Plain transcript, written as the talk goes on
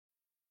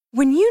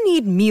When you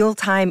need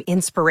mealtime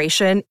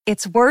inspiration,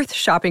 it's worth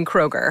shopping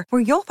Kroger,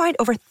 where you'll find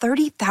over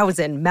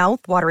 30,000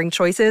 mouth-watering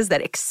choices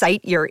that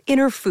excite your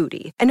inner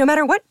foodie. And no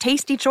matter what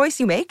tasty choice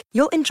you make,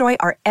 you'll enjoy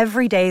our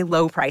everyday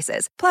low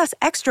prices, plus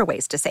extra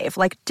ways to save,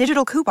 like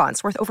digital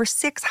coupons worth over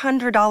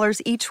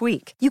 $600 each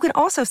week. You can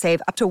also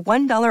save up to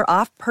 $1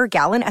 off per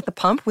gallon at the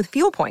pump with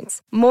fuel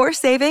points. More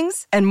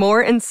savings and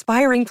more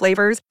inspiring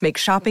flavors make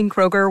shopping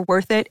Kroger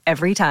worth it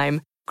every time.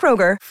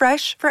 Kroger,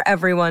 fresh for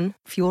everyone.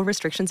 Fuel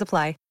restrictions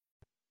apply.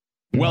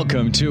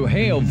 Welcome to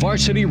Hail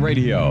Varsity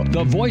Radio,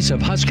 the voice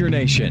of Husker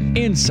Nation.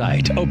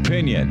 Insight,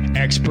 opinion,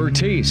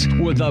 expertise,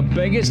 with the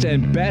biggest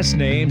and best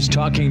names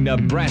talking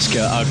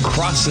Nebraska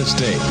across the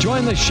state.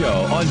 Join the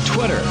show on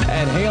Twitter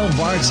at Hail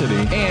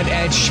Varsity and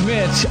at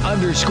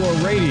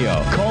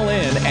Schmitz_radio. Call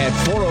in at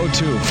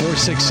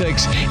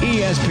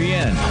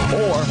 402-466-ESPN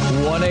or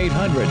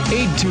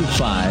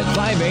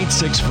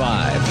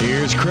 1-800-825-5865.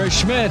 Here's Chris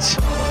Schmitz.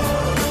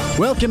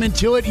 Welcome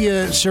into it.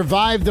 You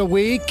survived the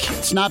week.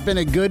 It's not been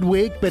a good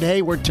week, but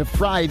hey, we're to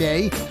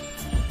Friday.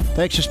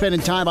 Thanks for spending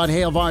time on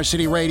Hail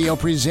Varsity Radio,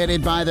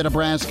 presented by the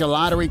Nebraska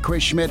Lottery.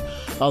 Chris Schmidt,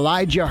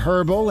 Elijah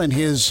Herbal, and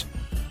his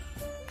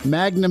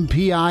Magnum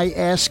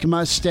P.I.-esque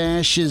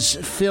mustache is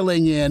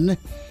filling in.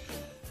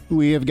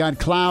 We have got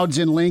clouds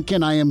in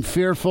Lincoln. I am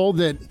fearful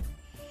that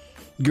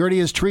Gertie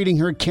is treating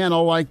her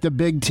kennel like the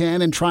Big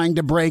Ten and trying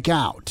to break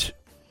out.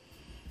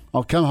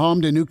 I'll come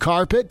home to new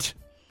carpet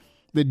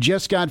that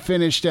just got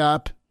finished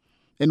up,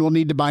 and we'll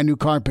need to buy new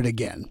carpet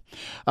again.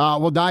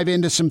 We'll dive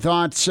into some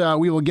thoughts.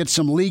 We will get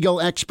some legal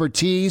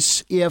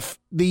expertise. If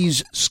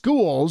these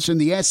schools in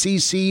the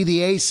SEC,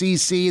 the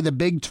ACC, the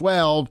Big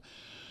 12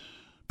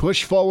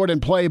 push forward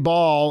and play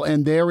ball,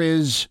 and there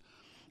is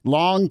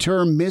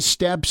long-term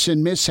missteps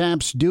and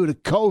mishaps due to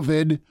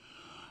COVID,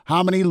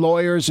 how many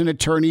lawyers and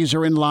attorneys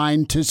are in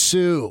line to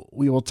sue?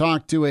 We will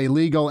talk to a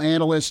legal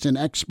analyst and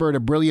expert, a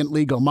brilliant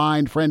legal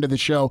mind, friend of the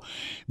show,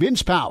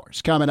 Vince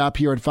Powers, coming up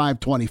here at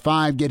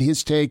 5:25. Get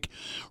his take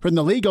from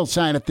the legal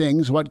side of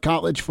things, what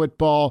college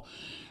football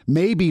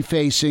may be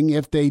facing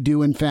if they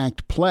do, in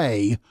fact,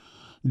 play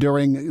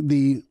during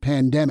the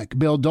pandemic.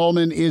 Bill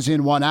Dolman is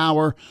in 1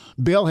 hour.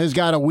 Bill has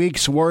got a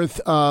week's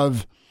worth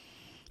of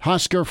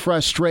Husker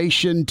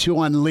frustration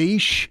to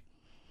unleash,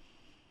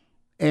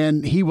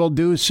 and he will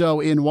do so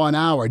in 1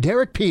 hour.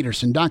 Derek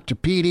Peterson, Dr.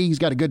 Petey, he's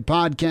got a good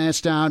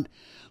podcast out,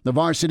 The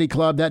Varsity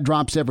Club. That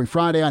drops every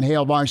Friday on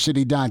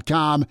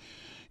HailVarsity.com.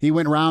 He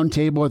went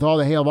roundtable with all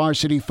the Hail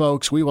Varsity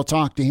folks. We will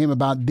talk to him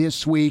about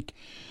this week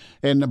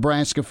and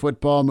Nebraska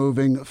football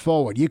moving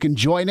forward. You can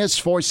join us,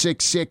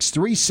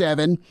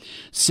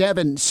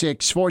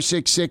 466-3776,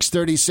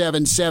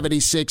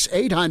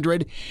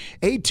 466-3776,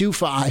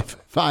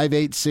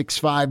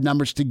 800-825-5865,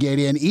 numbers to get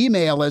in.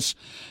 Email us,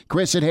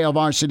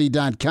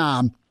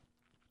 Chris@HailVarsity.com,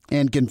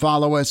 and can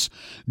follow us.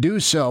 Do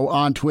so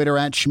on Twitter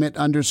at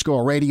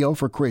Schmidt_radio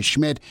for Chris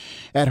Schmidt,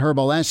 at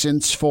Herbal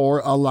Essence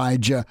for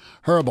Elijah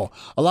Herbal.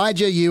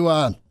 Elijah, you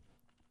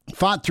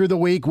fought through the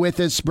week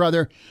with us,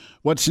 brother.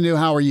 What's new?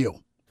 How are you?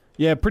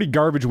 Yeah, pretty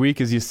garbage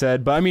week, as you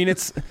said. But, I mean,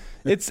 it's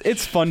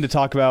fun to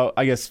talk about,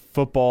 I guess,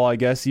 football, I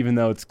guess, even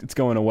though it's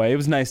going away. It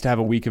was nice to have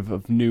a week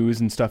of news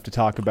and stuff to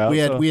talk about.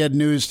 We had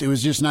news. It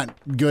was just not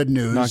good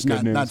news,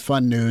 not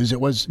fun news. It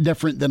was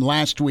different than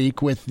last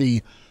week with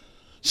the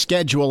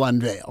schedule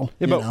unveil.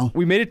 Yeah, but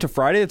we made it to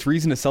Friday. It's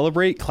reason to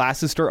celebrate.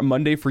 Classes start on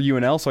Monday for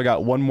UNL, so I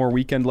got one more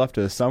weekend left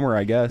of the summer,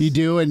 I guess. You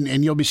do,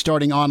 and you'll be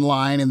starting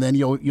online, and then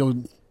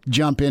you'll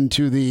jump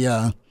into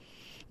the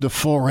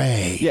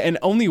foray. Yeah, and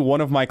only one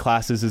of my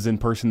classes is in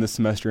person this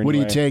semester anyway. What are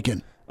you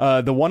taking?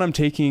 The one I'm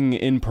taking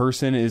in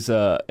person is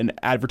an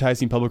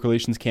advertising public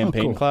relations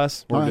campaign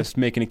class. We're just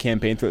making a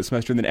campaign throughout the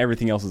semester, and then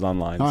everything else is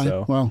online. All right.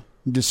 So. Well,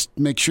 just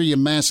make sure you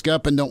mask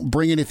up and don't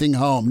bring anything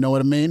home. Know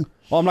what I mean?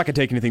 Well, I'm not going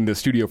to take anything to the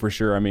studio for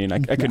sure. I mean, I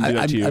couldn't do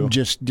that to you. I'm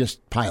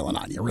just piling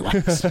on you.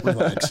 Relax.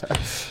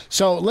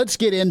 So let's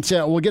get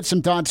into, we'll get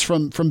some thoughts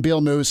from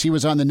Bill Moos. He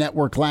was on the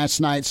network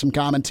last night, some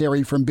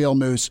commentary from Bill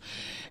Moos,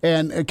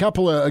 and a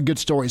couple of good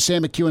stories.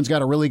 Sam McEwen's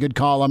got a really good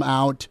column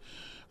out,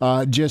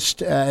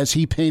 just as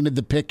he painted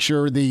the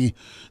picture, the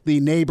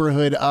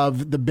neighborhood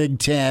of the Big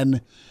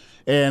Ten,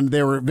 and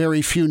there were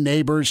very few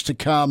neighbors to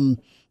come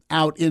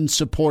out in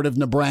support of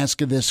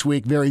Nebraska this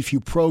week. Very few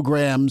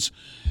programs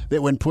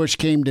that when push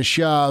came to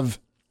shove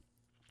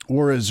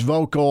were as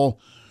vocal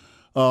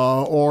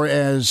or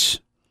as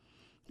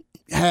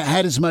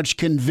had as much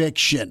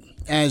conviction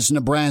as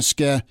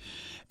Nebraska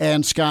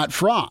and Scott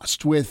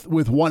Frost with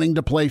wanting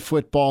to play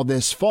football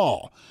this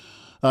fall.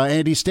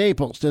 Andy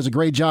Staples does a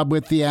great job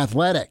with The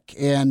Athletic,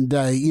 and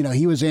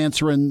he was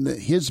answering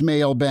his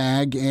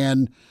mailbag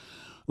and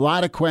a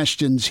lot of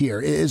questions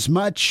here. As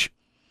much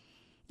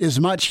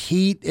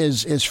heat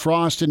as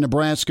Frost and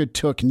Nebraska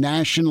took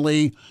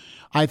nationally,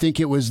 I think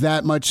it was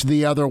that much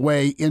the other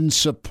way in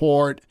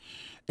support.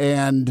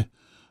 And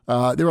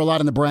there were a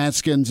lot of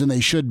Nebraskans, and they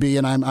should be,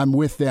 and I'm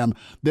with them,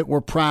 that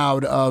were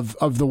proud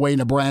of the way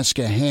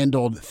Nebraska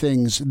handled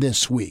things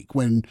this week.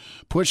 When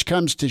push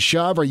comes to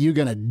shove, are you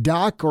going to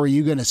duck or are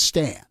you going to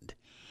stand?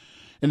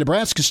 And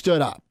Nebraska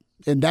stood up.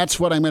 And that's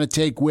what I'm going to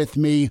take with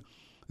me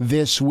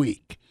this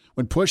week.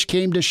 When push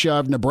came to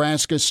shove,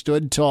 Nebraska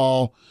stood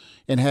tall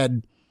and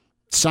had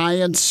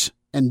science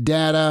and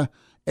data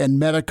and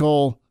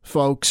medical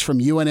folks from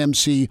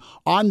UNMC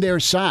on their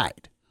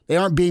side. They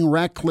aren't being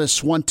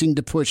reckless wanting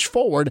to push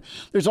forward.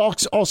 There's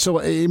also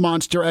a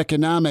monster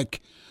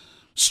economic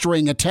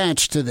string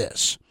attached to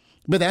this.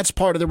 But that's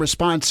part of the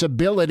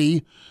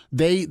responsibility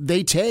they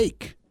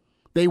take.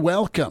 They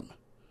welcome.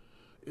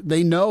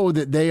 They know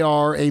that they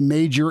are a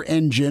major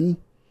engine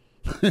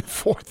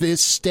for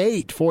this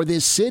state, for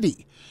this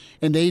city.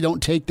 And they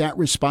don't take that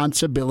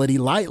responsibility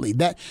lightly.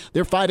 That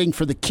they're fighting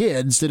for the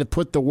kids that have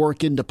put the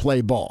work in to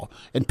play ball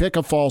and pick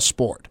a fall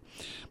sport.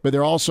 But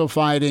they're also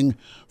fighting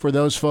for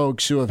those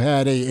folks who have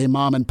had a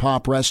mom and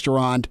pop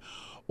restaurant,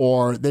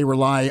 or they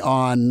rely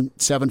on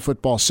 7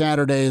 football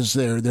Saturdays.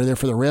 They're there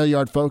for the rail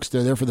yard folks.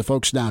 They're there for the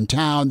folks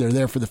downtown. They're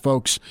there for the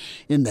folks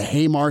in the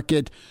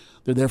Haymarket.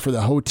 They're there for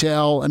the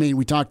hotel. I mean,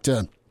 we talked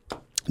to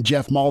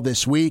Jeff Mull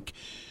this week.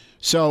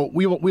 So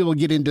we will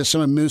get into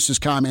some of Moose's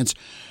comments.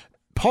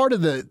 Part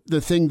of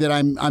the thing that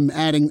I'm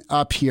adding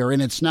up here,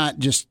 and it's not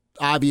just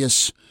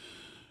obvious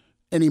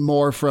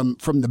anymore from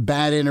the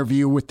bad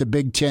interview with the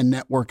Big Ten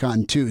Network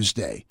on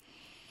Tuesday,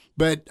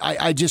 but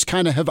I just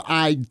kind of have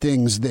eyed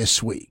things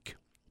this week.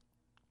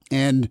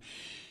 And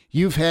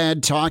you've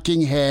had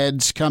talking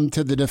heads come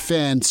to the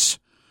defense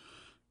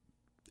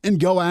and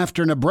go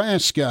after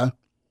Nebraska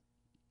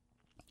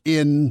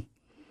in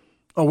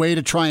a way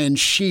to try and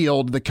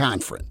shield the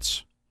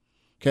conference.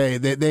 Okay,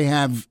 they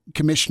have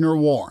Commissioner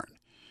Warren.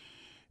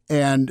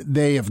 And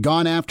they have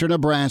gone after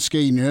Nebraska.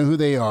 You know who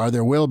they are.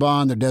 They're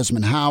Wilbon, they're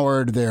Desmond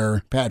Howard,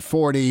 they're Pat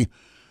Forty.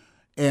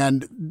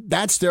 And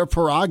that's their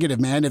prerogative,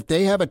 man. If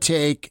they have a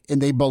take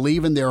and they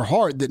believe in their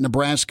heart that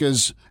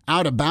Nebraska's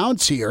out of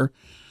bounds here,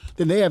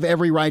 then they have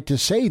every right to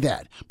say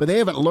that. But they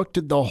haven't looked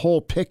at the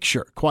whole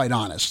picture, quite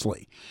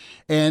honestly.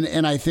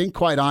 And I think,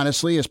 quite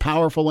honestly, as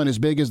powerful and as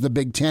big as the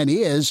Big Ten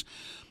is,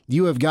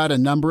 you have got a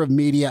number of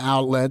media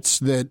outlets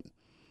that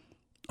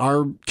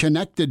are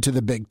connected to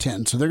the Big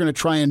Ten. So they're going to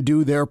try and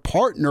do their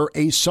partner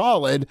a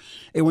solid.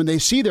 And when they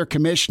see their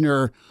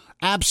commissioner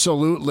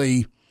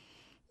absolutely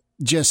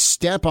just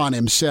step on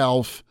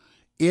himself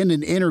in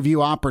an interview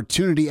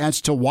opportunity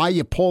as to why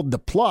you pulled the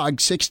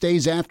plug 6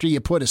 days after you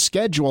put a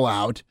schedule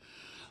out,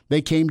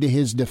 they came to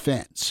his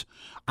defense.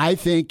 I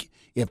think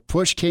if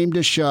push came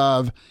to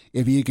shove,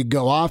 if you could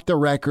go off the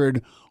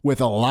record with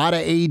a lot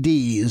of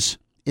ADs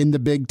in the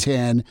Big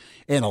Ten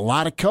and a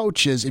lot of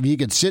coaches, if you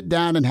could sit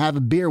down and have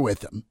a beer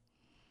with them,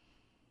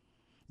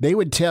 they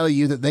would tell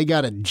you that they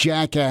got a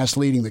jackass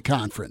leading the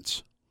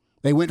conference.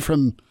 They went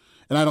from,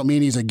 and I don't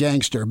mean he's a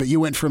gangster, but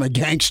you went from a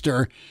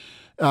gangster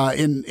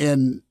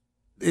in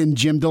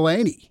Jim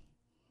Delaney.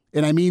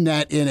 And I mean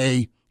that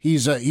in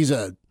he's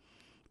a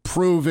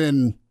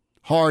proven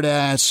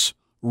hard-ass,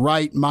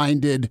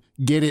 right-minded,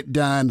 get it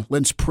done,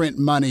 let's print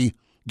money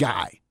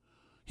guy.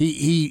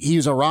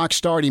 He's a rock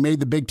star. And he made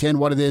the Big Ten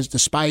what it is,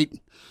 despite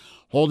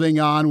holding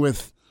on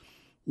with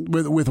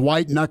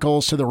white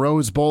knuckles to the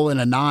Rose Bowl in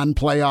a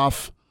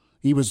non-playoff.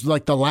 He was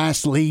like the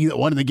last league that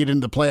wanted to get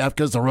into the playoff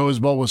because the Rose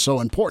Bowl was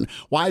so important.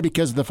 Why?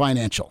 Because of the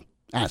financial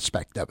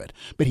aspect of it.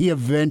 But he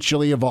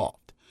eventually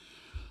evolved.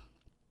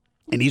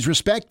 And he's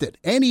respected.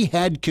 And he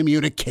had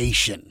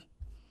communication.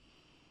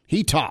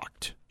 He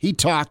talked. He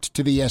talked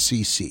to the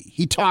SEC.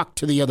 He talked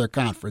to the other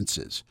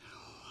conferences.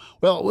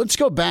 Well, let's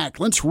go back.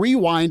 Let's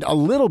rewind a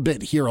little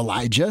bit here,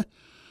 Elijah.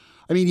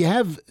 I mean, you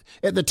have,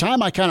 at the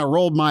time I kind of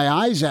rolled my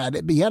eyes at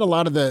it, but you had a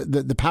lot of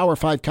the Power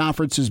 5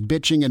 conferences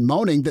bitching and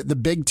moaning that the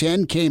Big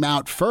Ten came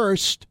out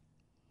first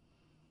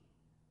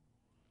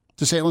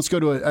to say, let's go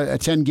to a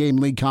 10-game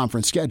league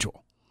conference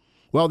schedule.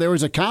 Well, there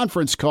was a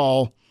conference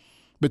call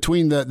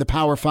between the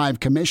Power 5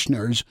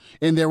 commissioners,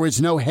 and there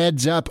was no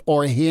heads up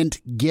or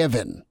hint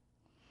given.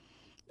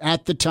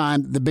 At the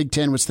time, the Big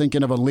Ten was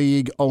thinking of a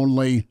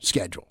league-only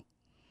schedule.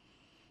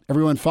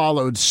 Everyone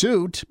followed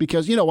suit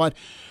because, you know what?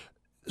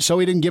 So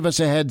he didn't give us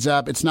a heads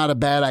up. It's not a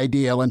bad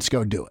idea. Let's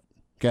go do it.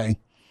 Okay.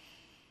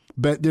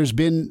 But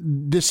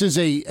this is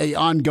a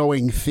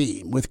ongoing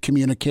theme with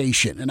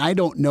communication. And I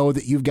don't know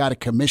that you've got a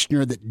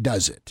commissioner that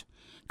does it.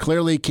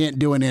 Clearly can't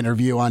do an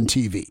interview on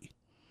TV.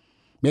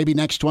 Maybe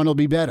next one will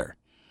be better.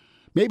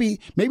 Maybe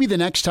the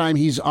next time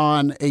he's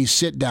on a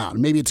sit down,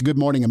 maybe it's Good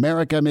Morning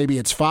America. Maybe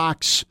it's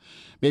Fox.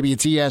 Maybe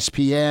it's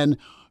ESPN.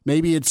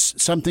 Maybe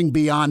it's something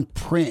beyond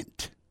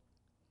print.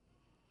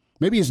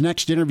 Maybe his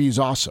next interview is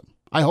awesome.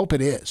 I hope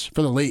it is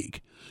for the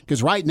league,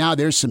 because right now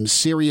there's some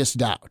serious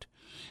doubt.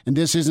 And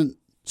this isn't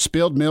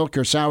spilled milk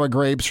or sour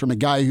grapes from a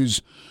guy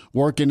who's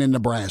working in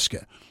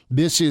Nebraska.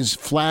 This is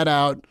flat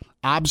out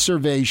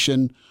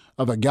observation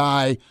of a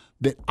guy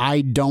that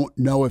I don't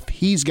know if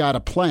he's got a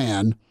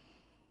plan.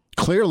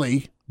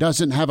 Clearly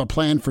doesn't have a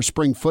plan for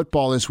spring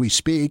football as we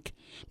speak,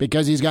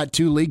 because he's got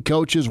 2 league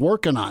coaches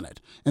working on it,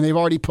 and they've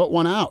already put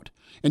one out.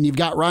 And you've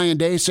got Ryan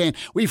Day saying,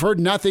 we've heard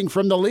nothing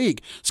from the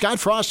league. Scott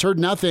Frost heard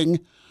nothing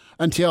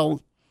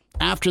until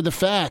after the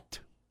fact.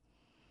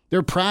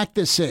 They're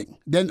practicing.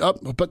 Then,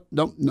 but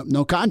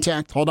no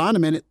contact. Hold on a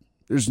minute.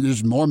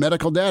 There's more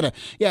medical data.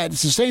 Yeah,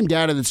 it's the same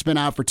data that's been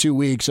out for 2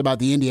 weeks about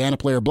the Indiana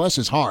player, bless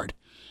his heart.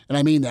 And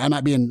I mean, I'm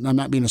not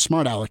being a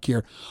smart aleck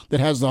here, that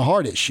has the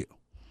heart issue,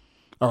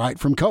 all right,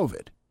 from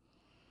COVID.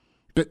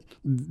 But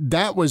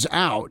that was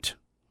out,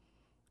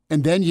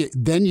 and then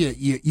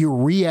you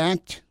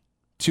react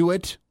to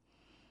it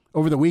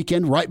over the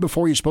weekend right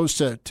before you're supposed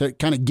to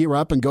kind of gear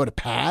up and go to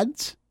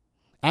pads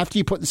after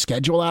you put the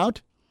schedule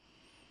out.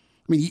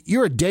 I mean,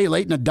 you're a day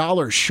late and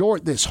 $1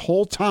 short this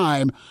whole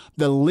time.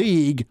 The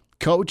league,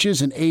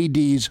 coaches, and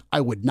ADs,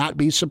 I would not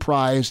be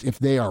surprised if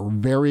they are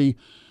very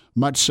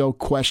much so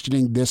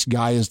questioning this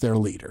guy as their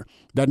leader.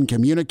 Doesn't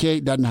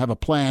communicate, doesn't have a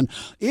plan.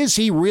 Is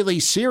he really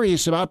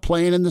serious about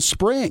playing in the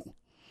spring?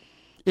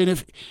 And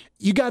if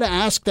you got to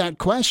ask that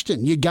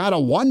question, you got to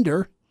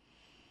wonder.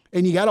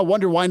 And you got to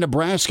wonder why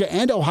Nebraska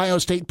and Ohio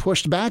State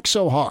pushed back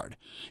so hard.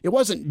 It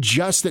wasn't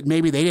just that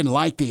maybe they didn't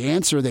like the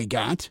answer they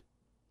got.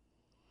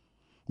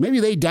 Maybe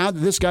they doubt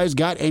that this guy's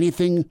got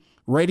anything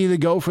ready to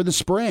go for the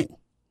spring.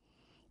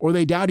 Or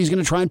they doubt he's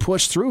going to try and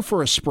push through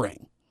for a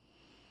spring.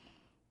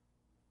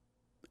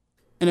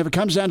 And if it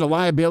comes down to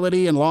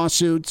liability and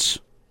lawsuits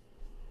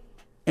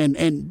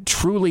and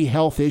truly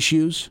health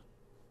issues,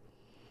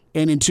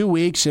 and in 2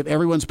 weeks, if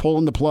everyone's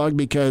pulling the plug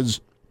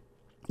because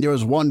there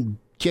was one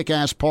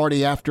kick-ass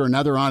party after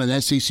another on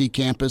an SEC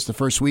campus the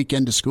first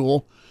weekend of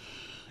school,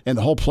 and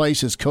the whole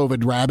place is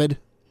COVID rabid.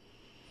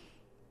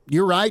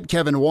 You're right,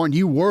 Kevin Warren.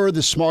 You were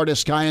the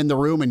smartest guy in the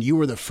room, and you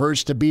were the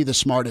first to be the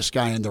smartest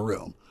guy in the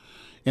room.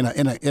 In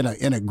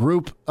a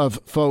group of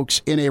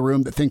folks in a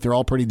room that think they're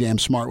all pretty damn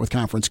smart with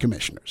conference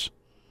commissioners.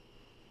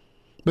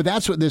 But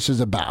that's what this is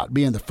about,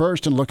 being the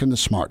first and looking the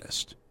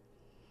smartest.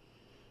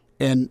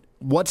 And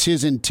what's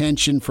his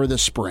intention for the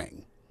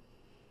spring?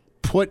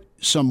 Put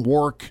some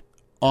work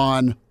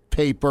on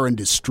paper and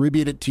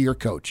distribute it to your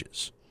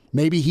coaches.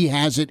 Maybe he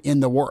has it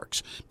in the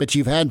works, but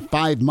you've had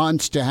 5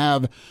 months to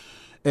have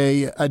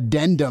a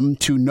addendum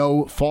to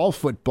no fall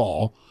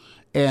football.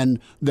 And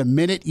the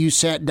minute you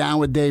sat down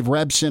with Dave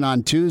Rebson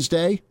on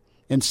Tuesday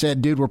and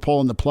said, dude, we're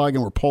pulling the plug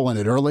and we're pulling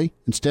it early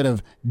instead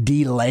of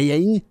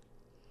delaying,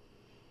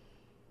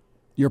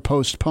 you're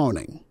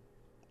postponing.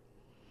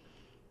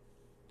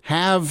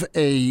 Have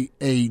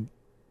a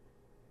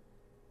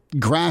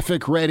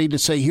graphic ready to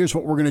say, here's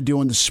what we're going to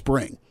do in the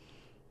spring.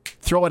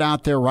 Throw it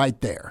out there right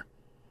there.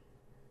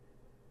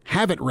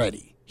 Have it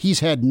ready.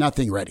 He's had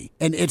nothing ready.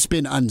 And it's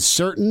been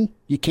uncertain.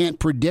 You can't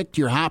predict.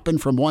 You're hopping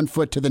from one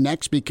foot to the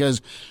next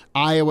because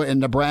Iowa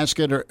and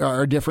Nebraska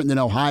are different than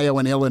Ohio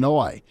and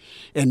Illinois.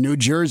 And New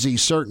Jersey,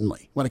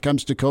 certainly, when it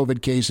comes to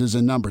COVID cases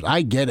and numbers.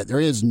 I get it. There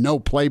is no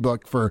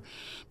playbook for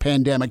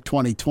Pandemic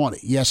 2020.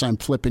 Yes, I'm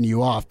flipping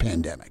you off,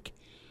 Pandemic.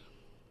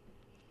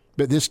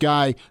 But this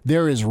guy,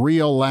 there is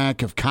real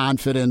lack of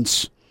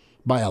confidence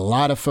by a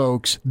lot of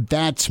folks.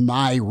 That's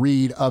my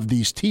read of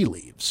these tea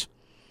leaves.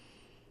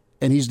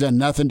 And he's done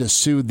nothing to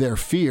soothe their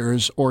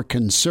fears or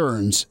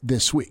concerns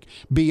this week,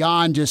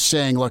 beyond just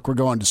saying, look, we're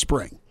going to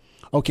spring.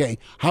 Okay,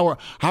 how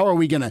are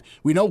we going to,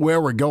 we know where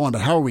we're going,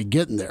 but how are we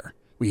getting there?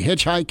 We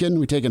hitchhiking?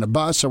 We taking a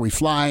bus? Are we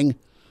flying?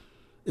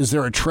 Is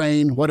there a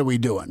train? What are we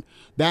doing?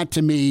 That,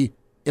 to me,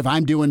 if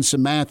I'm doing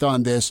some math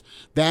on this,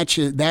 that's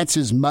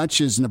as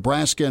much as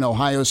Nebraska and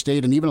Ohio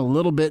State and even a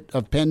little bit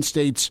of Penn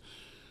State's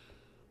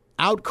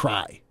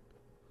outcry.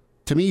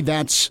 To me,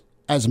 that's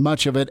as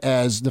much of it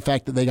as the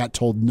fact that they got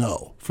told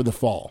no for the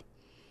fall.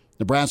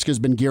 Nebraska's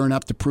been gearing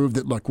up to prove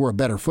that, look, we're a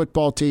better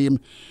football team,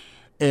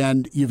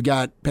 and you've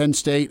got Penn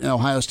State and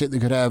Ohio State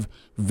that could have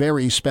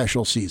very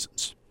special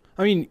seasons.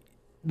 I mean,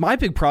 my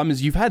big problem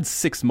is you've had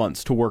 6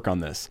 months to work on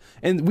this.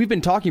 And we've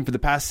been talking for the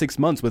past 6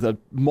 months with a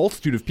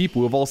multitude of people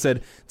who have all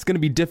said it's going to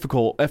be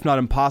difficult, if not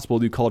impossible,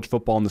 to do college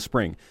football in the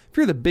spring. If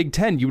you're the Big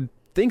Ten, you would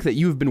think that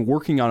you've been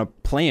working on a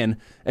plan.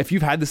 If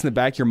you've had this in the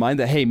back of your mind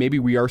that, hey, maybe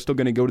we are still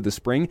going to go to the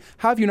spring,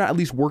 how have you not at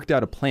least worked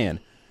out a plan?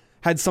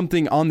 Had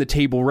something on the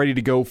table ready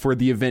to go for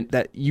the event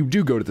that you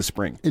do go to the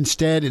spring?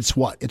 Instead, it's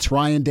what? It's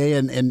Ryan Day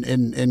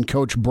and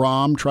Coach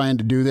Braum trying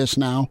to do this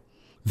now?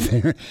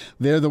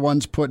 They're the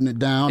ones putting it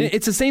down.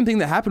 It's the same thing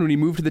that happened when you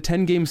moved to the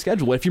 10-game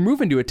schedule. If you move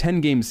into a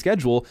 10-game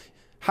schedule,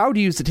 how do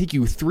you use to take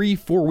you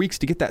 3-4 weeks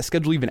to get that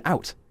schedule even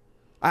out?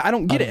 I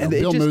don't get it.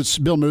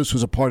 Bill Moose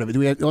was a part of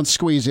it. Let's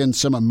squeeze in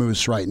some of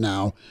Moose right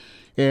now.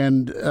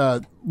 And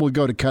we'll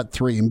go to cut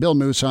 3. And Bill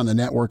Moose on the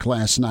network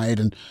last night.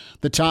 And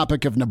the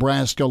topic of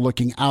Nebraska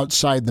looking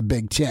outside the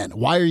Big Ten.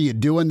 Why are you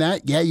doing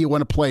that? Yeah, you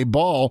want to play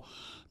ball.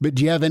 But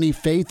do you have any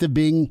faith of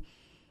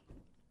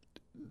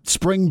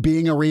spring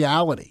being a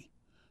reality?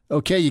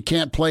 Okay, you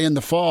can't play in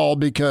the fall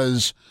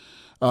because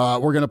we're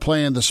going to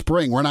play in the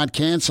spring. We're not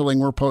canceling.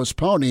 We're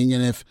postponing.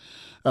 And if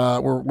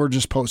we're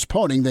just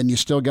postponing, then you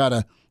still got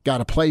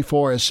to play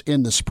for us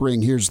in the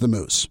spring. Here's the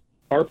Moose.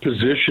 Our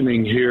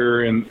positioning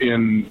here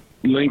in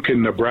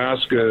Lincoln,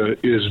 Nebraska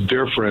is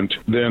different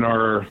than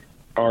our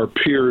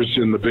peers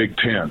in the Big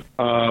Ten,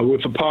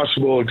 with the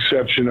possible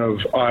exception of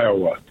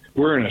Iowa.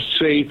 We're in a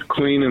safe,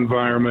 clean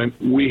environment.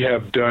 We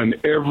have done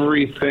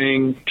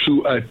everything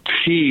to a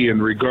T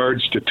in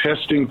regards to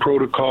testing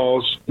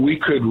protocols. We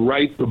could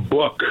write the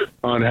book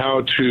on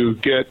how to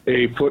get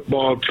a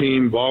football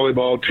team,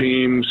 volleyball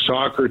team,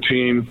 soccer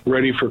team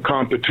ready for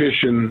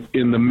competition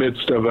in the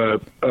midst of a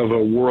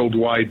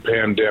worldwide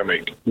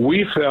pandemic.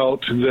 We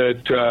felt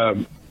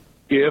that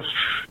if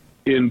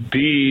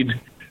indeed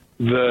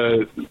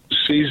the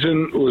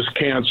season was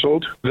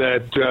canceled,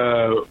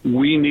 that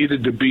we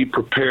needed to be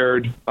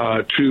prepared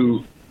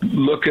to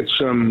look at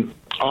some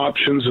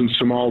options and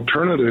some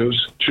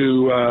alternatives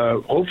to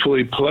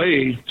hopefully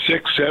play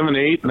 6, 7,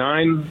 8,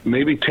 9,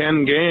 maybe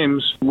 10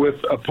 games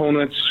with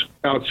opponents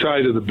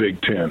outside of the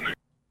Big Ten.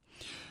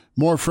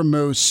 More from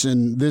Moose,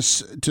 and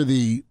this to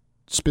the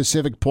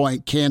specific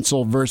point,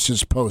 cancel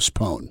versus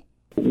postpone.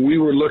 We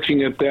were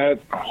looking at that,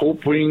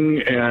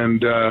 hoping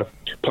and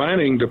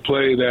planning to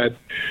play that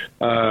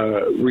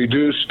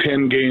reduced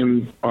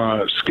 10-game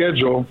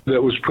schedule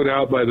that was put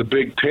out by the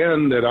Big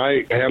Ten that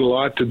I had a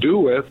lot to do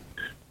with,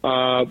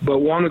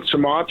 but wanted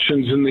some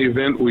options in the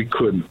event we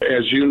couldn't.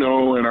 As you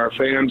know, and our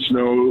fans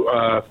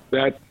know,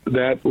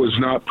 that was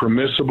not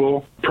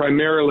permissible.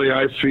 Primarily,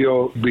 I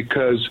feel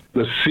because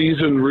the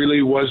season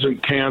really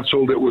wasn't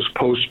canceled, it was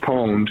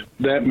postponed.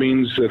 That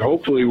means that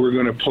hopefully we're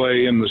going to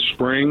play in the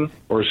spring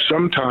or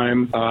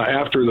sometime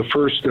after the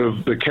first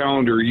of the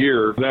calendar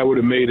year. That would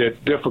have made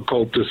it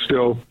difficult to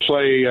still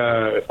play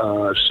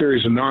a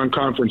series of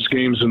non-conference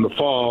games in the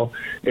fall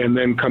and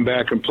then come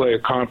back and play a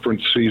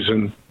conference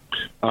season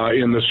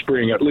in the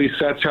spring. At least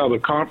that's how the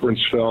conference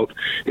felt.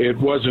 It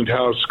wasn't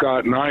how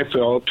Scott and I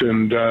felt.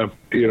 And,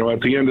 at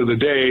the end of the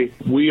day,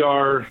 we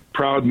are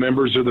proud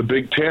members of the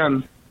Big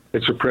Ten.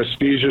 It's a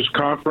prestigious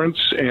conference,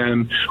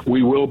 and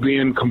we will be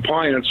in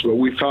compliance, but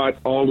we thought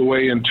all the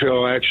way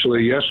until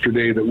actually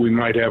yesterday that we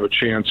might have a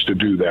chance to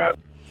do that.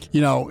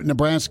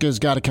 Nebraska's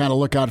got to kind of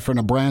look out for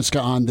Nebraska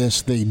on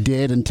this. They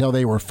did until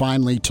they were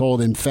finally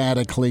told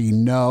emphatically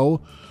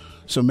no.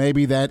 So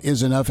maybe that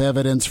is enough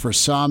evidence for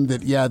some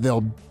that, yeah,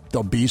 there'll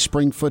be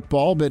spring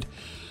football. But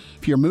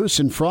if you're Moose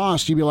and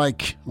Frost, you'd be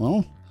like,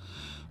 well,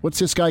 what's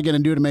this guy going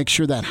to do to make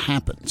sure that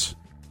happens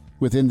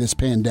within this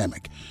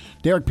pandemic?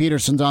 Derek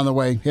Peterson's on the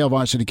way. Hail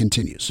Varsity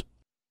continues.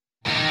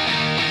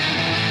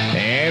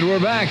 And we're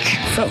back.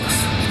 Fellas,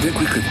 you think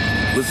we could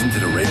listen to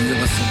the radio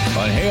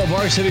on Hail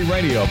Varsity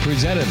Radio,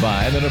 presented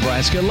by the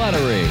Nebraska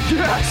Lottery.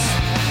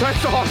 Yes!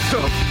 That's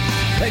awesome!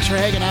 Thanks for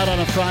hanging out on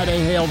a Friday.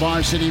 Hail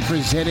Varsity,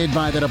 presented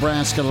by the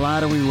Nebraska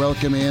Lottery.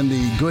 Welcome in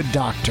the good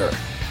doctor,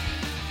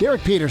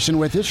 Derek Peterson,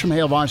 with us from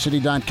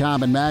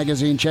HailVarsity.com and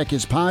magazine. Check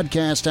his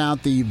podcast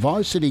out, The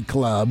Varsity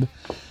Club.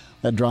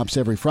 That drops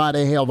every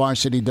Friday.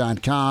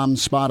 HailVarsity.com,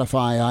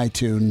 Spotify,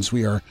 iTunes.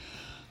 We are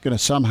going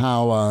to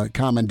somehow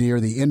commandeer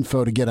the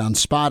info to get on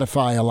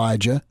Spotify,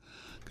 Elijah,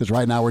 because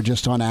right now we're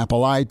just on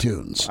Apple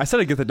iTunes. I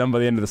said I'd get that done by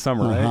the end of the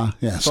summer, right?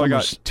 Yeah, so I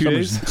got 2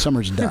 days.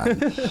 Summer's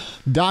done.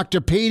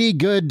 Dr. Petey,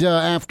 good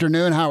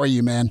afternoon. How are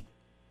you, man?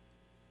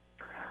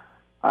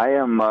 I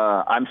am.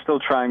 I'm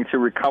still trying to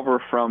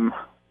recover from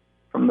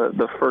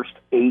the first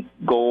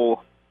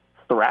 8-goal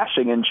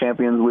thrashing in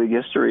Champions League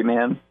history,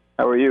 man.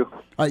 How are you?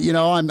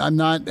 I'm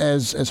not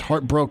as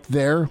heartbroken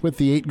there with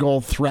the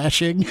 8-goal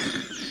thrashing.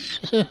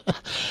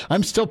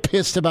 I'm still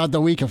pissed about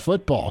the week of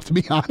football, to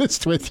be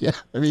honest with you.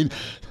 I mean,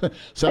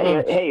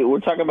 hey, we're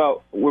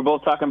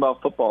both talking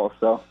about football,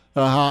 so.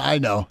 I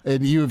know,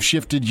 and you have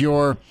shifted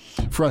your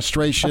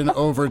frustration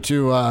over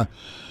to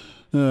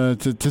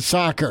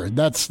soccer.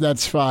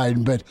 That's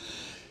fine, but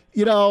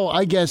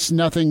I guess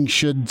nothing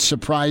should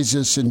surprise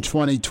us in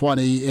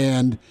 2020,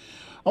 and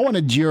I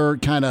wanted your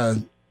kind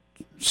of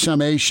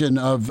summation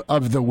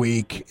of the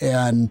week.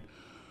 And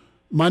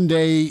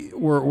Monday,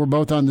 we're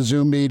both on the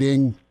Zoom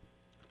meeting.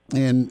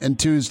 And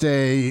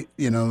Tuesday,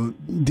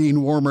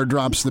 Dean Warmer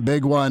drops the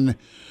big one,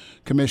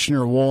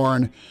 Commissioner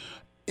Warren.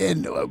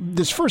 And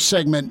this first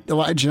segment,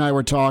 Elijah and I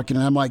were talking,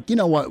 and I'm like, you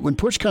know what? When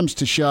push comes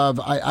to shove,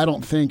 I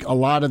don't think a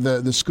lot of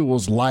the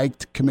schools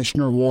liked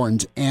Commissioner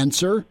Warren's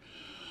answer.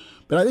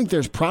 But I think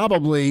there's got to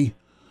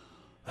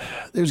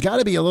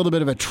be a little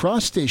bit of a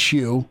trust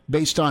issue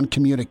based on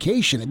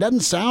communication. It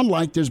doesn't sound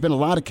like there's been a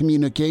lot of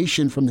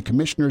communication from the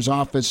commissioner's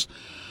office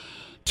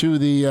to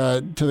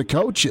the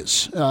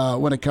coaches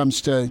when it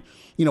comes to,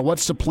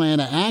 what's the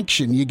plan of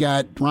action? You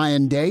got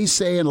Ryan Day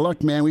saying,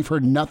 look, man, we've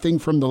heard nothing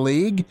from the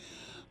league.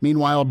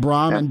 Meanwhile,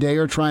 Braun and Day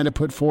are trying to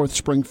put forth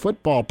spring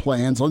football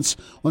plans. Let's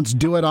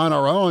do it on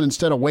our own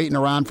instead of waiting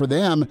around for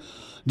them.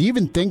 Do you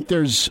even think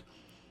there's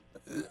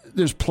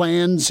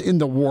plans in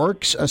the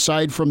works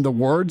aside from the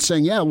word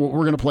saying, yeah,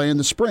 we're going to play in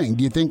the spring?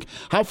 Do you think,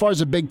 how far has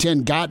the Big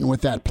Ten gotten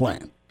with that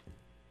plan?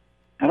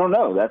 I don't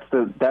know. That's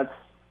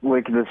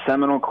like the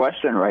seminal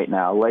question right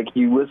now. Like,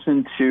 you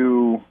listen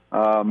to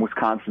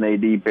Wisconsin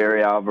AD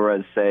Barry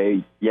Alvarez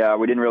say, yeah,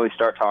 we didn't really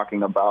start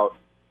talking about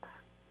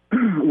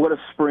what a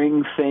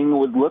spring thing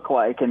would look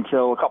like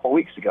until a couple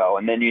weeks ago.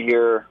 And then you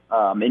hear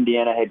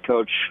Indiana head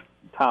coach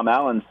Tom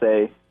Allen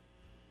say,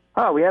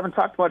 we haven't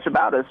talked much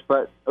about this,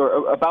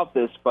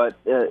 but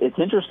it's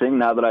interesting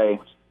now that I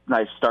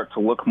nice start to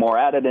look more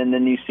at it. And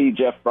then you see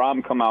Jeff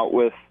Brom come out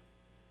with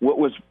what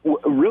was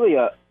really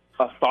a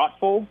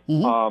thoughtful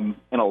and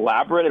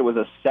elaborate. It was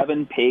a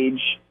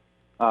 7-page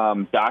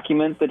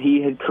document that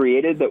he had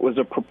created that was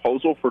a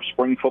proposal for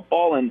spring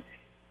football.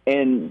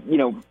 And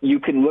you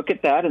can look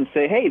at that and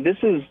say, hey, this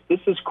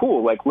is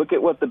cool. Like, look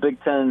at what the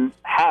Big Ten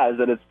has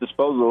at its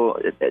disposal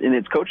in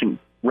its coaching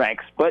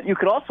ranks. But you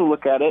could also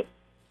look at it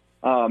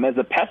as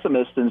a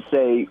pessimist and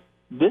say,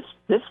 this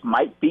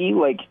might be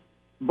like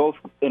both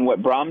in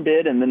what Brom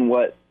did and then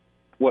what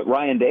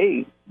Ryan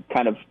Day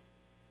kind of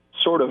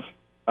sort of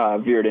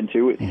veered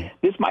into.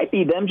 This might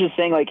be them just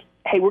saying, like,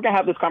 hey, we're going to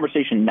have this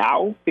conversation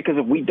now, because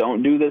if we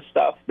don't do this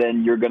stuff,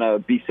 then you're going to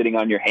be sitting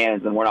on your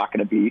hands and we're not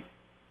going to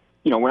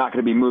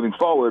be moving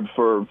forward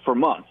for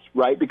months,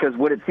 right? Because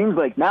what it seems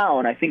like now,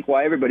 and I think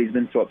why everybody's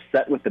been so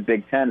upset with the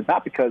Big Ten, is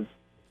not because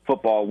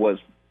football was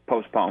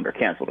postponed or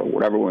canceled or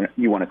whatever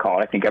you want to call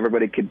it. I think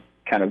everybody could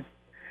kind of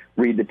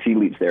read the tea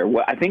leaves there.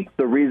 I think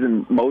the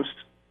reason most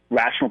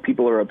rational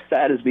people are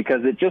upset is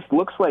because it just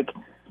looks like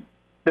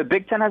the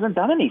Big Ten hasn't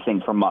done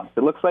anything for months.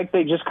 It looks like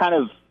they just kind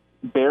of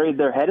buried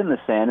their head in the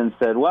sand and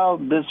said, well,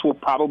 this will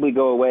probably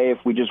go away if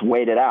we just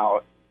wait it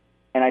out.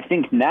 And I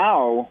think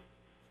now,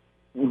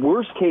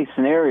 worst case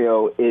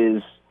scenario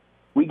is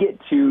we get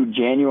to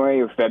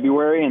January or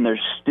February and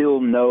there's still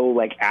no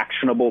like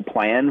actionable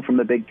plan from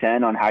the Big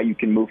Ten on how you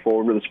can move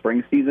forward with the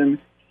spring season.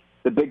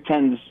 The Big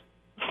Ten's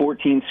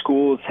 14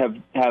 schools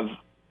have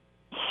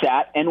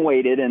sat and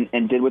waited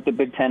and did what the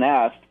Big Ten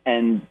asked,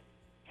 and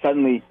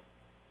suddenly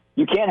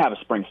you can't have a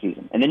spring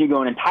season. And then you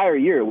go an entire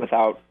year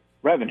without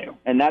revenue.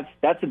 And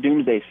that's a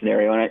doomsday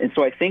scenario. And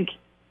so I think,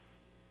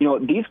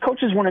 these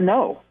coaches want to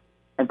know.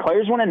 And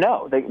players want to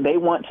know. They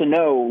want to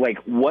know, like,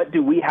 what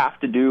do we have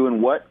to do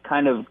and what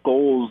kind of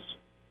goals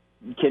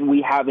can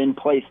we have in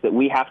place that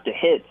we have to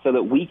hit so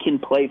that we can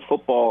play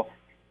football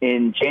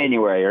in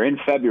January or in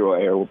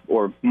February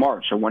or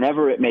March or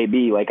whenever it may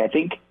be. Like, I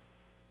think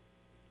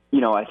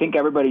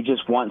everybody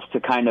just wants to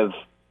kind of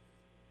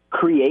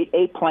create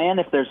a plan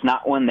if there's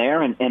not one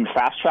there and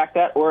fast track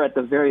that, or at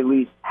the very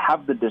least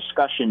have the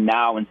discussion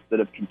now instead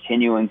of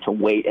continuing to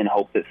wait and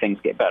hope that things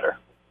get better.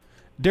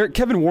 Derek,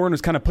 Kevin Warren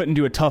was kind of put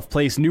into a tough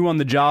place, new on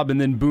the job,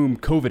 and then boom,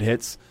 COVID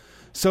hits.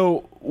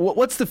 So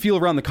what's the feel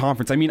around the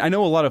conference? I mean, I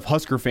know a lot of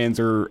Husker fans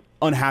are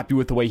unhappy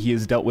with the way he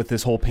has dealt with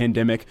this whole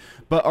pandemic,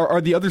 but are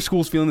the other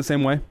schools feeling the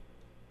same way?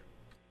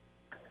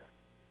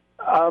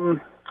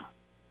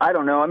 I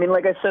don't know. I mean,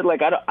 like I said, like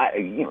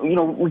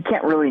we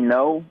can't really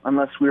know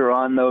unless we were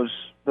on those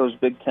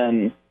Big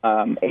Ten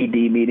AD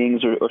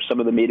meetings or some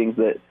of the meetings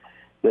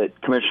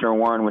that Commissioner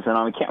Warren was in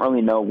on. We can't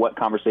really know what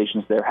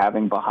conversations they're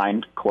having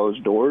behind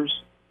closed doors.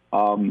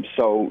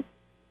 So,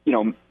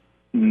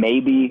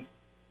 maybe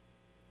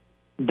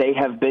they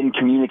have been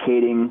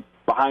communicating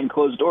behind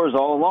closed doors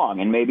all along,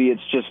 and maybe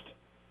it's just,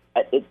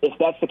 if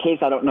that's the case,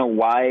 I don't know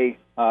why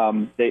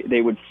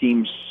they would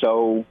seem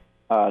so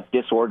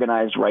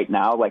disorganized right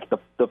now. Like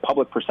the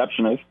public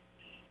perception of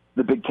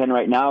the Big Ten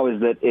right now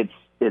is that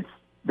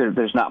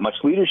there's not much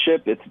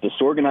leadership. It's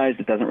disorganized.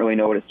 It doesn't really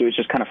know what it's doing. It's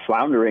just kind of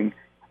floundering.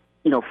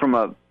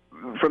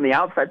 From the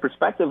outside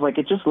perspective, like,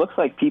 it just looks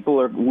like people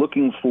are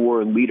looking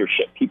for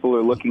leadership. People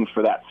are looking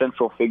for that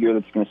central figure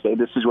that's going to say,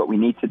 this is what we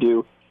need to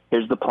do.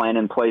 Here's the plan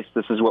in place.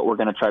 This is what we're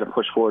going to try to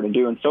push forward and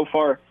do. And so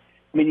far,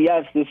 I mean,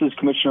 yes, this is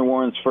Commissioner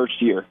Warren's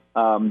first year.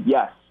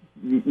 Yes,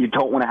 you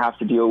don't want to have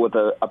to deal with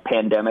a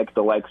pandemic,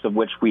 the likes of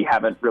which we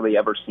haven't really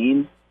ever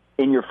seen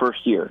in your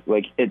first year.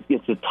 Like,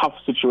 it's a tough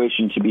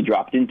situation to be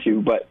dropped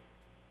into. But,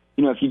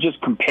 if you just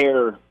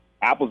compare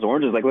apples to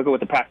oranges, like, look at what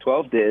the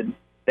Pac-12 did.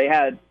 They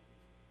had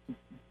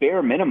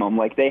bare minimum,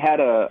 like, they had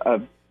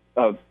a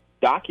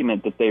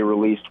document that they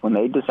released when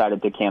they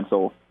decided to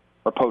cancel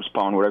or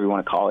postpone, whatever you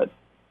want to call it,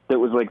 that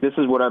was like, this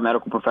is what our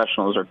medical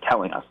professionals are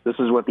telling us. This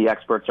is what the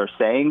experts are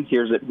saying.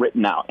 Here's it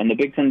written out. And the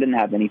Big Ten didn't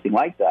have anything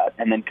like that.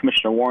 And then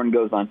Commissioner Warren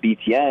goes on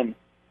BTN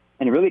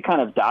and really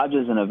kind of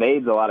dodges and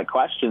evades a lot of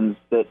questions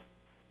that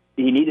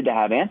he needed to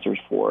have answers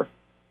for.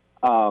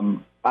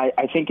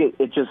 I think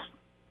it just,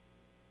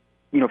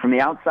 from the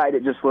outside,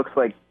 it just looks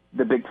like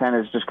the Big Ten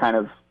is just kind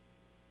of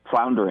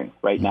floundering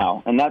right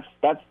now. And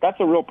that's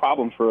a real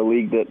problem for a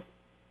league that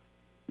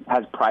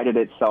has prided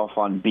itself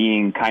on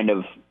being kind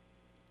of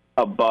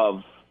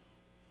above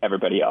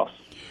everybody else.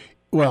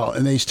 Well,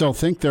 and they still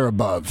think they're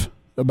about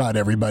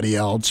everybody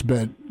else,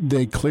 but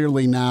they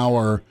clearly now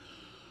are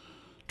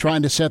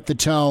trying to set the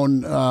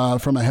tone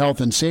from a health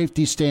and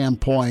safety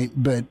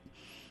standpoint. But,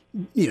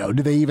 do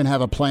they even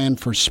have a plan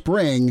for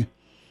spring?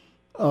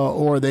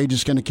 Or are they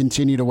just going to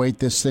continue to wait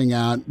this thing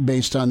out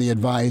based on the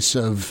advice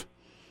of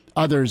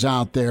others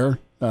out there,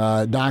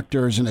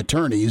 doctors and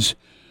attorneys,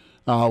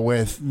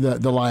 with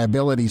the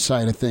liability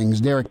side of things?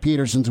 Derek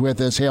Peterson's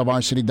with us,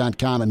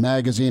 HailVarsity.com and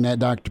magazine, at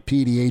Dr.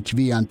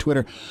 PDHV on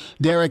Twitter.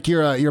 Derek,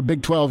 you're a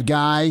Big 12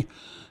 guy.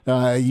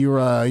 You're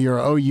a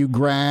OU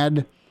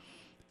grad.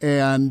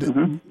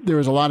 And there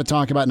was a lot of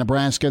talk about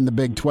Nebraska and the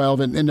Big 12.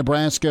 And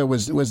Nebraska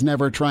was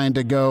never trying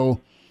to go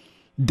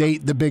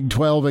date the Big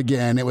 12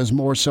 again. It was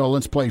more so,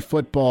 let's play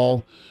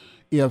football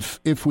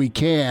if we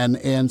can.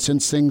 And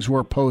since things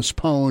were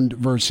postponed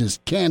versus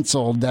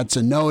canceled, that's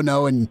a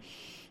no-no, and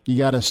you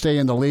got to stay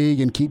in the league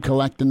and keep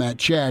collecting that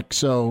check.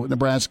 So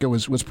Nebraska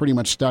was pretty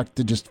much stuck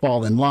to just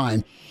fall in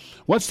line.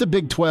 What's the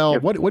Big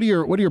 12? Yep. What are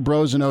your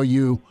bros in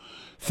OU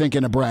think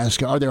of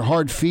Nebraska? Are there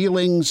hard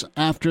feelings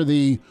after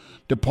the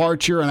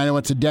departure? And I know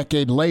it's a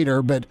decade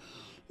later, but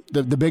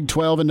the Big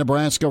 12 and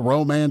Nebraska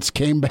romance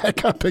came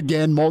back up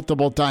again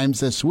multiple times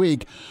this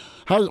week.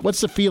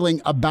 What's the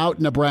feeling about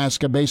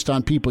Nebraska based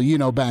on people you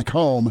know back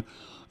home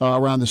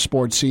around the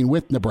sports scene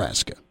with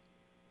Nebraska?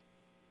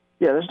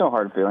 Yeah, there's no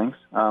hard feelings.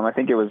 I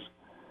think it was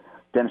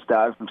Dennis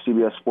Dodd from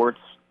CBS Sports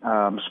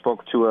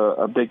spoke to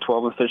a Big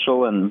 12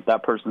 official, and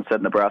that person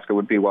said Nebraska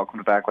would be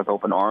welcomed back with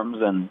open arms,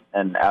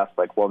 and asked,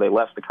 like, well, they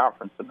left the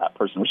conference, and that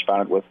person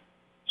responded with,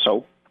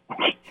 so?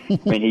 I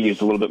mean, he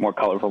used a little bit more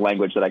colorful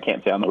language that I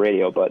can't say on the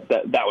radio, but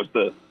that was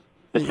the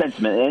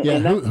sentiment.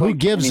 And who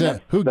gives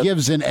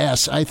an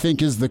S, I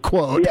think, is the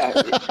quote.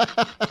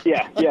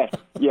 Yeah,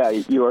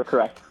 you are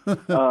correct.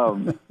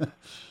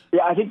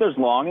 Yeah, I think there's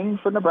longing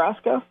for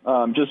Nebraska,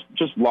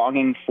 just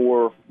longing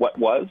for what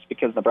was,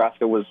 because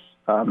Nebraska was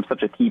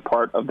such a key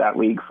part of that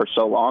league for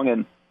so long,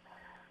 and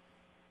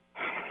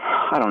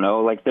I don't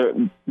know, like they're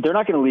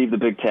not going to leave the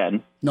Big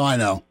Ten. No, I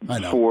know.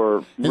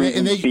 For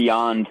reasons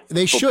beyond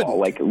they football.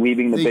 Like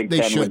leaving the Big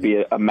Ten would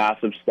be a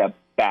massive step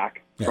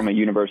back from a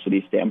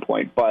university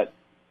standpoint. But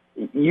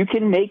you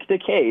can make the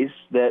case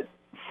that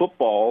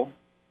football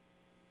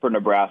for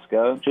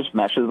Nebraska just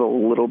meshes a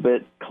little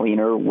bit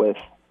cleaner with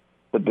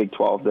the Big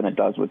 12 than it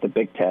does with the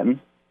Big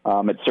Ten.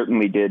 It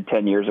certainly did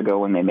 10 years ago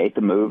when they made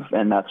the move,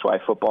 and that's why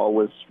football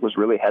was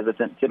really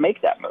hesitant to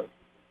make that move.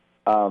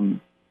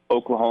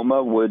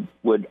 Oklahoma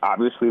would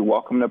obviously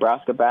welcome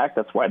Nebraska back.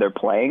 That's why they're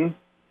playing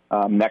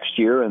next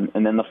year and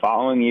then the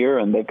following year,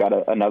 and they've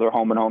got another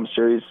home-and-home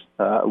series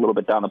a little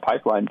bit down the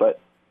pipeline. But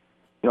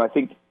I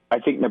think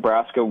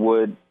Nebraska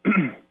would.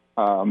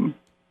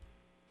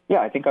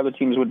 I think other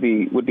teams would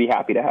be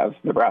happy to have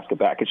Nebraska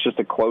back. It's just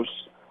a close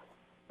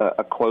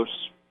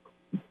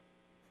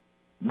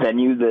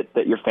venue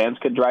that your fans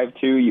could drive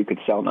to. You could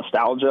sell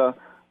nostalgia.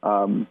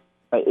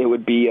 It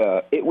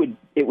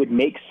would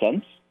make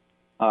sense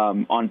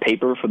on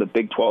paper for the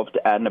Big 12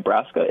 to add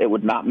Nebraska. It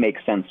would not make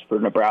sense for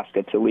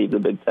Nebraska to leave the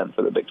Big 10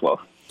 for the Big 12.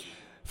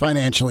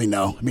 Financially,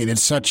 no. I mean,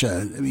 it's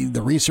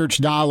the research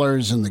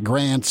dollars and the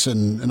grants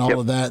and all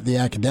of that, the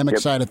academic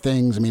side of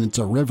things. I mean, it's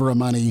a river of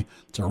money.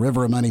 It's a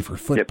river of money for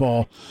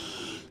football.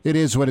 It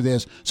is what it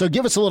is. So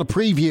give us a little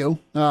preview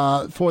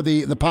for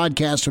the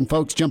podcast when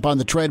folks jump on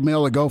the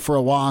treadmill or go for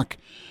a walk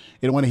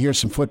and want to hear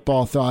some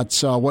football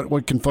thoughts.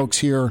 What can folks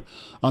hear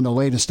on the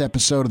latest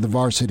episode of the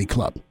Varsity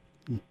Club?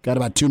 Got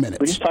about 2 minutes.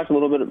 We just talked a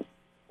little bit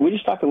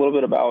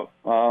about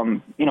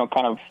kind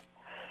of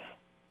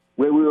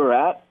where we were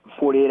at.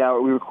 48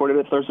 hours. We recorded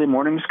it Thursday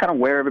morning. Just kind of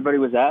where everybody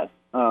was at.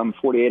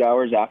 48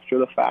 hours after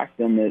the fact,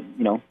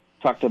 and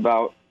talked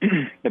about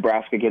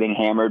Nebraska getting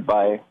hammered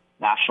by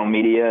national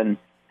media and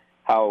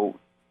how,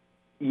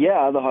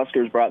 the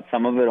Huskers brought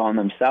some of it on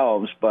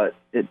themselves, but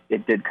it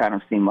did kind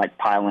of seem like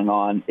piling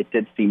on. It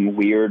did seem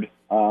weird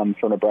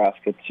for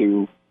Nebraska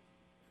to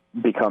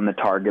become the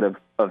target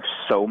of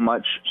so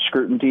much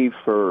scrutiny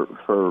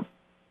for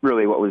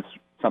really what was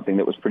something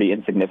that was pretty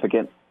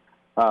insignificant.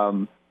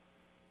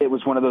 It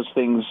was one of those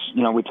things,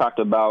 we talked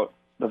about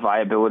the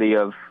viability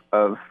of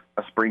a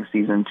spring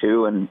season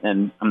too,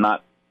 and I'm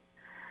not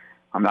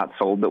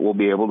sold that we'll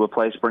be able to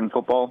play spring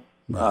football.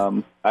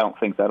 I don't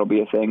think that'll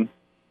be a thing,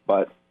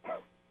 but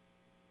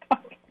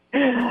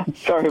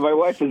sorry, my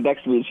wife is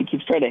next to me and she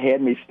keeps trying to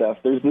hand me stuff.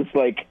 There's this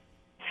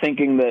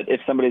thinking that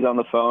if somebody's on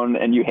the phone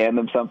and you hand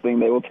them something,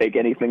 they will take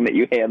anything that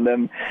you hand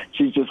them.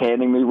 She's just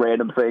handing me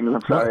random things.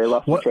 I'm sorry, I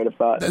lost my train of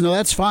thought. No,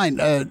 that's fine.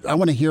 I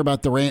want to hear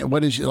about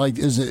what is like?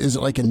 Is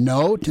it like a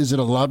note? Is it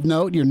a love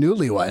note? You're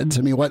newlyweds.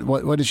 I mean,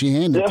 what does she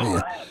hand it to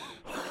you?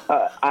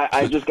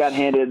 I just got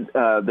handed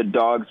the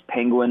dog's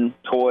penguin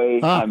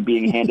toy. I'm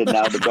being handed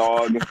now the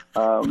dog.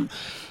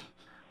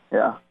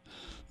 Yeah.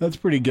 That's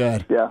pretty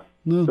good. Yeah.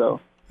 So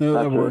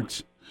that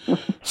works.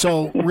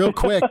 So real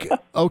quick,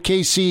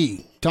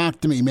 OKC,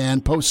 talk to me,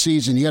 man.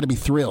 Postseason, you got to be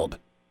thrilled.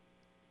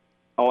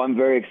 Oh, I'm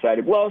very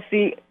excited. Well,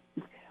 see,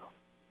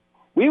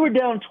 we were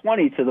down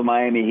 20 to the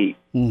Miami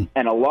Heat,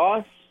 and a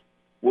loss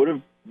would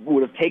have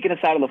taken us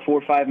out of the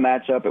 4-5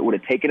 matchup. It would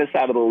have taken us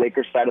out of the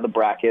Lakers side of the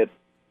bracket.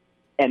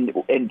 And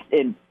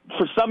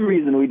for some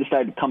reason, we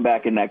decided to come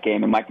back in that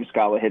game, and Mike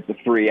Muscala hit the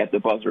 3 at the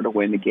buzzer to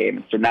win the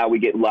game. So now we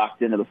get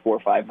locked into the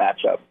 4-5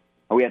 matchup,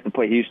 and we have to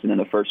play Houston in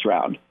the first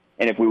round.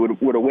 And if we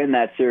were to win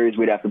that series,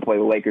 we'd have to play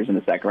the Lakers in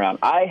the second round.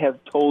 I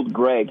have told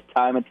Greg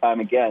time and time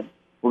again,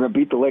 we're going to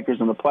beat the Lakers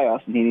in the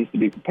playoffs, and he needs to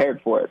be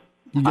prepared for it.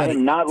 I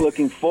am not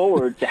looking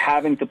forward to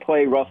having to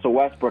play Russell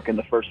Westbrook in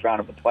the first round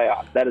of the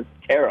playoffs. That is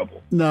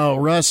terrible. No,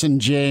 Russ and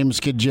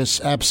James could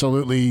just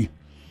absolutely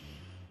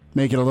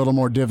make it a little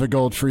more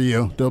difficult for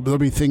you. There'll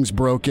be things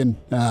broken,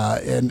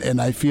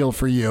 and I feel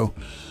for you.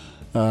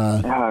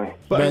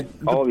 But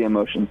all the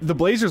emotions. The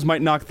Blazers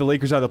might knock the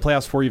Lakers out of the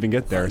playoffs before you even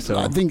get there. So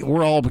I think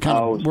we're all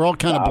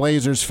kind of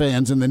Blazers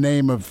fans in the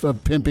name of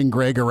pimping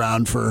Greg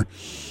around for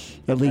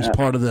at least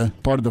part of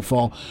the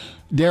fall.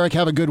 Derek,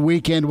 have a good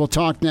weekend. We'll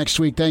talk next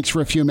week. Thanks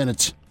for a few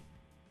minutes.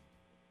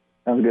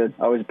 Sounds good.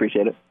 Always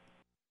appreciate it.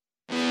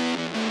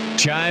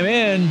 Chime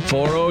in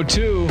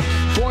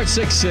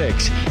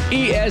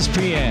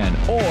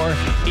 402-466-ESPN or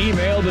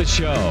email the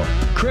show,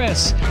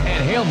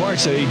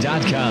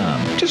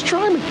 Chris@HailVarsity.com. Just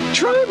try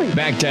me.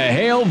 Back to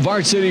Hail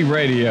Varsity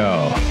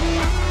Radio.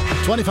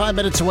 25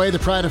 minutes away, the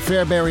pride of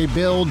Fairbury,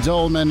 Bill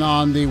Dolman,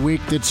 on the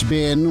week that's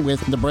been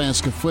with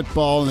Nebraska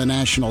football and the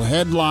national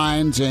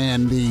headlines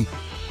and the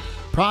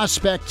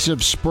prospects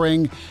of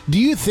spring. Do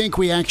you think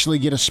we actually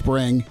get a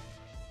spring? I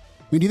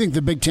mean, do you think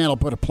the Big Ten will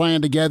put a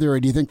plan together, or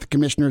do you think the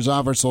commissioner's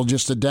office will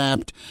just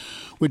adapt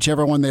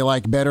whichever one they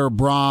like better,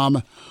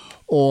 Brom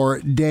or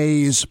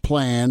Day's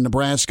plan?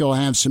 Nebraska will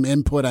have some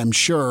input, I'm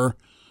sure,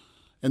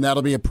 and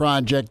that'll be a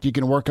project you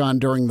can work on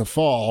during the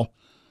fall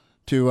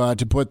to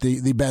put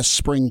the best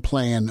spring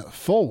plan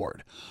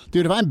forward.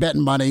 Dude, if I'm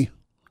betting money,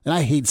 and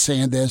I hate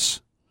saying this,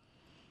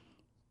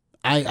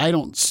 I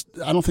don't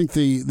think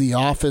the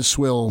office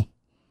will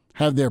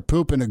have their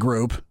poop in a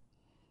group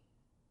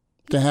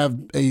to have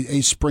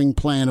a spring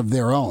plan of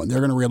their own. They're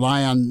going to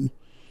rely on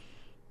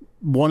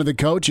one of the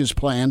coaches'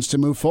 plans to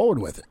move forward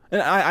with it.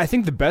 And I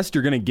think the best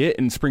you're going to get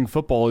in spring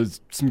football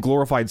is some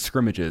glorified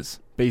scrimmages,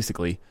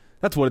 basically.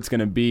 That's what it's going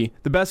to be.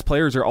 The best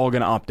players are all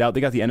going to opt out.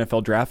 They got the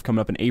NFL draft coming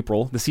up in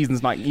April. The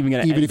season's not even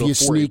going to end even if you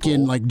sneak April.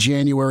 In like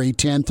January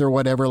 10th or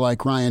whatever,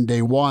 like Ryan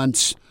Day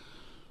wants.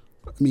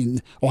 I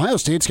mean, Ohio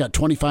State's got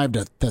 25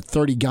 to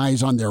 30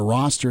 guys on their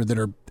roster that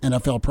are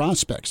NFL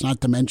prospects, not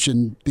to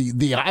mention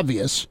the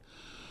obvious.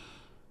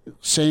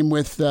 Same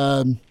with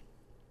Penn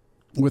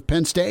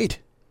State.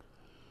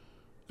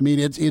 I mean,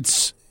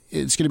 it's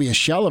going to be a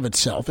shell of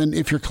itself. And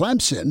if you're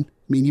Clemson, I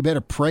mean, you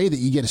better pray that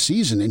you get a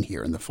season in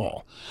here in the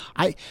fall.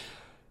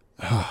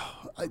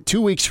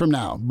 2 weeks from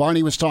now,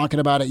 Barney was talking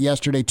about it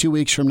yesterday. 2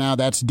 weeks from now,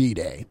 that's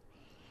D-Day.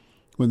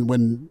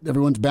 When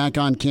everyone's back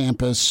on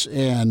campus,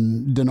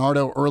 and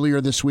DiNardo earlier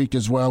this week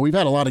as well. We've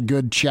had a lot of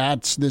good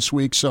chats this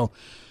week, so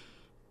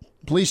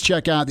please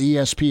check out the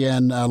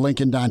ESPN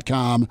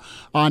Lincoln.com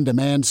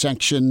on-demand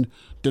section.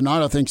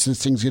 DiNardo thinks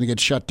this thing's going to get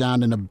shut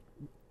down in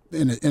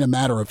a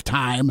matter of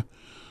time.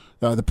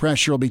 The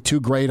pressure will be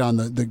too great on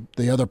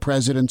the other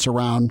presidents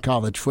around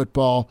college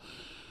football.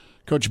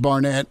 Coach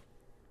Barnett,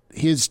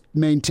 his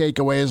main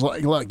takeaway is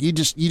like, look, you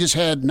just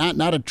had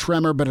not a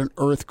tremor but an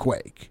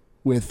earthquake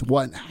with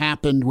what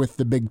happened with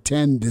the Big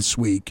Ten this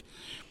week,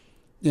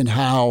 and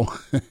how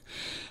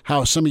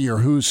some of your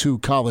who's who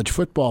college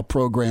football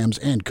programs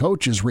and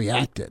coaches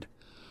reacted.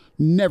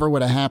 Never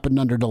would have happened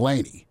under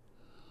Delaney.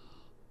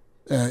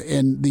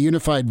 And the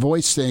unified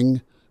voice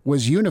thing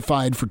was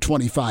unified for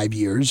 25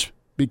 years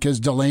because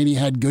Delaney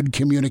had good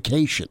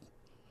communication.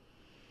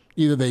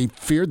 Either they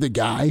feared the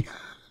guy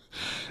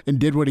and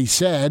did what he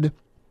said,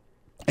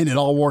 and it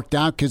all worked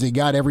out because he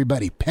got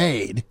everybody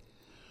paid,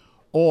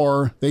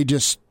 or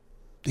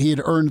he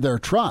had earned their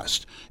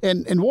trust.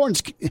 And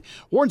Warren's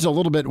a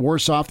little bit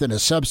worse off than a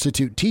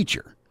substitute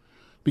teacher,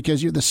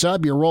 because you're the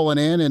sub, you're rolling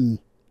in, and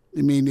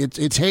I mean,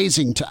 it's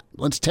hazing time.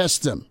 Let's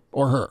test them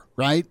or her,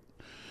 right?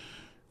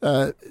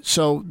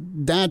 So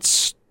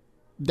that's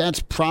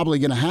probably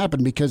going to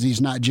happen because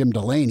he's not Jim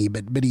Delaney,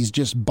 but he's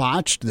just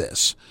botched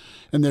this.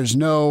 And there's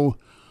no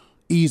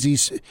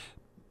easy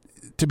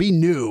to be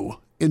new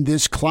in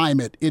this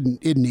climate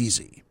isn't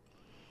easy.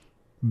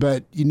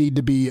 But you need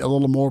to be a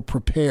little more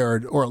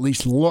prepared, or at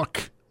least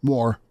look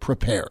more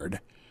prepared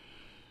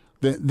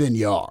than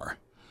you are.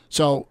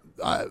 So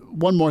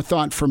one more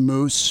thought from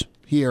Moose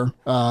here,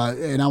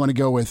 and I want to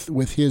go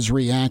with his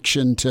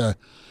reaction to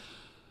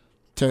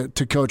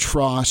Coach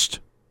Frost.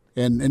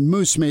 And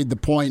Moose made the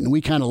point, and we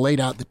kind of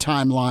laid out the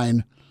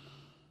timeline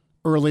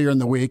earlier in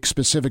the week,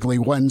 specifically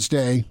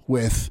Wednesday,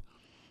 with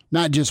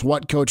not just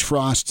what Coach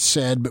Frost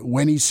said, but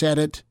when he said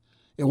it.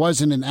 It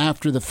wasn't an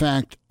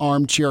after-the-fact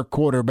armchair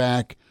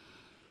quarterback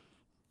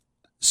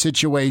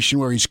situation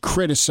where he's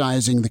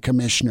criticizing the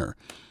commissioner.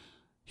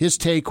 His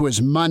take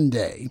was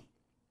Monday.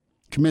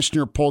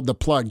 Commissioner pulled the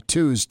plug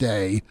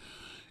Tuesday.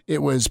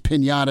 It was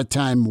pinata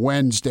time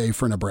Wednesday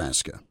for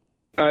Nebraska.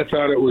 I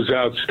thought it was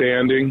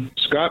outstanding.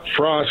 Scott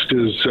Frost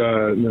is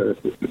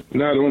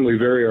not only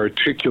very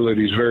articulate,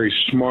 he's very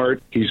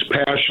smart, he's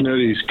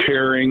passionate, he's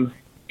caring.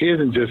 He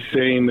isn't just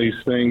saying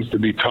these things to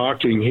be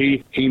talking.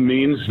 He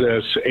means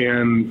this,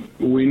 and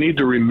we need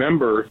to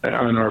remember,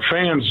 and our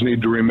fans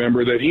need to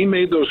remember, that he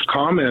made those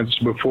comments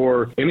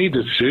before any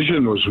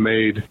decision was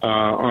made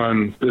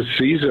on this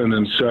season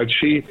and such.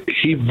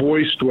 He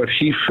voiced what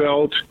he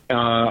felt.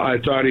 I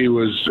thought he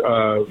was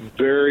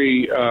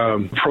very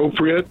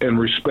appropriate and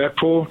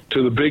respectful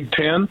to the Big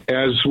Ten,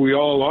 as we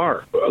all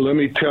are. Let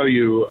me tell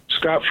you,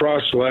 Scott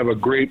Frost will have a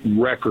great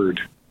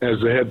record as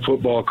the head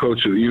football coach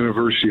at the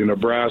University of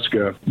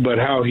Nebraska, but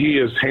how he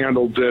has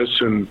handled this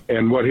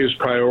and what his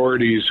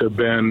priorities have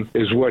been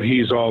is what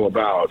he's all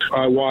about.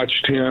 I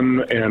watched him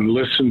and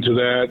listened to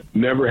that.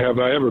 Never have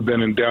I ever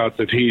been in doubt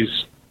that he's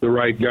the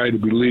right guy to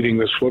be leading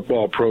this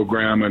football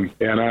program,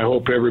 and I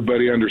hope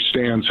everybody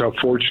understands how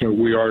fortunate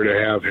we are to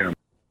have him.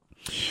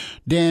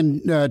 Dan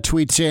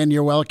tweets in,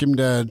 you're welcome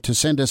to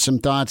send us some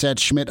thoughts at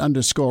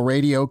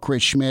Schmidt_radio,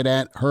 Chris Schmidt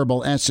at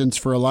Herbal Essence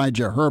for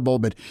Elijah Herbal.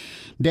 But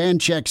Dan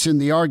checks in,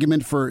 the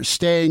argument for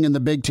staying in the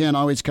Big Ten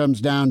always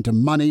comes down to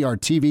money. Our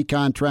TV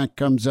contract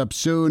comes up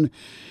soon.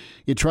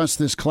 You trust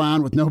this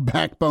clown with no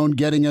backbone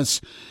getting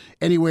us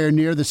anywhere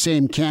near the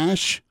same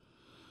cash?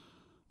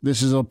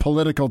 This is a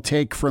political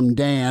take from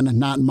Dan,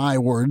 not my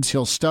words.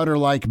 He'll stutter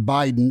like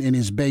Biden in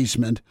his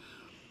basement.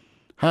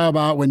 How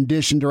about when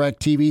Dish and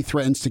DirecTV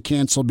threatens to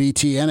cancel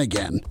BTN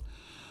again?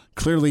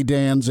 Clearly,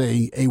 Dan's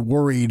a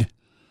worried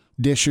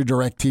Dish or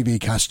DirecTV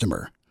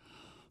customer.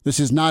 This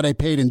is not a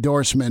paid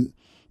endorsement,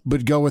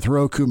 but go with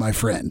Roku, my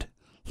friend.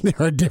 There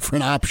are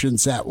different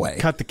options that way.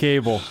 Cut the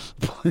cable.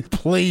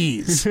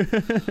 Please.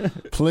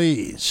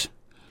 Please.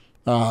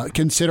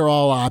 Consider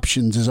all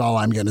options is all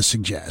I'm going to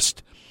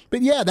suggest.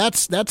 But yeah,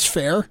 that's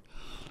fair.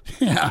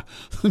 Yeah,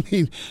 I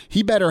mean,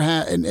 he better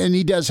have, and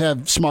he does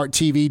have smart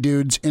TV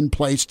dudes in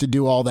place to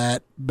do all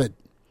that. But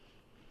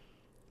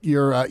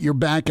your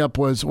backup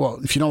was, well,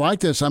 if you don't like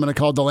this, I'm going to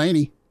call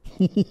Delaney,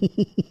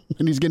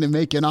 and he's going to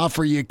make an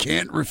offer you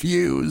can't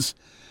refuse.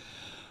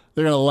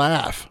 They're going to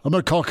laugh. I'm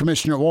going to call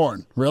Commissioner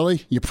Warren.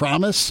 Really? You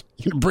promise?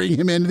 You're going to bring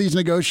him into these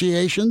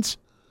negotiations?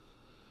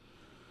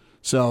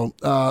 So,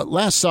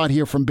 last thought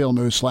here from Bill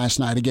Moose last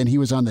night. Again, he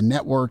was on the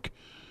network.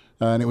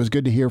 And it was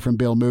good to hear from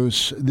Bill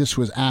Moose. This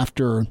was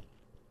after,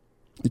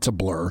 it's a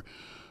blur,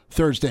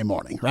 Thursday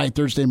morning, right?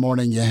 Thursday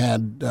morning you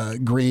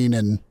had Green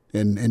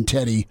and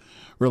Teddy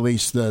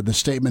release the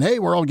statement, hey,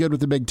 we're all good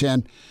with the Big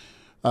Ten.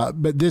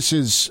 But this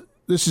is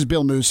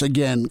Bill Moose,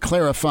 again,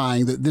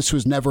 clarifying that this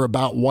was never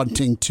about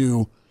wanting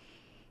to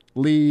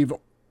leave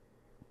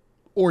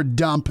or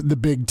dump the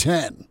Big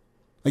Ten.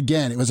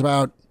 Again, it was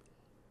about,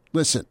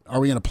 listen, are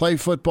we going to play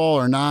football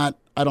or not?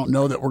 I don't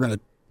know that we're going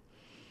to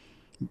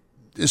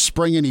is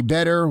spring any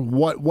better?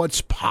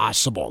 What's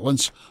possible?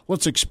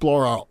 Let's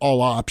explore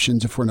all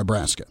options if we're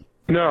Nebraska.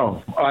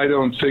 No, I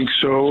don't think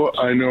so.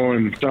 I know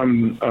in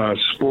some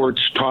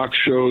sports talk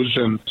shows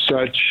and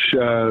such,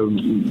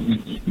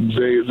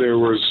 there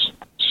was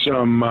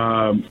some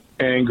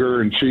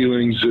anger and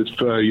feelings if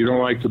you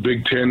don't like the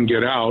Big Ten,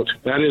 get out.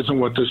 That isn't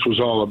what this was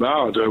all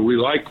about. We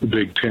like the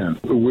Big Ten.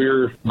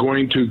 We're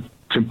going to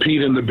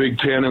compete in the Big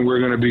Ten, and we're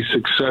going to be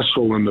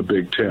successful in the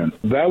Big Ten.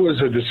 That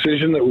was a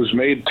decision that was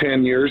made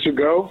 10 years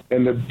ago,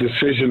 and the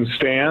decision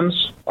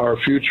stands. Our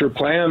future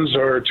plans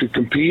are to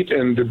compete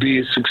and to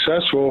be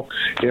successful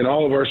in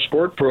all of our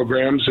sport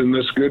programs in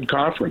this good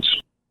conference.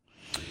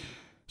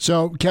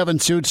 So Kevin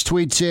Suits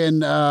tweets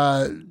in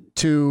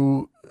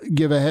to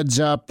give a heads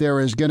up. There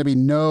is going to be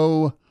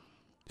no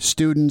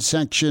student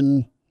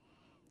section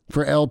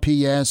for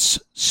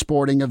LPS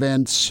sporting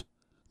events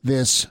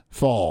this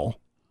fall.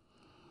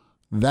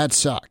 That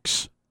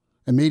sucks.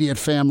 Immediate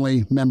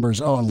family members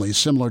only,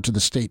 similar to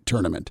the state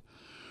tournament.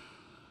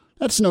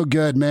 That's no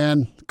good,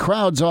 man.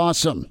 Crowd's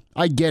awesome.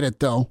 I get it,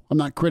 though. I'm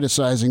not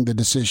criticizing the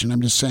decision.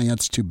 I'm just saying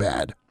that's too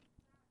bad.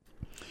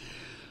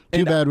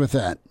 Too bad with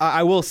that.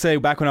 I will say,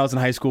 back when I was in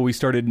high school, we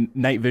started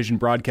Night Vision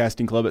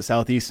Broadcasting Club at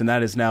Southeast, and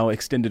that is now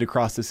extended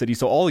across the city.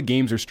 So all the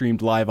games are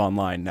streamed live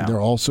online now. They'll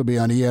also be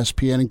on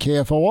ESPN and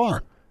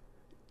KFOR.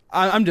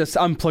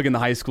 I'm plugging the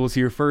high schools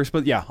here first,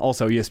 but yeah,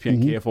 also ESPN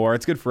and KFOR.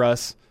 It's good for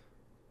us.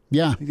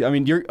 Yeah. I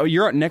mean,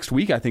 you're out next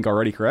week, I think,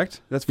 already,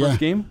 correct? That's first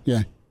game?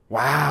 Yeah.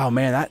 Wow,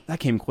 man, that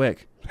came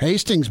quick.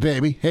 Hastings,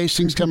 baby.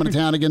 Hastings coming to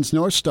town against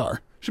North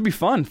Star. Should be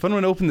fun. Fun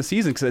when to open the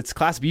season because it's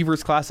Class B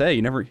versus Class A.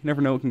 You never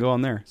know what can go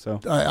on there.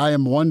 So I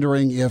am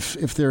wondering if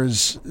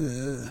there's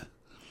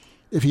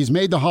if he's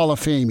made the Hall of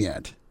Fame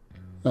yet.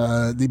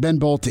 The Ben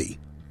Bolte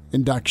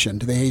induction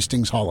to the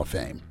Hastings Hall of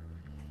Fame.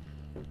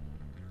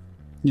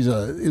 He's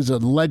a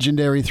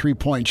legendary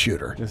 3-point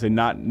shooter. I say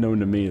not known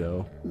to me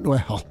though.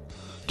 Well,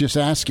 just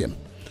ask him.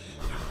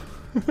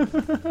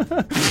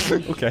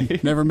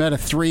 Okay. Never met a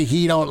three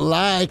he don't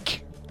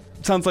like.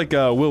 Sounds like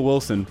Will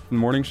Wilson from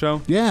the morning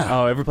show. Yeah.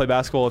 Oh, ever play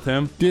basketball with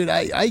him? Dude,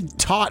 I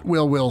taught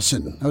Will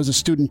Wilson. I was a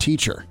student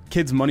teacher.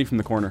 Kids money from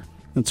the corner.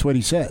 That's what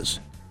he says.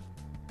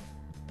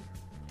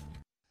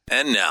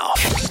 And now,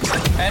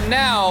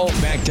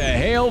 back to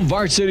Hail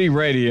Varsity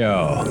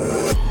Radio.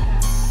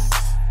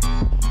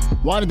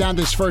 Winding down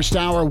this first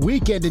hour,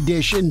 weekend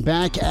edition.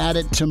 Back at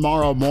it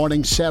tomorrow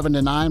morning, 7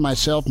 to 9.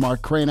 Myself,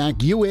 Mark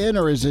Cranack. You in,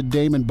 or is it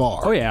Damon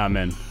Barr? Oh, yeah, I'm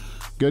in.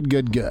 Good.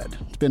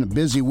 It's been a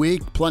busy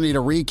week. Plenty to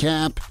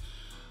recap.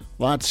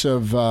 Lots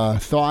of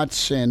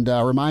thoughts and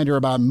a reminder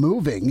about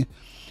moving.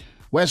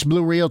 West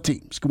Blue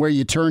Realty is where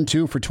you turn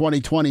to for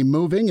 2020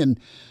 moving, and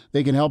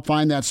they can help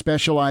find that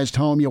specialized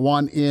home you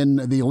want in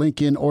the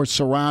Lincoln or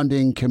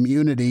surrounding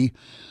community.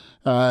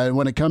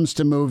 When it comes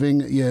to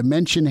moving, you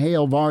mention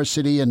Hale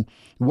Varsity, and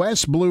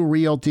West Blue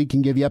Realty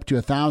can give you up to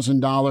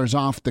 $1,000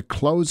 off the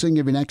closing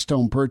of your next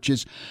home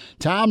purchase.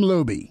 Tom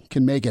Luby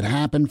can make it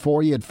happen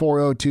for you at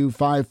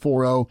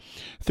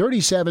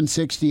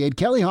 402-540-3768.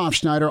 Kelly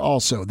Hofschneider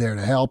also there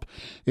to help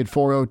at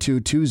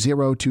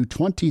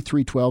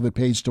 402-202-2312. It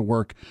pays to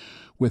work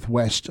with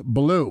West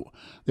Blue.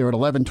 They're at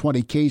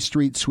 1120 K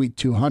Street, Suite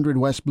 200.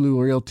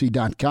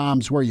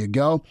 WestBlueRealty.com is where you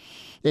go.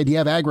 And you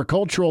have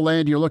agricultural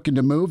land you're looking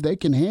to move, they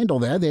can handle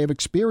that. They have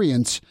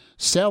experience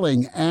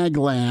selling ag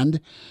land.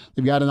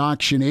 They've got an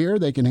auctioneer.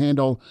 They can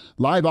handle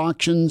live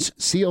auctions,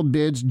 sealed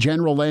bids,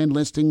 general land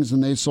listings,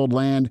 and they've sold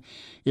land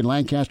in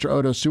Lancaster,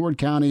 Otoe, Seward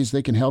counties.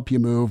 They can help you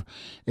move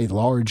a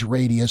large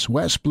radius.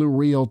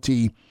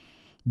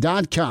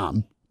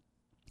 WestBlueRealty.com.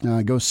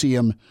 Go see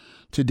them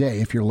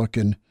today if you're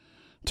looking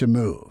to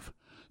move.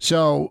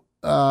 So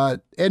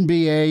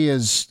NBA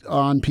is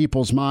on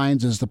people's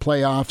minds as the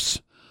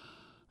playoffs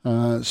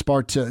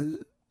start to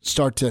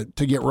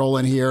get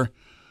rolling here.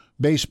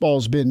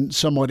 Baseball's been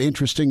somewhat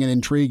interesting and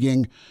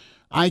intriguing.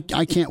 I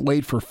can't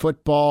wait for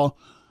football.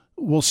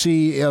 We'll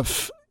see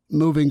if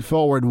moving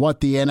forward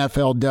what the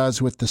NFL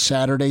does with the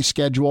Saturday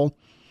schedule.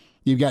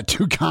 You've got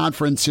two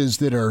conferences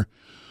that are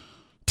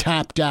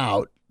tapped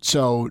out.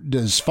 So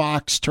does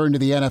Fox turn to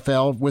the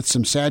NFL with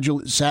some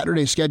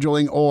Saturday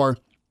scheduling, or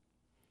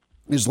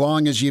as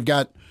long as you've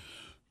got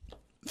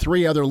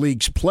three other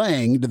leagues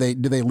playing, do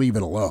they leave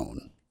it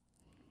alone?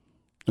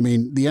 I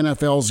mean, the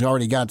NFL's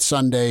already got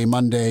Sunday,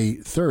 Monday,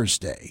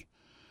 Thursday.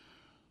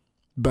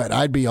 But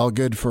I'd be all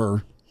good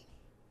for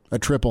a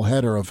triple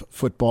header of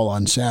football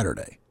on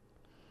Saturday.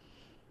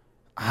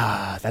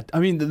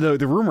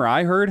 The rumor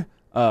I heard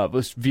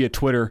was via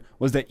Twitter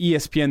was that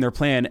ESPN, their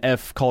plan,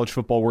 if college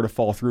football were to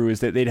fall through,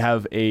 is that they'd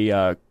have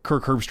a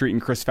Kirk Herbstreit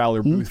and Chris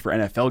Fowler booth for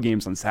NFL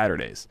games on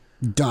Saturdays.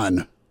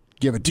 Done.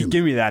 Give it to me.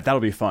 Give me that.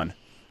 That'll be fun.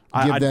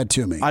 Give that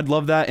to me. I'd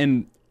love that.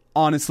 And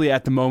honestly,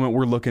 at the moment,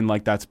 we're looking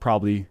like that's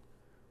probably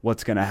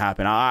what's going to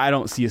happen. I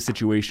don't see a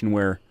situation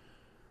where,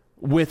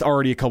 with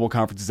already a couple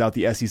conferences out,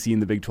 the SEC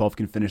and the Big 12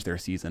 can finish their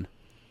season.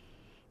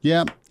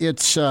 Yeah,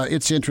 it's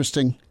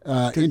interesting.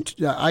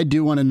 I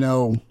do want to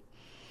know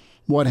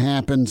what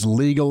happens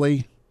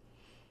legally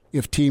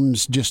if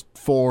teams just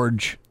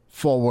forge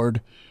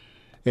forward.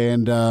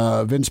 And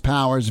Vince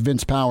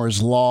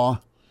Powers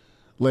Law.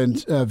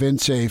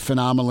 Vince, a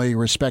phenomenally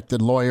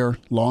respected lawyer,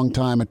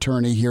 longtime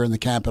attorney here in the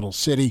capital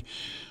city.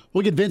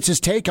 We'll get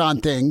Vince's take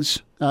on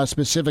things,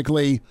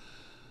 specifically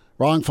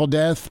wrongful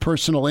death,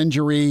 personal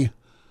injury,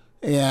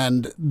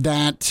 and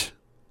that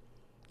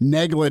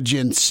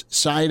negligence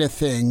side of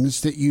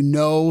things that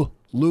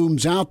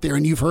looms out there.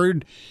 And you've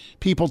heard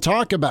people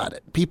talk about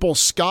it. People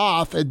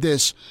scoff at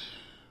this,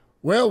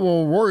 we're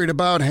worried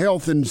about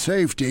health and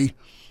safety.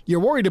 You're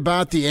worried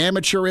about the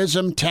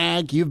amateurism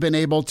tag you've been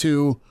able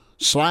to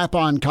slap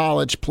on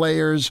college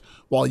players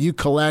while you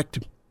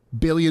collect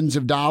billions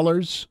of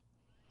dollars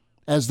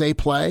as they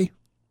play,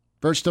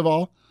 first of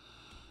all.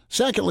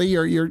 Secondly,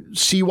 you're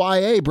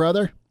CYA,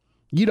 brother.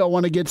 You don't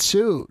want to get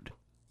sued.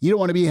 You don't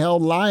want to be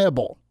held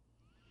liable.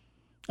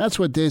 That's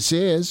what this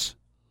is.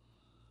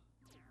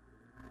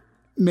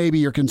 Maybe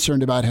you're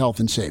concerned about health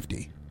and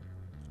safety.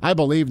 I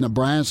believe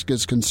Nebraska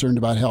is concerned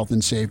about health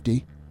and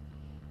safety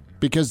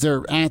because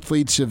their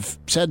athletes have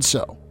said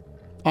so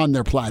on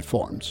their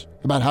platforms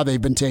about how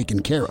they've been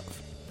taken care of.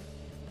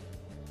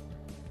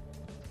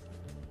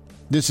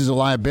 This is a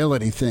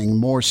liability thing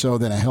more so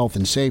than a health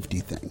and safety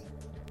thing.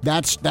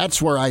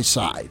 That's where I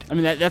side. I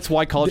mean, that's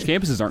why college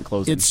campuses aren't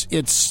closing.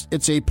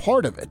 It's a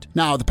part of it.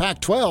 Now, the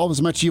Pac-12,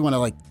 as much as you want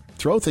to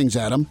throw things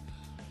at them,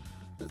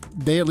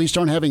 they at least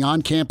aren't having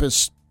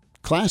on-campus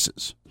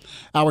classes.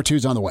 Hour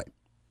 2's on the way.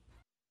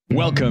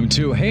 Welcome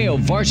to Hale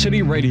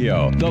Varsity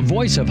Radio, the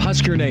voice of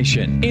Husker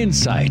Nation.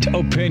 Insight,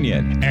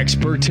 opinion,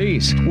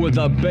 expertise, with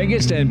the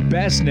biggest and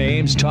best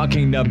names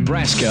talking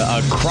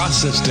Nebraska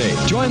across the state.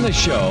 Join the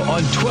show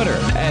on Twitter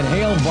at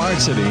Hale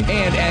Varsity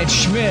and at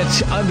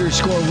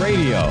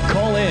Schmidt_radio.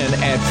 Call in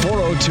at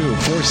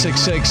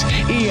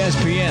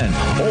 402-466-ESPN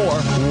or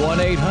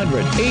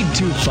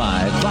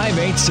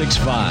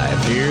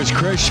 1-800-825-5865. Here's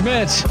Chris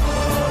Schmidt.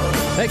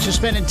 Thanks for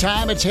spending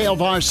time. It's Hale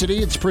Varsity.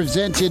 It's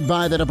presented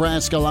by the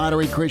Nebraska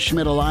Lottery. Chris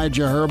Schmidt,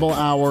 Elijah Herbal,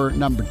 hour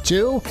number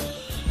 2.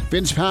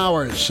 Vince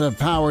Powers of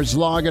Powers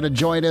Law going to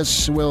join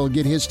us. We'll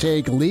get his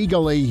take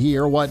legally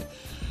here, what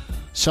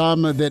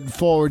some that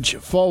forge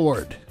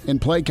forward and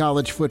play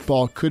college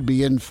football could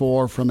be in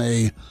for from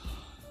a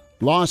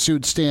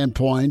lawsuit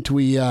standpoint.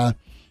 We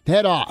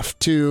head off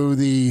to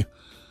the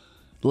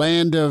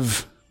land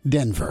of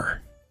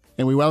Denver,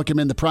 and we welcome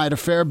in the pride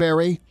of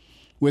Fairbury,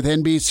 with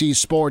NBC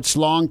Sports,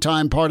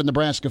 longtime part of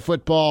Nebraska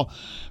football.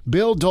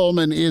 Bill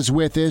Dolman is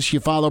with us. You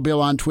follow Bill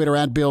on Twitter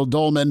at Bill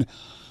Dolman.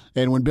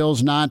 And when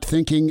Bill's not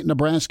thinking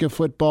Nebraska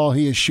football,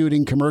 he is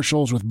shooting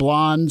commercials with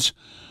blondes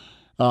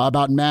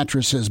about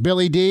mattresses.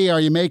 Billy D,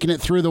 are you making it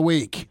through the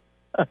week?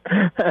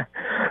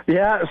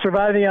 Yeah,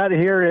 surviving out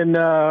here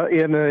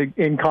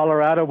in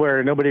Colorado,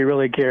 where nobody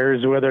really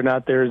cares whether or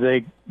not there's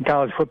a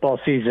college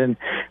football season.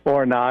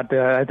 or not.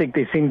 I think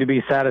they seem to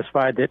be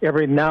satisfied that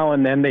every now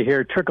and then they hear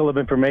a trickle of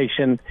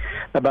information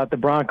about the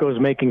Broncos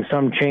making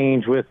some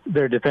change with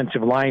their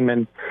defensive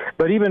linemen.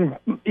 But even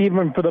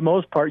for the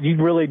most part, you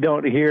really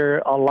don't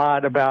hear a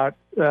lot about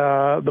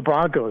the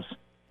Broncos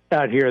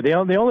out here. The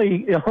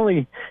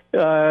only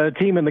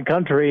team in the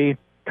country,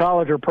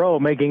 college or pro,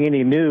 making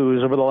any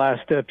news over the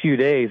last few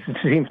days, it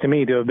seems to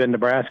me to have been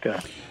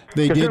Nebraska.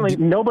 Certainly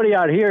nobody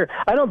out here.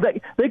 I don't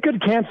think they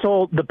could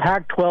cancel the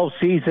Pac-12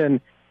 season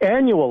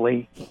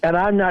annually, and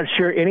I'm not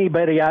sure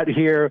anybody out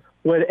here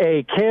would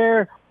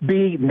care,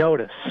 be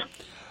notice.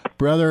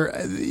 Brother,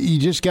 you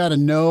just got to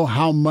know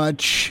how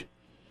much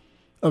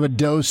of a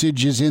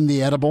dosage is in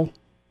the edible.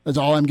 That's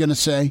all I'm going to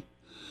say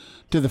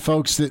to the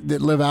folks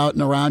that live out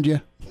and around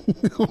you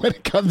when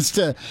it comes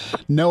to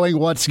knowing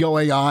what's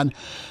going on.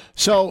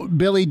 So,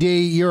 Billy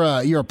D, you're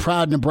a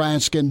proud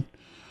Nebraskan.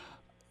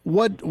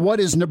 What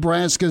is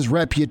Nebraska's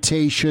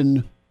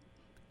reputation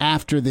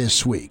after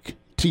this week?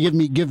 To give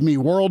me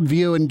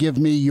worldview and give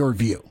me your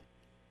view.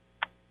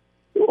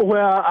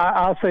 Well,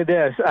 I'll say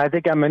this. I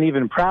think I'm an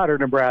even prouder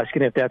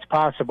Nebraskan, if that's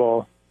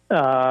possible,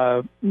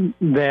 than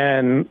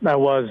I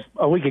was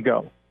a week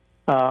ago.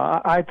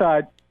 I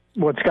thought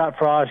what Scott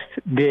Frost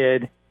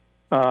did,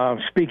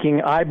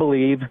 speaking, I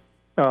believe,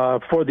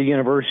 for the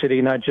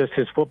university, not just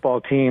his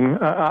football team,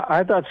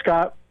 I thought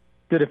Scott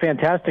did a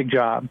fantastic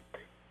job.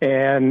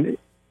 And,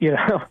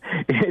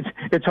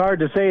 it's hard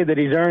to say that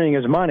he's earning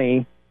his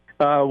money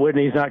when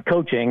he's not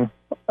coaching.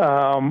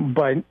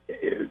 But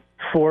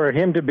for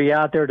him to be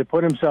out there, to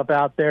put himself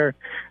out there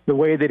the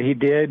way that he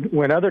did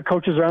when other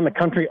coaches around the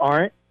country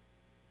aren't.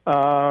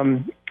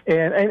 And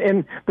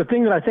the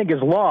thing that I think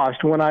is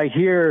lost when I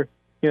hear,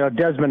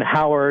 Desmond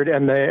Howard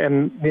and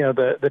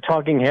the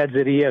talking heads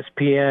at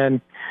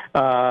ESPN,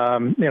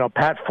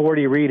 Pat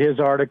Forty read his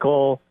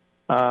article.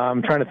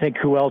 I'm trying to think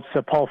who else,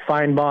 Paul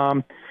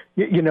Feinbaum,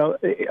 you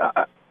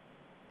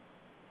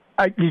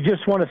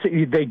just want to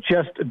see, they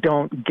just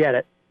don't get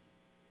it.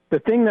 The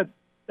thing that,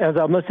 as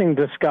I'm listening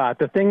to Scott,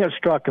 the thing that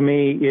struck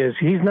me is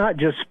he's not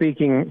just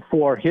speaking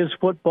for his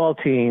football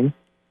team.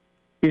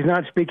 He's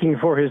not speaking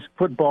for his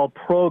football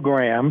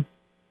program.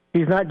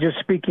 He's not just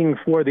speaking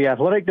for the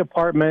athletic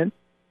department.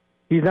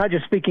 He's not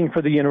just speaking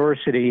for the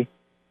university.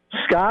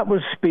 Scott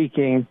was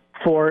speaking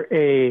for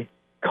a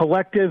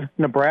collective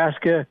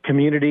Nebraska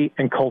community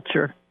and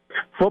culture.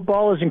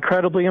 Football is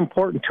incredibly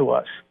important to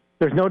us.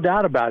 There's no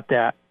doubt about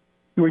that.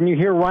 When you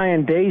hear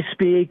Ryan Day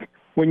speak,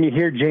 when you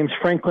hear James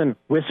Franklin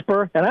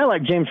whisper, and I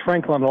like James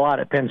Franklin a lot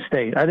at Penn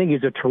State. I think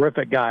he's a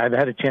terrific guy. I've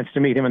had a chance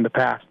to meet him in the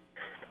past.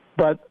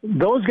 But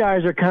those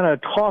guys are kind of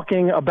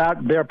talking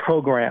about their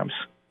programs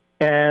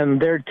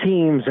and their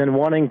teams and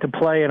wanting to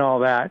play and all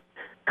that.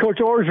 Coach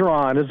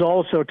Orgeron has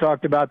also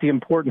talked about the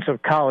importance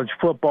of college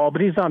football,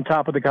 but he's on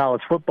top of the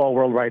college football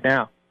world right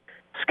now.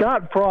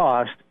 Scott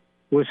Frost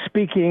was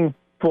speaking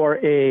for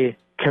a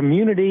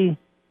community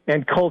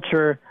and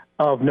culture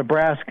of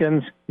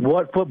Nebraskans,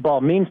 what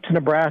football means to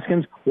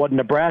Nebraskans, what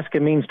Nebraska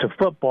means to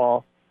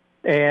football.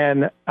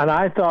 And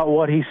I thought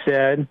what he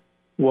said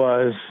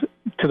was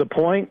to the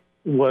point,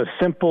 was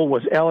simple,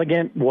 was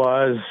elegant,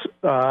 was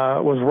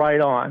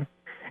right on.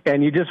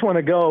 And you just want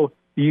to go,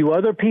 you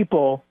other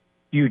people,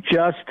 you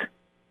just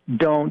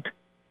don't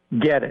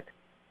get it.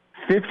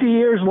 50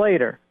 years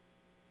later,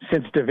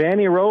 since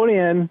Devaney rode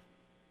in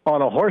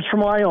on a horse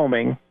from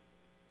Wyoming,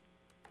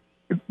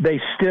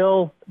 they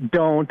still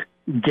don't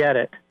get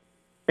it.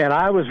 And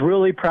I was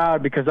really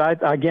proud because I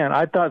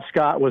thought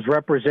Scott was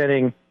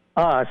representing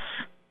us,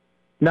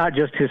 not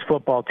just his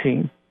football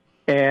team.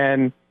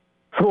 And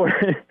for,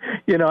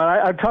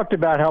 I've talked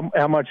about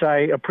how much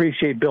I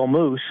appreciate Bill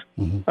Moose,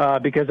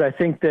 because I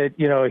think that,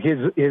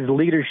 his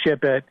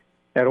leadership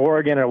at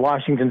Oregon and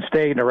Washington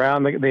State and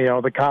around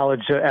the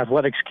college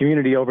athletics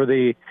community over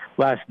the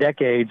last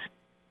decades,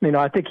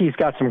 I think he's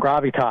got some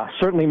gravitas,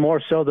 certainly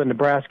more so than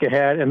Nebraska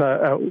had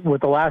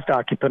with the last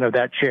occupant of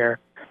that chair.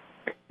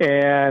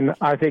 And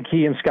I think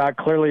he and Scott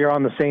clearly are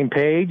on the same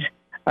page.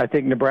 I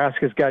think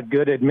Nebraska's got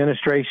good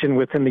administration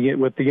with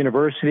the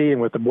university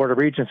and with the Board of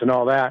Regents and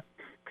all that.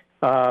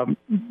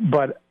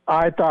 But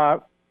I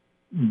thought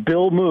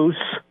Bill Moose,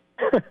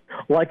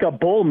 like a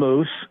bull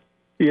moose,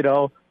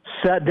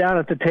 sat down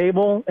at the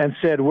table and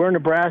said, "We're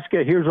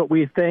Nebraska. Here's what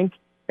we think,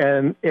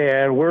 and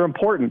we're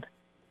important."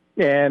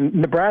 And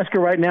Nebraska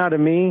right now, to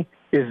me,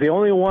 is the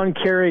only one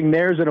carrying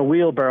theirs in a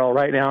wheelbarrow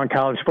right now in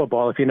college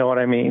football, if you know what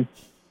I mean.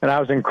 And I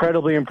was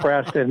incredibly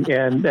impressed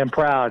and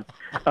proud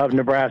of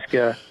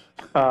Nebraska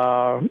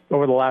over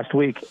the last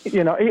week.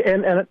 And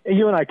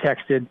you and I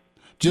texted.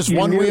 Just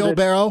one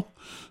wheelbarrow?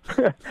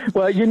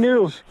 Well, you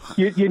knew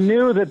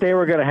that they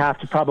were going to have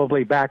to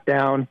probably back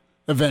down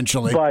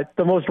eventually. But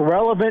the most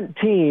relevant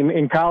team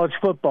in college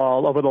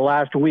football over the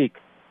last week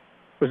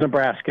was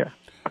Nebraska.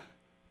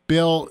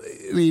 Bill,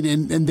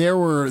 and there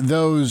were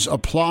those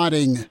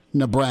applauding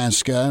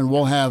Nebraska, and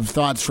we'll have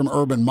thoughts from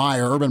Urban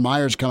Meyer. Urban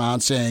Meyer's come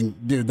out saying,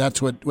 dude,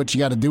 that's what you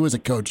got to do as a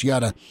coach. You got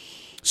to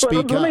speak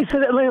up.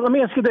 Let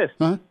me ask you this.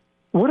 Huh?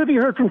 What have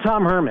you heard from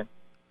Tom Herman?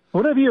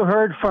 What have you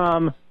heard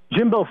from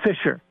Jimbo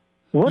Fisher?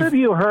 What have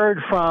you heard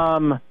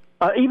from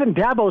even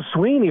Dabo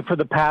Swinney for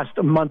the past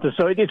month or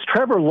so? It's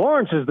Trevor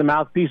Lawrence is the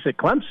mouthpiece at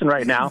Clemson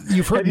right now.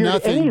 You've heard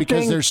nothing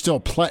because they're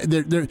still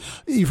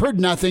you've heard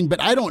nothing,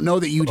 but I don't know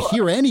that you'd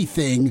hear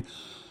anything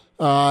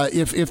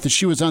if the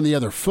shoe was on the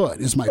other foot,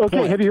 is my point.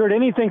 Okay, have you heard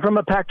anything from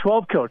a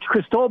Pac-12 coach,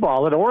 Chris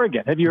Tobal at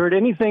Oregon? Have you heard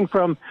anything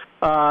from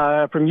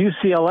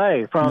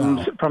UCLA,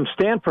 from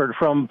Stanford,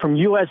 from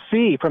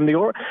USC, from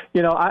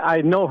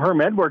I know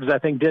Herm Edwards, I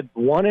think, did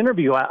one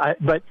interview,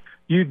 but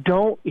you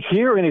don't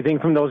hear anything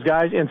from those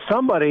guys. And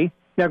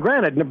now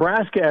granted,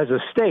 Nebraska as a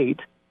state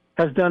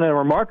has done a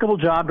remarkable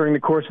job during the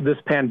course of this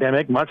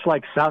pandemic, much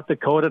like South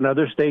Dakota and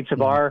other states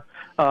of our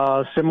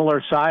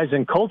similar size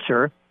and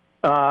culture.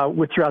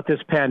 Throughout this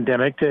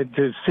pandemic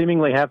to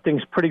seemingly have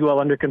things pretty well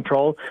under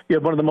control. You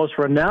have one of the most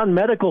renowned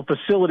medical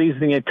facilities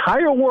in the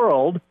entire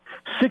world,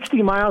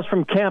 60 miles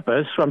from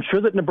campus. So I'm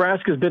sure that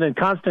Nebraska has been in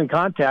constant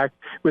contact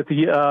with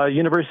the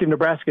University of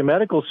Nebraska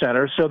Medical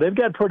Center, so they've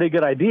got a pretty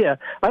good idea.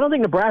 I don't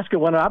think Nebraska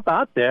went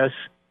about this,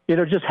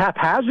 just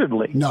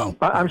haphazardly. No.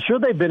 I'm sure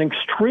they've been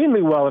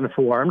extremely well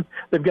informed.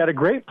 They've got a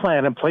great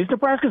plan in place.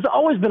 Nebraska's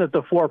always been at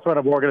the forefront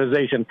of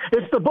organization.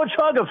 It's the Butch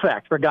Hug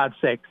effect, for God's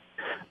sake.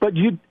 But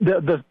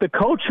the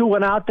coach who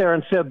went out there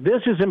and said,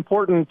 this is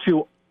important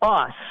to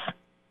us,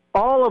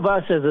 all of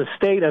us as a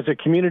state, as a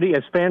community,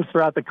 as fans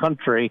throughout the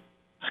country,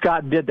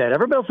 Scott did that.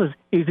 Everybody else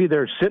is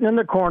either sitting in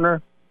the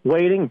corner,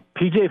 waiting.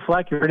 P.J.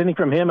 Fleck, you heard anything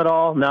from him at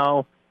all?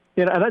 No.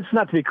 And that's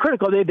not to be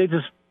critical.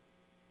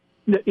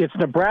 It's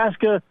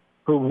Nebraska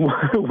who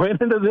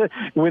went into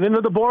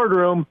the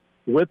boardroom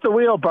with the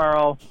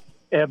wheelbarrow,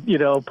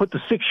 put the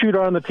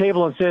 6-shooter on the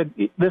table and said,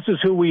 this is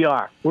who we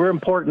are. We're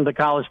important to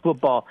college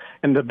football.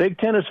 And the Big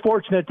Ten is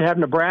fortunate to have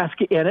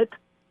Nebraska in it.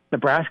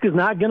 Nebraska's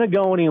not going to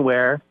go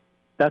anywhere.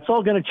 That's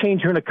all going to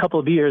change here in a couple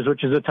of years,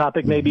 which is a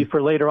topic maybe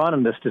for later on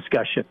in this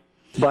discussion.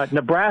 But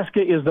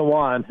Nebraska is the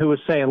one who is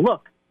saying,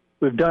 look,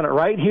 we've done it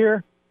right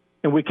here,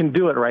 and we can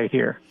do it right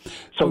here.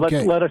 So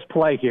let us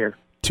play here.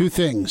 Two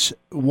things.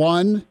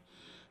 One,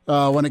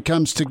 when it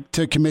comes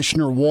to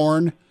Commissioner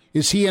Warren,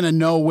 is he in a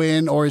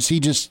no-win, or is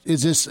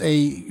this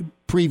a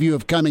preview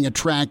of coming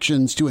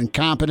attractions to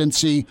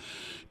incompetency?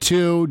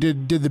 Two,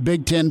 did the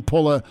Big Ten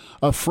pull a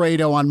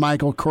Fredo on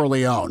Michael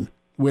Corleone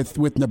with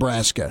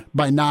Nebraska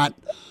by not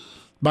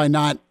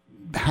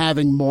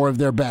having more of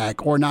their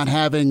back, or not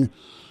having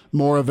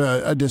more of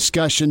a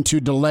discussion to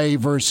delay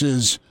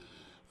versus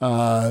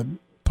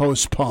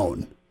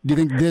postpone? Do you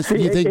think this? Do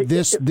you think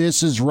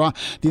this is wrong?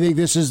 Do you think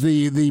this is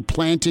the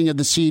planting of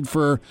the seed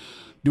for?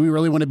 Do we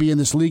really want to be in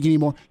this league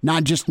anymore?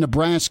 Not just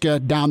Nebraska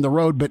down the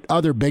road, but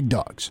other big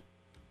dogs.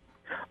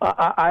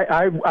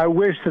 I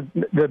wish that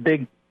the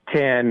Big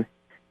Ten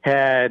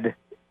had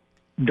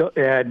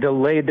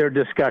delayed their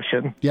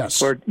discussion.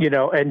 Yes. Or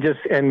and if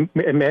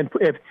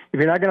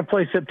you're not going to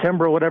play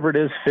September, whatever it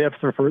is,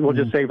 5th, or we'll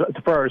just say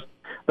the 1st,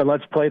 then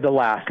let's play the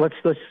last. Let's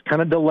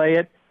kind of delay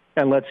it,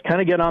 and let's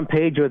kind of get on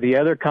page with the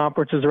other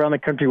conferences around the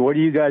country. What are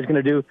you guys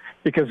going to do?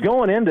 Because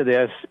going into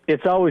this,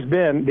 it's always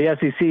been the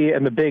SEC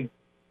and the Big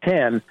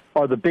Ten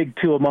are the big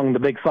two among the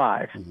big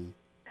five.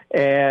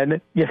 And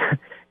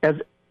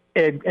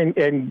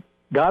and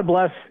God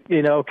bless,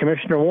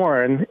 Commissioner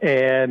Warren,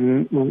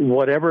 and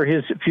whatever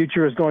his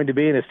future is going to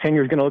be and his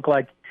tenure is going to look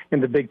like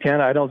in the Big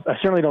Ten. I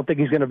certainly don't think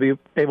he's going to be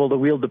able to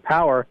wield the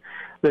power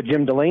that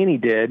Jim Delaney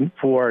did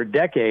for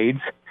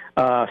decades.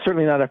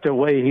 Certainly not after the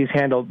way he's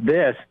handled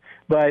this.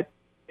 But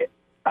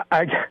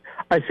I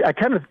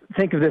kind of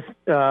think of this,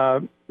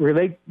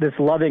 relate this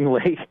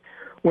lovingly.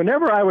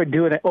 Whenever I would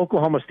do an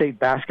Oklahoma State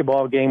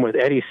basketball game with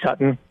Eddie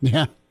Sutton,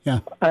 and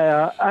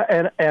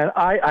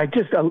I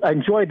just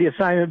enjoyed the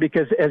assignment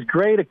because as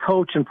great a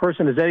coach and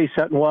person as Eddie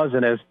Sutton was,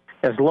 and as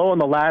low on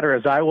the ladder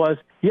as I was,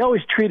 he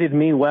always treated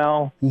me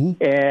well,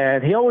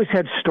 and he always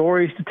had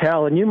stories to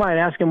tell. And you might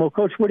ask him, well,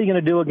 Coach, what are you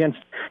going to do against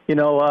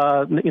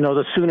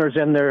the Sooners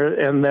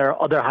and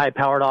their other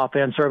high-powered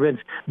offense, or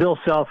against Bill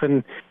Self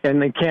and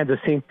the Kansas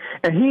team?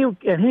 And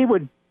he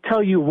would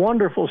tell you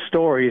wonderful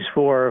stories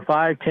for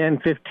 5, 10,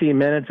 15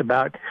 minutes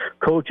about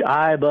Coach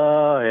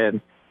Iba and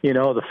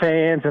the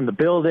fans and the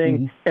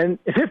building. And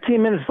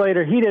 15 minutes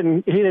later, he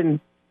didn't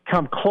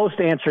come close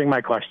to answering my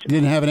question.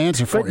 Didn't have an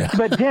answer for you.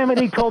 But damn it,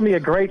 he told me a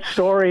great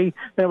story,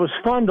 and it was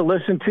fun to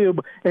listen to,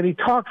 and he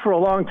talked for a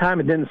long time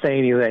and didn't say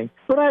anything.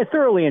 But I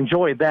thoroughly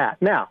enjoyed that.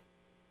 Now,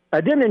 I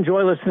didn't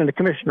enjoy listening to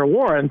Commissioner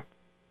Warren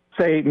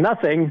say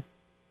nothing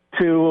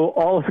to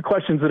all of the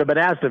questions that have been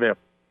asked of him.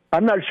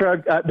 I'm not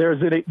sure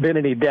there's been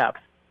any depth.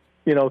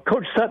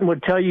 Coach Sutton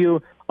would tell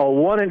you a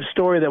 1-inch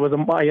story that was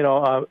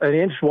an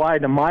inch wide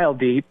and a mile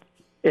deep,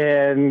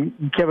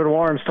 and Kevin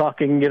Warren's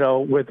talking,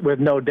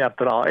 with no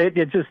depth at all.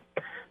 It just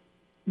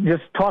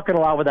talking a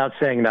lot without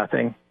saying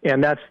nothing,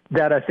 and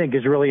that I think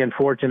is really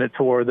unfortunate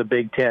for the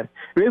Big Ten.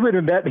 He would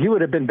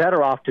have been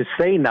better off to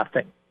say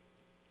nothing,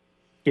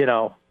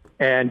 But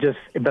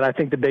I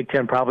think the Big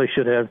Ten probably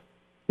should have,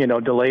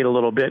 delayed a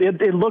little bit.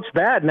 It looks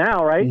bad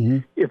now,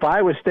 right? If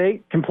Iowa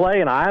State can play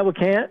and Iowa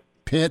can't,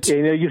 Pitt.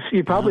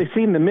 You've probably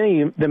seen the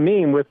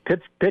meme with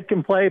Pitt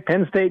can play,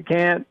 Penn State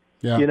can't.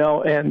 Yeah.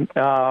 And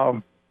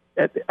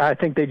I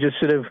think they just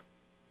should have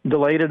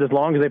delayed it as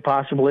long as they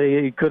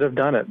possibly could have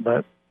done it.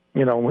 But,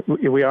 we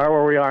are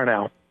where we are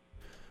now.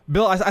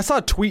 Bill, I saw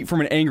a tweet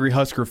from an angry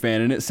Husker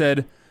fan, and it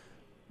said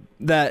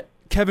that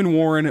Kevin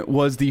Warren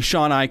was the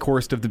Sean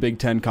Eichhorst of the Big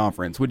Ten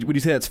Conference. Would you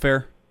say that's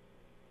fair?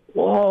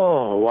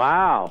 Whoa!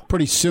 Wow!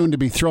 Pretty soon to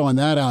be throwing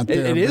that out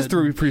there. It is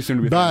pretty soon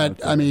to be.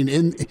 But I mean,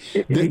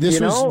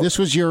 this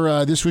was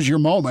your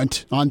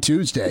moment on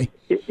Tuesday.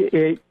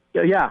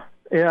 Yeah.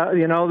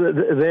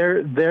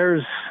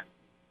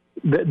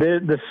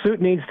 The suit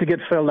needs to get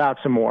filled out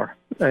some more.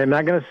 I'm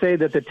not going to say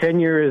that the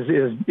tenure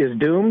is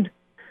doomed.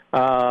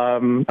 I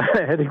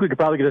think we could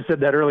have said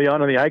that early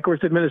on in the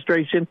Eichhorst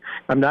administration.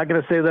 I'm not going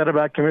to say that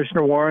about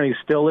Commissioner Warren. He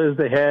still is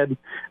the head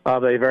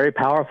of a very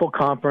powerful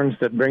conference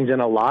that brings in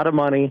a lot of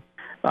money.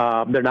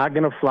 They're not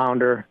going to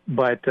flounder,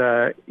 but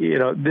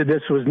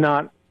this was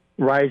not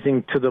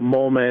rising to the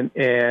moment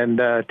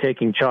and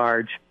taking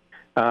charge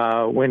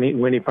when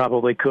he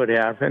probably could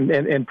have,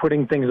 and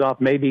putting things off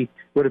maybe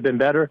would have been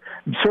better.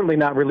 Certainly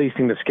not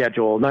releasing the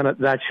schedule. None of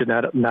that should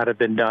not have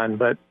been done,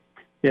 but.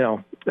 They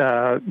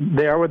are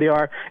where they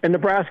are. And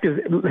Nebraska's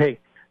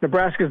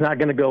not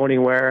going to go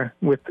anywhere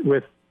with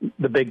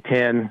the Big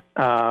Ten.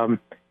 And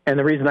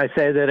the reason I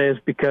say that is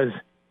because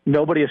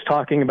nobody is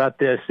talking about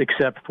this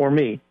except for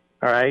me.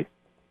 All right.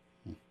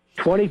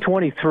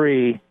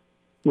 2023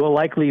 will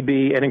likely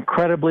be an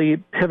incredibly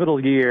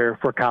pivotal year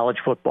for college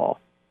football.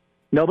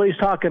 Nobody's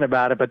talking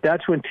about it, but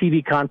that's when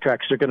TV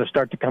contracts are going to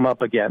start to come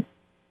up again.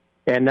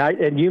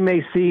 And you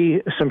may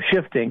see some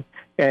shifting.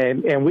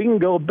 And we can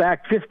go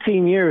back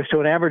 15 years to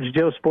an Average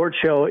Joe Sports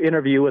Show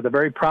interview with a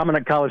very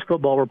prominent college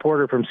football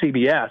reporter from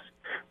CBS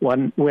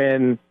when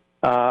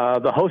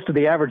the host of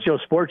the Average Joe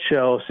Sports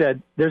Show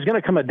said there's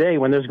going to come a day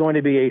when there's going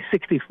to be a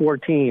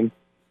 64-team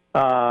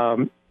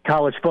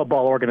college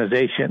football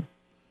organization.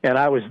 And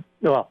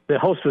the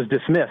host was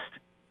dismissed.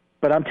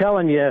 But I'm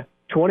telling you,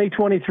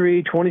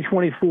 2023,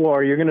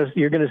 2024, you're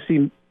going to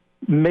see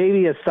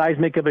maybe a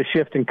seismic of a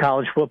shift in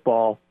college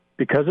football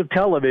because of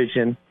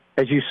television,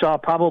 as you saw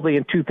probably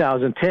in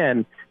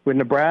 2010 when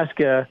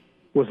Nebraska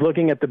was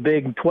looking at the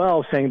Big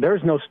 12 saying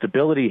there's no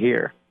stability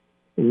here.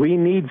 We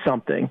need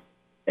something.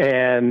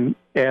 And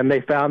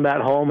they found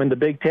that home in the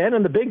Big Ten.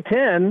 And the Big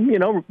Ten,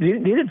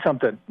 needed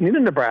something,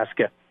 needed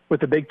Nebraska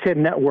with the Big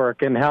Ten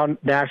network and how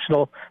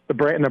national the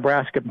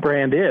Nebraska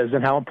brand is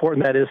and how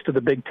important that is to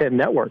the Big Ten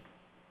network.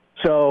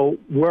 So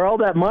where all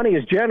that money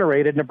is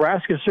generated,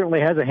 Nebraska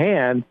certainly has a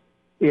hand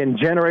in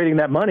generating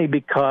that money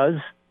because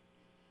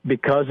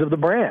of the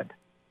brand.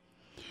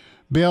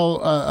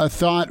 Bill, a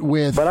thought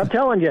with... But I'm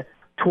telling you,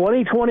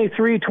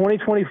 2023,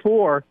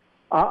 2024,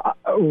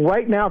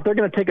 right now, if they're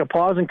going to take a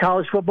pause in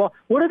college football,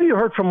 what have you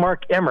heard from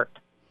Mark Emmert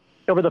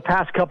over the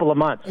past couple of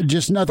months?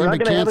 Just nothing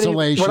but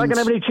cancellations. We're not going to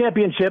have any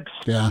championships.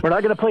 Yeah. We're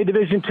not going to play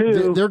Division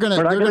II. They're going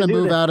to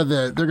move out of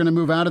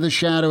the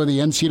shadow of the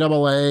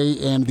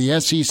NCAA, and the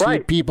SEC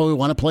right. People who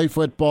want to play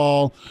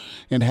football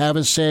and have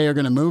a say are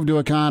going to move to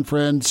a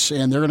conference,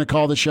 and they're going to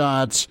call the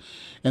shots.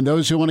 And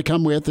those who want to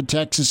come with, the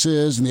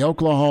Texases and the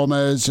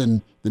Oklahomas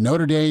and the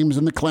Notre Dames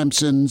and the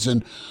Clemsons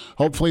and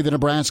hopefully the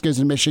Nebraskas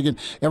and Michigan,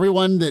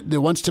 everyone that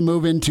wants to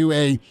move into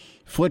a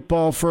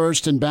football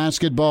first and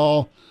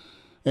basketball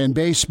and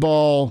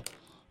baseball.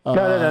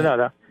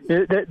 No.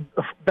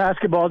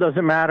 Basketball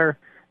doesn't matter.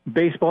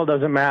 Baseball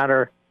doesn't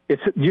matter.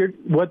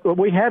 What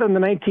we had in the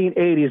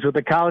 1980s with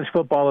the College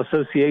Football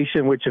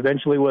Association, which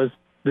eventually was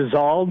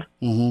dissolved.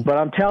 Mm-hmm. But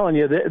I'm telling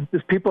you,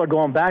 people are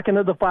going back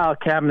into the file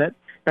cabinet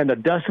and they're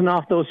dusting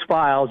off those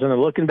files and they're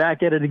looking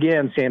back at it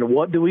again saying,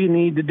 what do we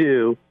need to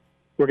do?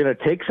 We're going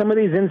to take some of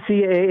these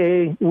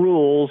NCAA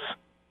rules,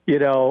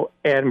 and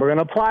we're going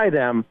to apply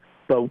them.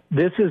 But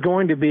this is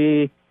going to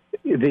be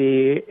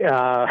the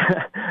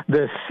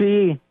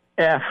CFL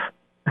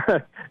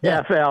or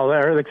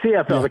the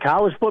CFL, the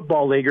College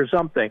Football League or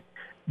something.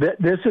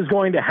 This is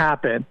going to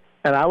happen.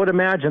 And I would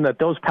imagine that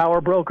those power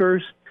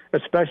brokers,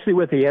 especially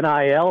with the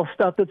NIL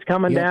stuff that's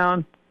coming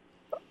down,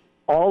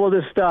 all of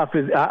this stuff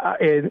is.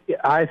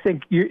 I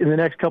think in the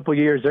next couple of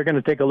years they're going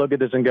to take a look at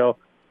this and go,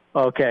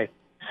 okay,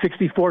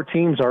 64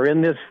 teams are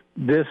in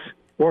this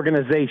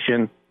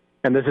organization,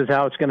 and this is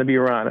how it's going to be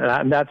run.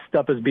 And that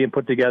stuff is being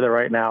put together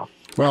right now.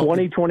 Well,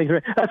 2023.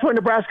 That's why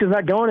Nebraska's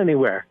not going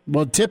anywhere.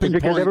 Well, tipping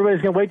because point.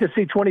 Everybody's going to wait to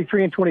see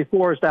 23 and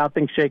 24 as to how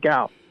things shake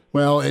out.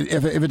 Well,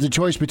 if it's a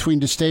choice between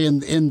to stay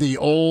in the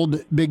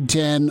old Big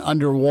Ten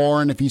under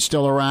Warren, if he's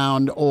still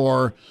around,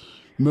 or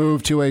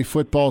move to a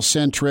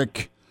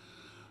football-centric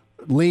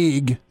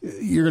league,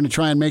 you're going to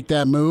try and make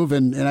that move,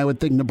 and I would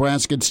think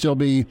Nebraska would still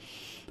be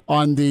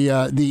on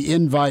the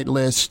invite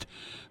list.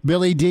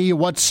 Billy D,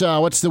 what's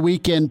the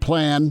weekend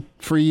plan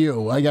for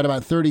you? I got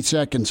about 30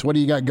 seconds. What do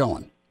you got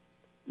going?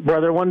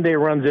 Brother, one day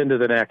runs into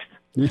the next.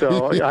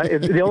 So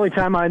the only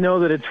time I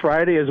know that it's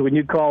Friday is when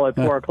you call at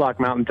 4 o'clock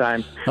Mountain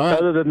Time. Right.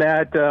 Other than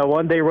that,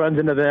 one day runs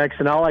into the next,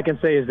 and all I can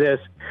say is this: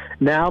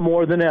 now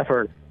more than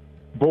ever,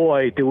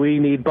 boy, do we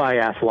need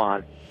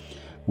biathlon.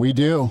 We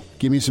do.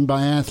 Give me some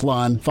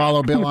biathlon.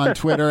 Follow Bill on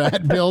Twitter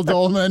at Bill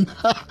Dolman.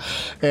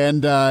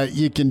 And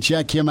you can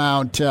check him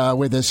out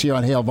with us here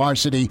on Hail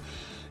Varsity.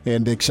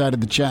 And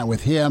excited to chat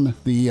with him,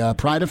 the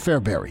pride of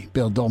Fairbury,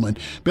 Bill Dolman.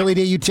 Billy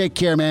D, you take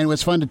care, man. It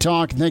was fun to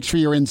talk. Thanks for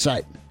your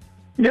insight.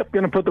 Yep,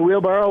 going to put the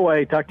wheelbarrow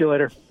away. Talk to you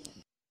later.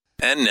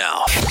 And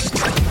now,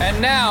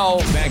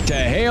 back to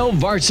Hail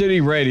Varsity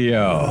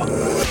Radio.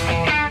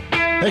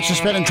 Thanks for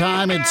spending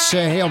time. It's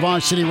Hail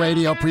Varsity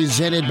Radio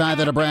presented by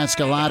the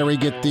Nebraska Lottery.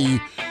 Get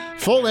the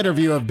full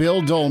interview of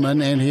Bill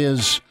Dolman and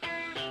his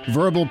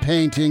verbal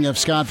painting of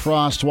Scott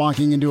Frost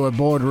walking into a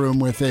boardroom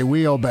with a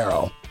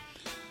wheelbarrow.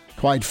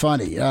 Quite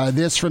funny.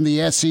 This from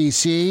the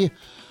SEC.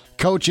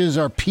 Coaches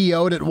are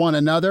PO'd at one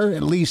another.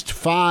 At least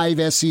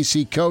 5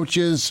 SEC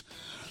coaches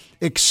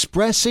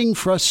expressing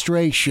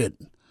frustration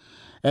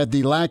at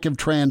the lack of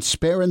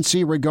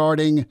transparency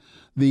regarding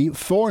the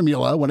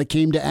formula when it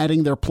came to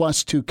adding their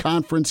 +2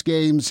 conference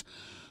games.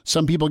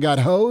 Some people got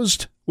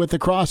hosed with the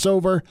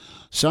crossover.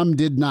 Some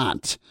did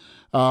not.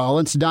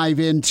 Let's dive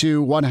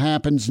into what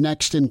happens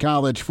next in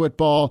college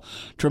football.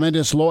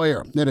 Tremendous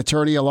lawyer and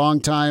attorney, a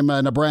longtime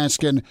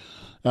Nebraskan.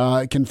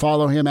 Can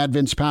follow him at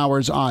Vince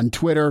Powers on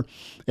Twitter.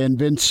 And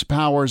Vince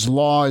Powers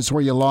Law is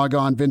where you log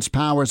on. Vince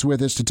Powers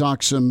with us to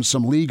talk some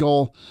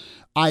legal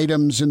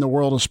items in the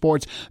world of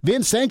sports.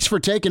 Vince, thanks for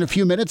taking a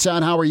few minutes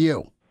out. How are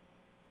you?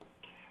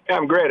 Yeah,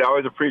 I'm great. I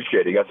always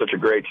appreciate it. You got such a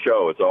great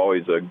show. It's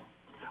always an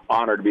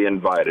honor to be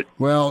invited.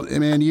 Well,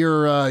 man,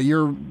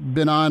 you're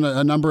been on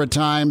a number of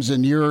times,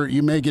 and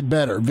you make it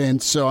better,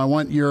 Vince. So I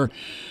want you're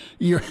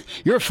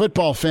a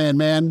football fan,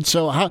 man.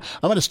 So I'm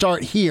going to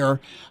start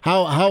here.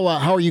 How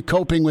are you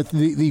coping with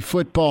the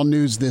football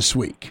news this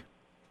week?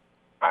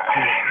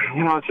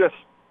 It's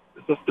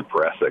just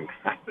depressing.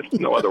 There's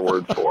no other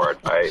word for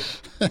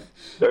it.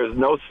 There's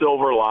no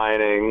silver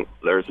lining.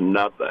 There's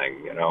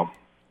nothing.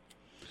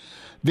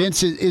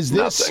 Vince, is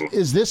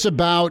this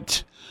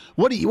about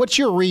what's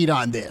your read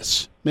on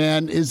this,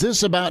 man? Is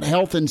this about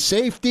health and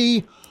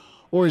safety,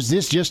 or is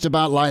this just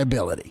about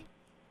liability?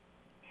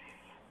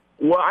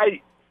 Well,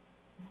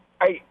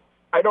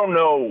 I don't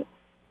know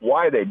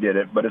why they did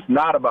it, but it's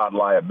not about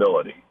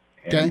liability.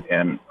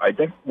 And I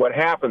think what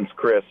happens,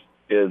 Chris,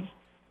 is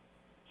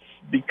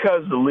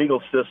because the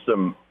legal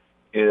system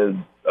is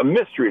a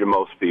mystery to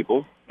most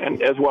people,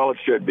 and as well it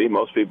should be.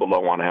 Most people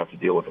don't want to have to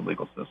deal with the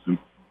legal system.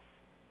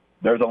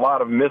 There's a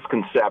lot of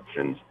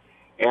misconceptions.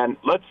 And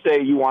let's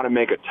say you want to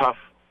make a tough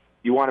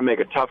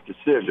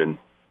decision.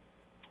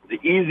 The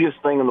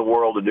easiest thing in the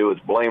world to do is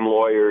blame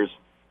lawyers,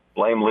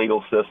 blame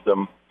legal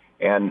system.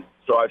 And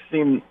so I've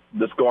seen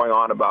this going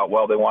on about,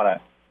 well,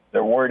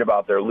 they're worried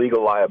about their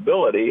legal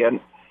liability, and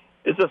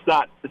it's just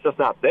not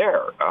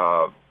there.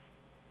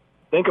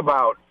 Think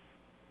about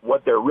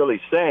what they're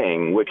really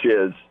saying, which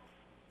is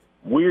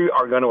we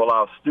are going to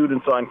allow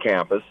students on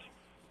campus,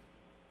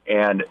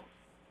 and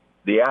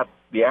the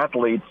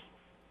athletes,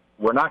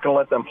 we're not going to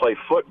let them play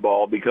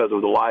football because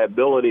of the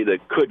liability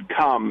that could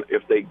come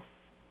if they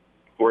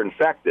were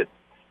infected.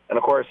 And,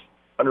 of course,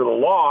 under the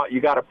law,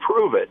 you got to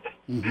prove it.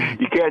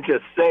 Mm-hmm. You can't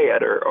just say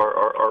it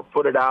or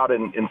put it out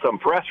in some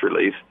press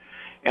release.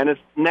 And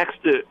it's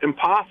next to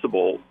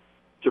impossible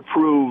to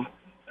prove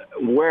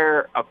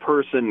where a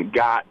person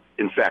got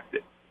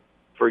infected.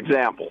 For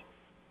example,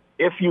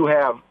 if you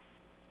have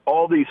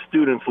all these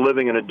students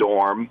living in a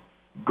dorm,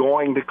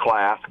 going to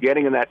class,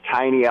 getting in that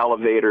tiny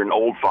elevator in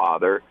Old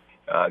Father,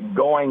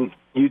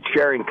 you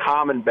sharing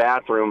common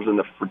bathrooms in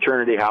the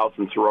fraternity house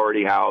and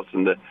sorority house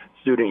and the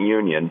student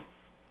union,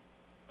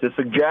 to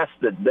suggest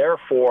that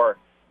therefore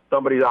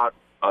somebody's out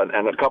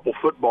and a couple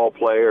football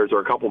players or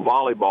a couple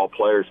volleyball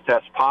players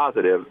test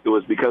positive, it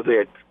was because they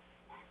had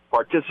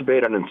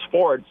participated in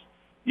sports,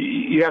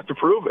 you have to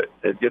prove it.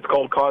 It's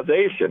called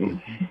causation.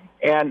 Mm-hmm.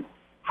 And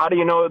how do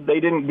you know they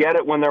didn't get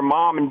it when their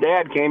mom and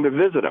dad came to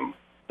visit them?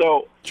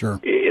 So sure.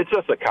 It's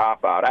just a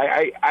cop-out.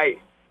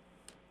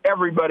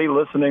 Everybody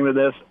listening to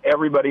this,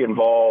 everybody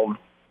involved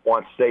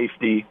wants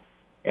safety,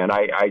 and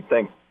I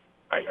think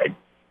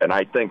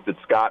that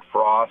Scott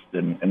Frost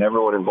and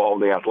everyone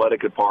involved in the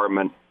athletic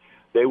department,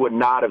 they would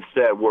not have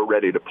said we're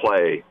ready to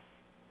play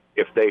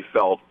if they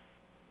felt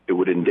it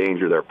would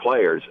endanger their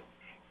players.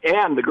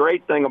 And the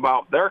great thing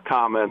about their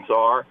comments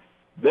are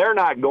they're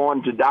not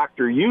going to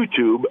Dr.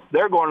 YouTube.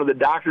 They're going to the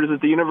doctors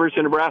at the University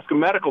of Nebraska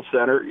Medical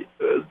Center.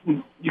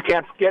 You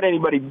can't get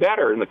anybody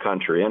better in the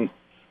country. And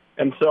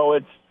so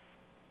it's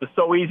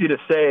so easy to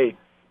say,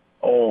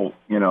 oh,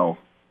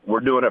 we're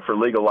doing it for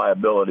legal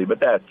liability, but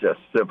that's just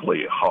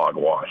simply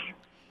hogwash.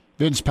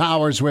 Vince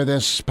Powers with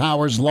us,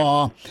 Powers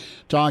Law,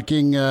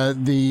 talking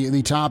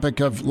the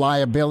topic of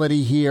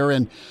liability here.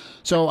 And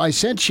so I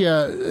sent you,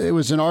 it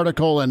was an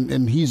article,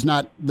 and he's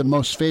not the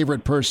most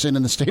favorite person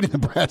in the state of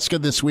Nebraska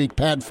this week,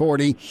 Pat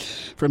Forty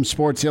from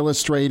Sports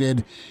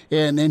Illustrated.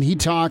 And he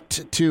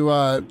talked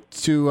to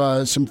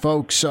some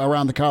folks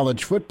around the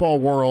college football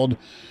world.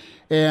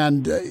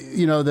 And,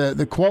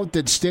 the quote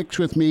that sticks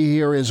with me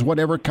here is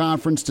whatever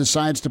conference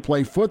decides to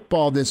play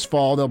football this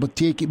fall, they'll be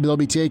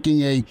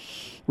taking a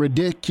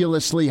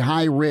ridiculously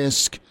high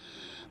risk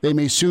they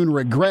may soon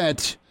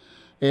regret.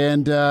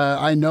 And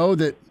I know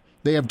that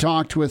they have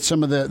talked with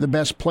some of the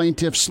best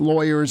plaintiffs'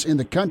 lawyers in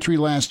the country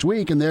last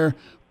week, and they're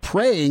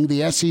praying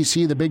the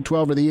SEC, the Big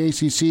 12, or the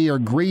ACC are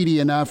greedy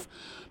enough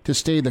to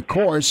stay the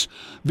course.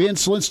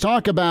 Vince, let's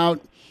talk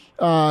about this.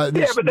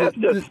 Yeah, but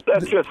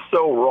that's just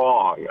so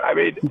wrong. I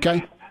mean,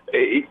 okay.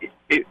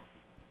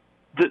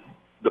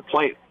 The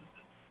plaintiff,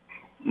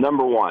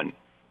 number one,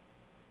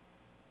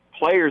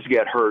 players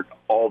get hurt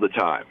all the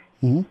time.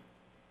 Mm-hmm.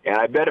 And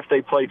I bet if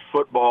they played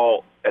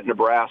football at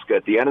Nebraska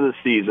at the end of the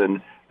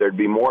season, there'd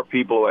be more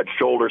people who had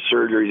shoulder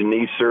surgeries,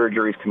 knee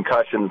surgeries,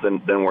 concussions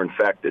than were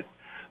infected.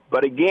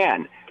 But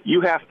again,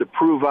 you have to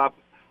prove up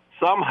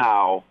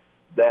somehow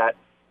that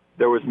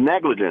there was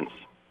negligence.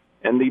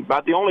 And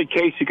about the only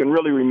case you can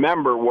really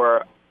remember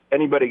where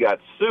anybody got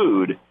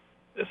sued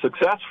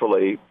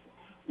successfully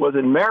was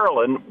in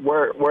Maryland,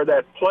 where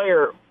that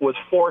player was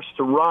forced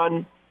to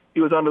run. He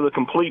was under the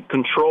complete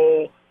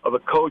control of a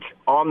coach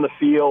on the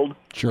field,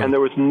 sure. And there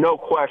was no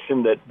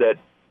question that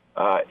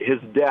his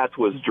death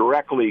was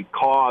directly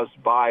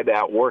caused by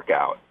that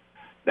workout.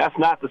 That's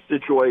not the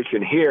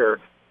situation here,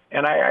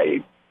 and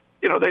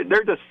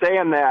they're just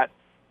saying that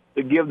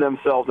to give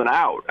themselves an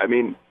out. I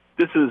mean,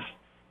 this is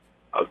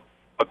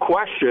a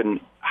question: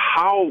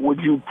 how would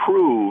you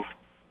prove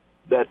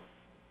that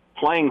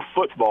playing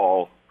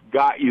football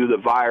got you the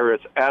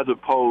virus, as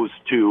opposed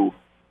to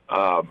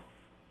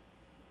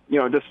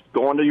just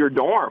going to your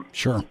dorm?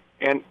 Sure.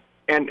 And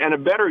a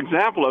better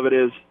example of it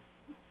is,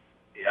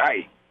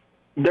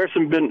 there's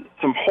been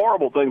some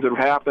horrible things that have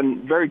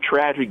happened, very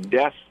tragic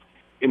deaths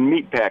in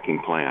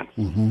meatpacking plants.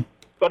 Mm-hmm.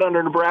 But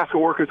under Nebraska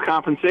workers'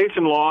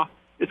 compensation law,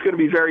 it's going to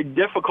be very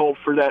difficult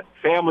for that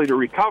family to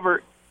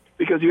recover,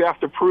 because you have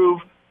to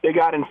prove they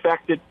got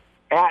infected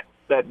at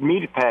that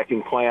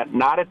meatpacking plant,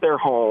 not at their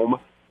home,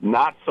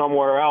 not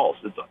somewhere else.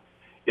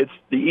 It's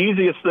the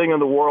easiest thing in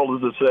the world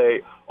is to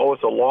say, oh,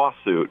 it's a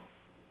lawsuit,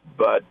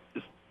 but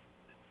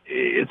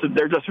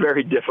they're just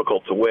very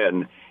difficult to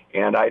win.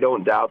 And I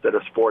don't doubt that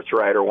a sports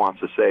writer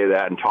wants to say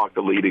that and talk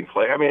to leading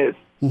players. I mean,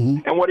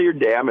 And what are your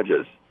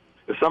damages?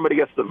 If somebody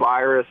gets the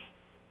virus,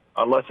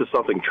 unless it's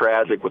something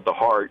tragic with the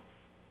heart,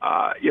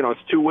 it's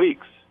 2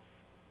 weeks.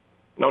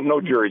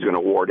 No jury's going to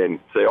award and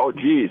say, oh,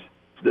 geez,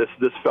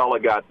 this fella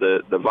got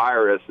the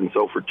virus, and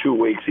so for 2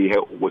 weeks he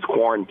was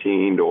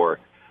quarantined or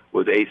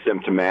was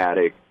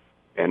asymptomatic.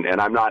 And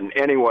I'm not in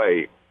any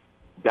way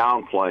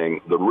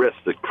downplaying the risks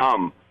that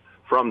come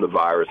from the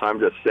virus. I'm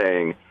just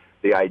saying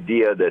the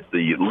idea that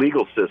the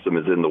legal system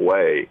is in the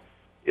way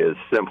is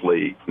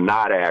simply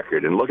not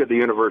accurate. And look at the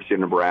University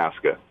of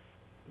Nebraska.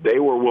 They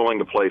were willing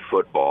to play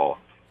football.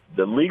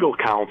 The legal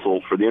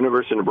counsel for the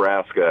University of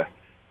Nebraska,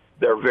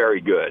 they're very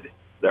good.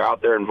 They're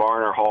out there in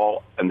Varner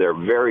Hall, and they're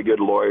very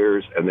good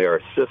lawyers, and they are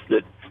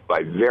assisted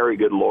by very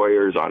good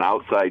lawyers on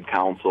outside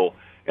counsel.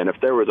 And if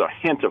there was a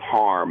hint of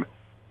harm,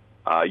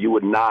 you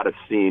would not have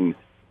seen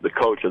the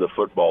coach of the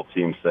football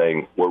team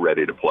saying, we're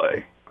ready to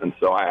play. And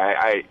so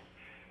I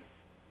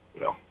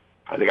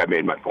think I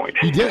made my point.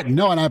 You did.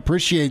 No, and I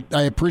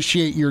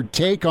appreciate your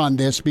take on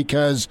this,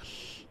 because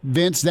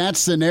Vince,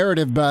 that's the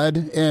narrative, bud,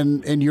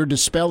 and you're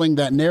dispelling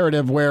that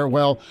narrative where,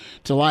 well,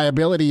 it's a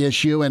liability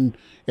issue, and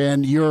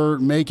you're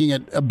making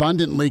it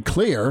abundantly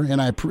clear, and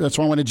that's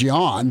why I wanted you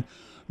on,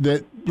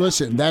 that,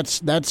 listen,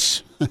 that's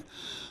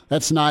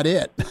not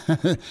it.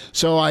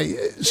 So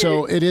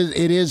it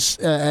is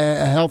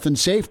health and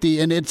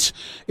safety, and it's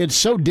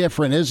so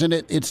different, isn't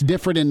it? It's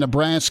different in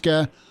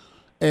Nebraska,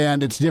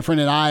 and it's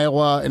different in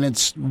Iowa, and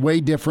it's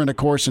way different, of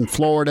course, in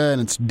Florida, and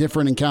it's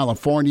different in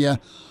California.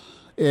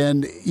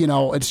 And,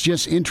 it's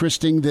just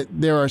interesting that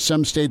there are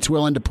some states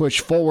willing to push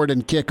forward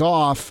and kick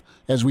off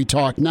as we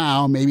talk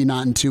now, maybe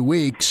not in 2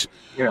 weeks.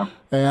 Yeah.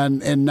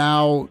 And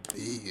now,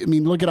 I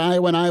mean, look at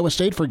Iowa and Iowa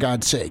State, for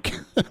God's sake.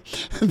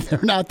 They're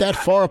not that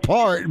far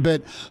apart,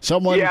 but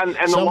someone may be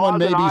starting. The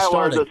laws in Iowa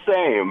are the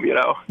same,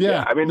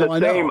 Yeah. I mean, the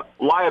same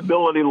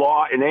liability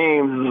law in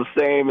Ames is the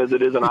same as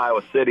it is in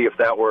Iowa City if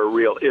that were a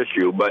real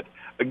issue. But,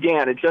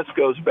 again, it just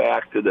goes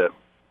back to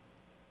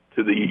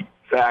the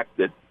fact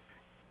that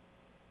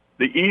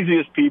the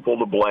easiest people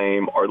to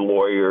blame are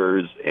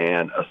lawyers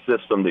and a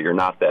system that you're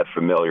not that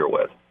familiar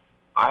with.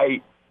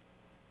 I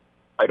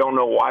don't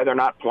know why they're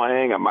not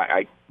playing.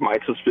 My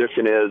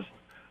suspicion is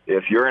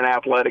if you're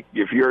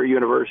a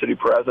university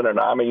president,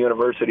 I'm a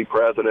university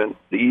president,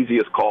 the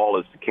easiest call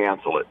is to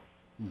cancel it.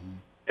 Mm-hmm.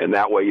 And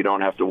that way you don't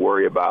have to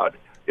worry about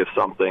if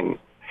something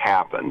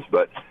happens.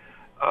 But,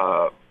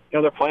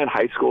 they're playing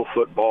high school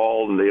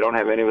football, and they don't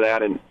have any of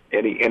that and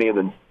any of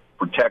the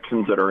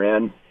protections that are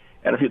in.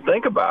 And if you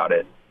think about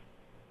it,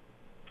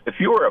 if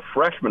you were a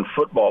freshman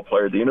football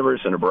player at the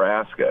University of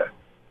Nebraska,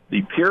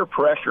 the peer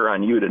pressure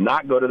on you to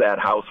not go to that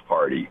house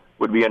party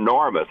would be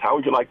enormous. How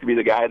would you like to be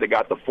the guy that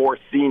got the 4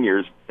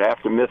 seniors to have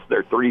to miss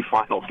their 3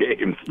 final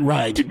games?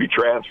 Right. You'd be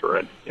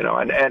transferring,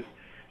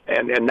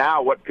 and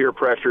now what peer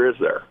pressure is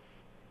there?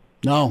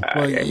 No,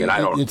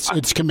 well,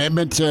 it's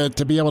commitment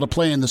to be able to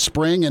play in the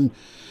spring. And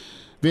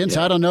Vince,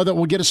 I don't know that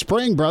we'll get a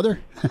spring, brother.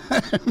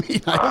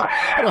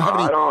 I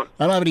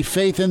don't have any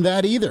faith in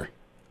that either.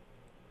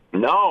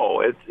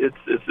 No,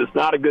 it's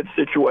not a good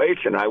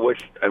situation. I wish,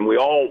 and we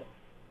all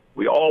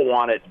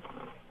want it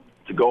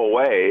to go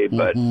away,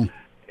 but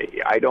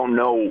I don't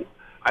know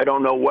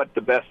what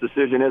the best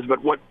decision is.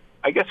 But what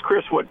I guess,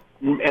 Chris,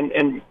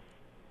 and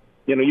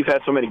you've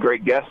had so many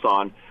great guests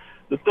on.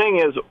 The thing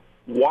is,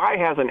 why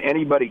hasn't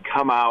anybody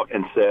come out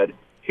and said,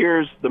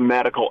 here's the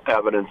medical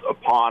evidence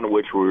upon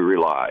which we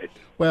rely?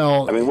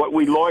 Well, I mean, what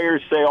we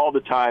lawyers say all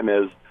the time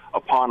is,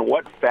 upon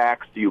what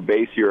facts do you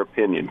base your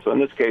opinion? So in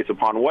this case,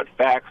 upon what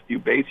facts do you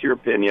base your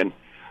opinion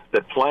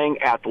that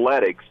playing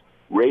athletics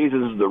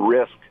raises the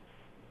risk,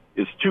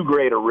 is too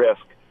great a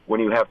risk when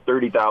you have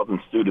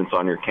 30,000 students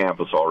on your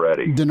campus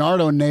already?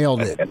 DiNardo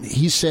nailed it.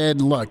 He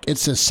said, look,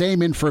 it's the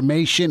same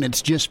information,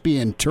 it's just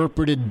being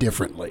interpreted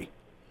differently,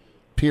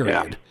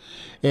 period.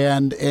 Yeah.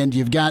 And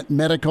you've got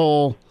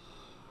medical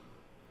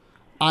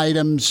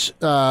items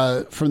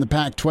from the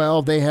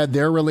Pac-12. They had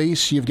their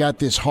release. You've got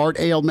this heart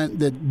ailment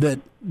that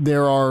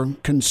there are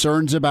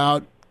concerns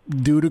about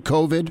due to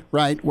COVID,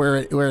 right?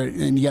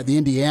 And you got the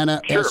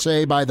Indiana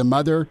essay by the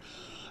mother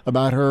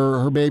about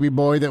her baby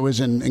boy that was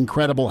in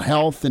incredible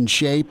health and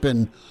shape,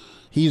 and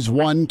he's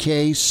one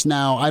case.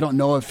 Now, I don't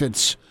know if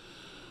it's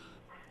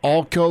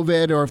all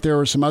COVID or if there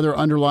were some other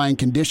underlying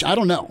condition. I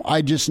don't know.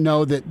 I just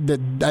know that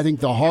I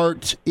think the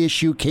heart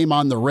issue came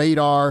on the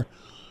radar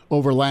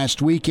over last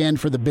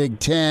weekend for the Big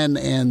Ten,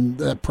 and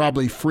that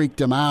probably freaked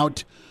them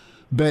out.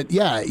 But,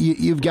 yeah,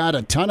 you've got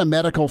a ton of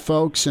medical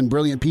folks and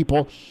brilliant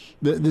people,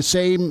 the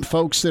same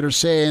folks that are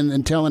saying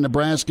and telling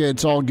Nebraska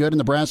it's all good, and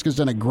Nebraska's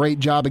done a great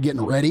job of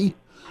getting ready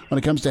when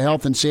it comes to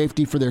health and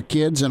safety for their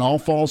kids in all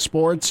fall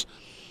sports.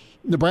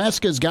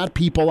 Nebraska's got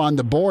people on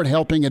the board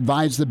helping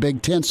advise the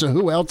Big Ten. So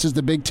who else is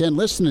the Big Ten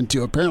listening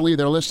to? Apparently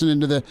they're listening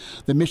to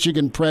the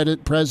Michigan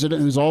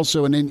president, who's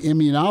also an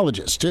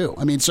immunologist, too.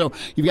 I mean, so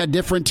you've got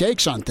different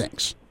takes on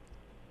things.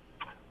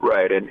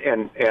 Right,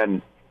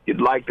 and you'd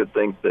like to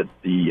think that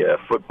the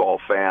football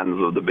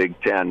fans of the Big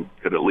Ten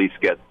could at least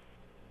get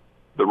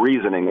the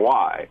reasoning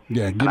why.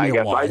 Yeah, give and me I a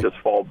guess why. I just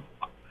fall.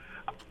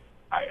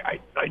 I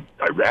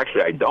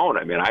don't.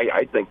 I mean,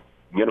 I think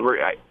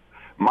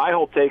my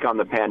whole take on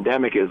the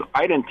pandemic is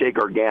I didn't take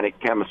organic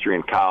chemistry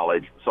in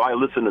college, so I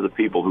listened to the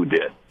people who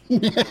did.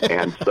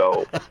 And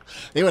so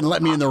they wouldn't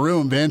let me in the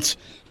room, Vince.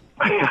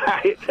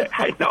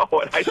 I know,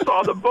 and I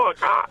saw the book.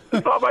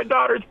 I saw my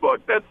daughter's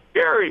book. That's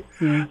scary.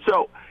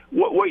 So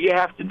what you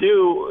have to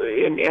do,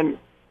 and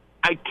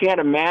I can't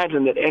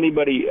imagine that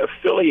anybody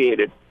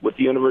affiliated with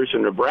the University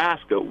of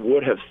Nebraska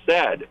would have,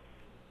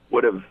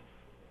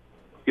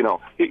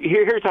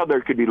 here's how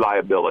there could be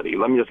liability.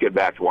 Let me just get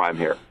back to why I'm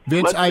here.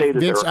 Vince,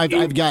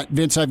 I've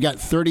got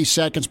 30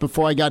 seconds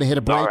before I got to hit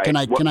a break.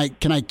 Right.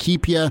 Can I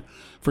keep you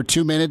for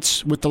 2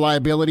 minutes with the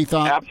liability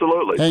thought?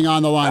 Absolutely. Hang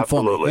on the line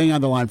for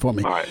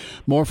me. All right.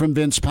 More from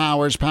Vince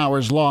Powers,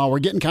 Powers Law. We're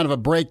getting kind of a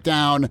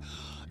breakdown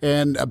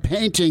and a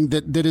painting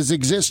that has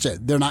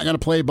existed. They're not going to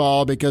play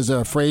ball because they're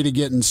afraid of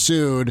getting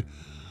sued.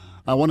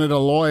 I wanted a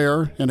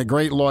lawyer, and a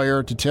great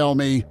lawyer, to tell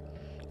me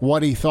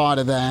what he thought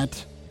of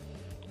that.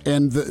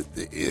 And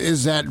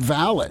is that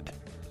valid?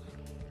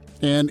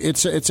 And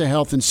it's a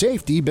health and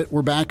safety, but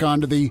we're back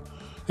onto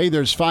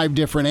there's 5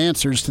 different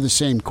answers to the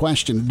same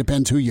question. It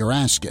depends who you're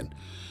asking.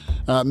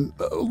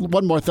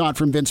 One more thought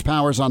from Vince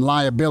Powers on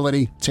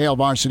liability. It's Hail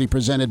Varsity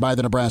presented by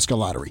the Nebraska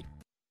Lottery.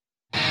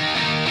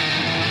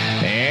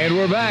 And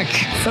we're back.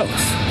 Fellas,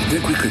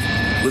 think we could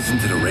listen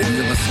to the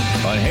radio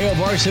lesson? On Hail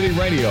Varsity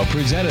Radio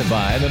presented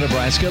by the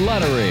Nebraska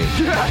Lottery.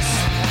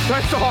 Yes!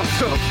 That's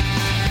awesome!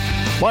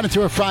 1 and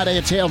 2 of Friday,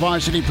 it's Hail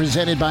Varsity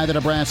presented by the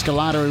Nebraska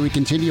Lottery. We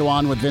continue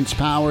on with Vince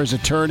Powers,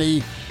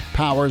 attorney,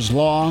 Powers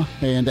Law,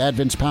 and at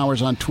Vince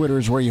Powers on Twitter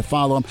is where you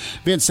follow him.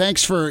 Vince,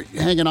 thanks for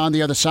hanging on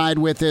the other side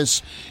with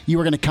us. You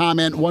were going to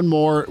comment one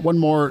more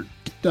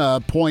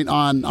point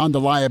on the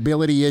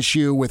liability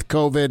issue with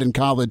COVID and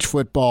college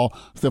football.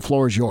 The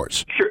floor is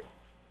yours. Sure.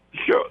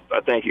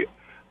 Thank you.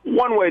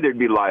 One way there'd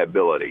be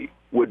liability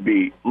would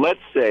be,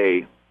 let's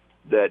say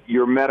that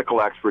your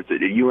medical experts at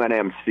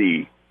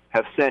UNMC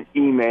have sent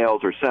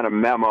emails or sent a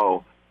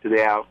memo to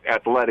the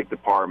athletic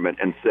department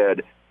and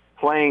said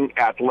playing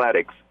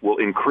athletics will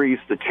increase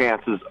the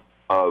chances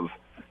of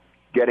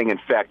getting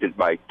infected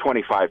by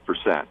 25%.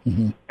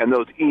 Mm-hmm. And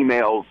those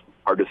emails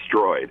are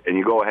destroyed, and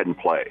you go ahead and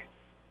play.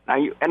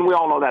 And we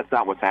all know that's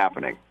not what's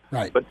happening.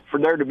 Right. But for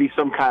there to be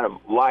some kind of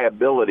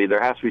liability,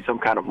 there has to be some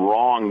kind of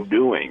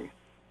wrongdoing.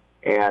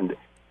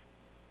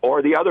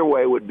 Or the other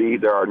way would be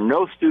there are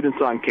no students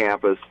on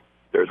campus.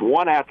 There's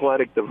one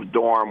athletic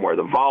dorm where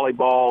the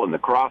volleyball and the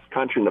cross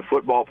country and the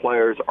football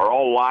players are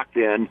all locked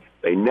in.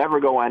 They never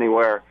go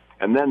anywhere,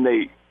 and then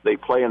they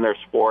play in their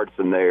sports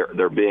and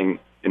they're being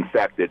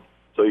infected.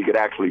 So you could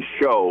actually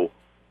show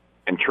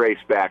and trace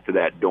back to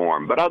that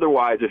dorm. But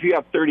otherwise, if you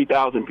have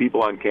 30,000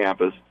 people on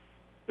campus,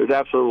 there's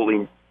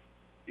absolutely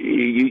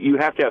you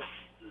have to have.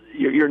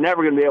 You're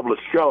never going to be able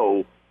to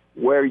show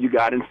where you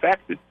got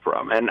infected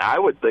from. And I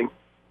would think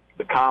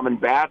the common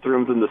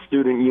bathrooms in the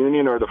student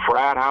union or the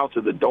frat house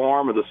or the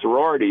dorm or the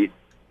sorority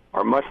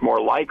are much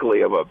more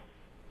likely of a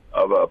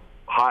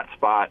hot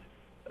spot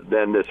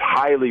than this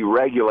highly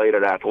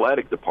regulated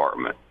athletic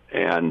department.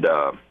 And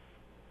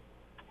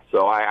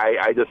so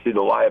I just see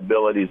the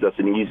liabilities. That's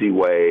an easy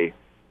way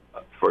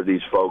for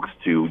these folks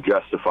to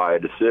justify a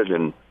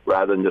decision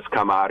rather than just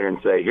come out here and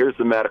say, here's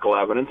the medical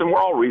evidence. And we're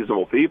all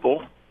reasonable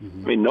people. I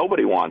mean,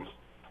 nobody wants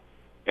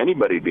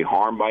anybody to be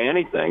harmed by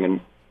anything. And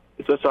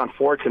it's just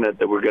unfortunate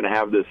that we're going to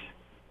have this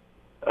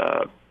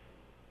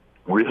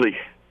really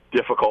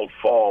difficult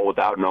fall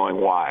without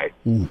knowing why.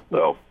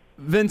 So,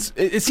 Vince,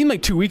 it seemed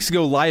like 2 weeks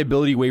ago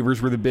liability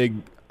waivers were the big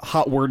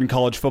hot word in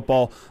college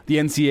football. The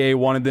NCAA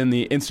wanted them,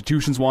 the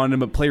institutions wanted them,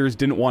 but players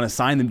didn't want to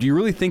sign them. Do you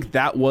really think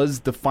that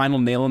was the final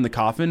nail in the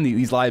coffin,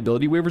 these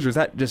liability waivers, or is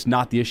that just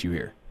not the issue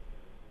here?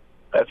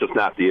 That's just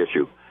not the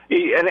issue.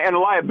 And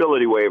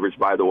liability waivers,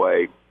 by the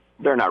way,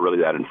 they're not really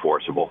that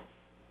enforceable.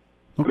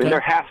 Okay. I mean, there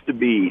has to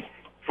be,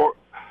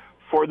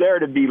 for there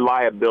to be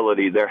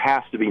liability, there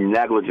has to be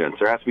negligence.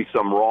 There has to be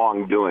some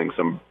wrongdoing,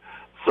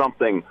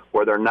 something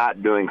where they're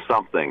not doing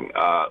something.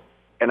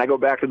 And I go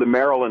back to the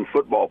Maryland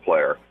football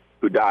player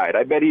who died.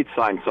 I bet he'd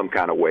signed some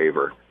kind of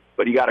waiver.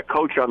 But he got a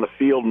coach on the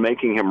field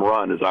making him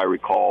run, as I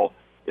recall,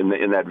 in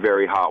that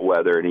very hot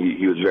weather, and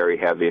he was very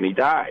heavy, and he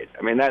died.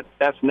 I mean,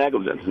 that's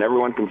negligence, and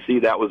everyone can see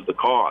that was the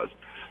cause.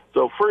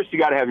 So first you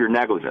got to have your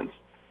negligence.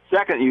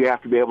 Second, you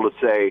have to be able to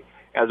say,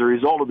 as a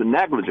result of the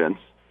negligence,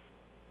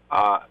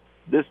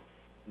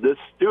 this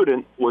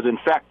student was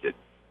infected.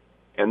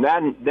 And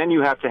then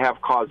you have to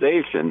have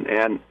causation.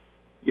 And,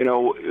 you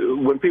know,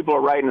 when people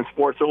are writing in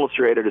Sports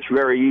Illustrated, it's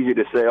very easy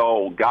to say,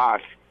 oh,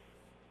 gosh,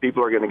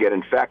 people are going to get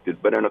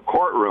infected. But in a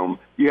courtroom,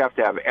 you have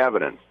to have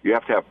evidence. You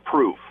have to have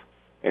proof.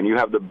 And you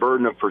have the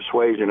burden of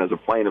persuasion as a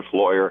plaintiff's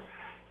lawyer.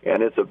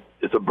 And it's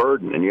a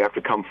burden. And you have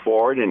to come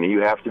forward, and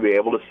you have to be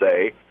able to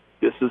say,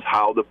 this is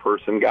how the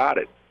person got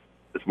it.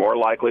 It's more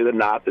likely than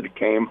not that it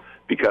came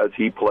because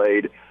he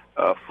played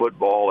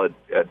football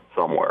at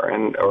somewhere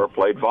or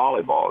played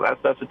volleyball.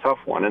 That's a tough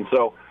one. And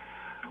so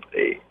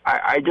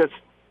I just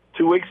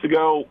 2 weeks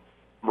ago,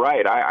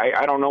 right,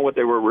 I don't know what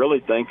they were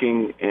really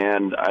thinking,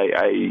 and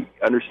I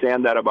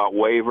understand that about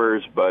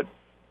waivers, but,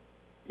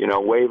 you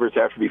know, waivers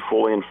have to be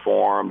fully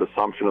informed,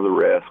 assumption of the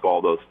risk,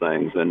 all those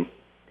things. And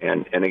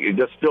it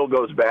just still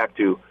goes back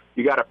to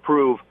you got to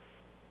prove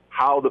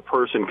how the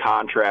person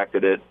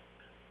contracted it,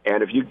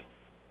 and if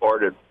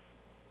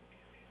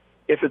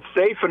it's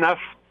safe enough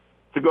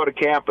to go to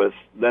campus,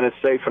 then it's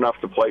safe enough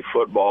to play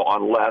football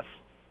unless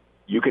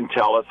you can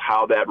tell us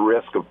how that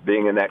risk of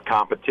being in that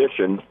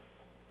competition,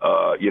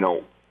 you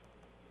know,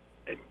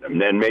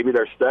 and then maybe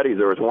there's studies.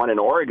 There was one in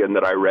Oregon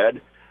that I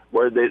read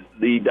where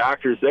the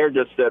doctors there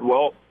just said,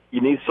 well, you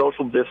need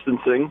social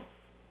distancing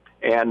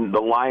and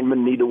the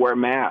linemen need to wear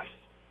masks.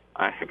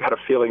 I got a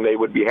feeling they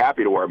would be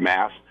happy to wear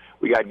masks.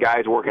 We got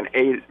guys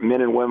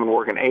men and women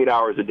working 8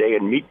 hours a day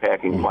in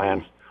meatpacking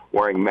plants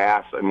wearing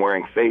masks and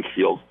wearing face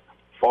shields.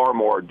 Far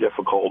more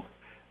difficult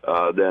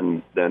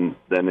than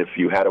if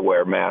you had to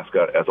wear a mask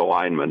as a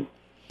lineman.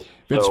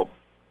 Vince, so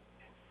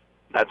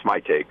that's my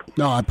take.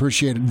 No, I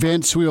appreciate it.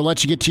 Vince, we will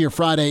let you get to your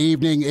Friday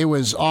evening. It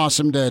was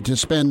awesome to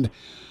spend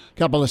a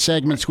couple of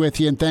segments with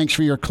you, and thanks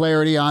for your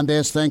clarity on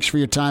this. Thanks for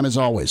your time as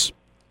always.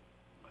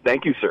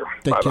 Thank you, sir.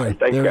 Take Bye-bye.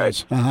 care.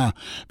 Thanks, guys.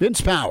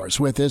 Vince Powers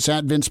with us,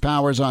 at Vince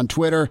Powers on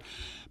Twitter,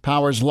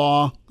 Powers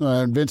Law.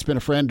 Vince been a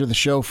friend to the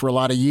show for a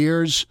lot of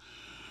years.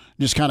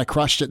 Just kind of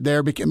crushed it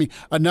there. And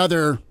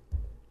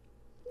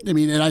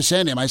I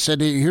said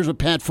to him, here's what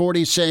Pat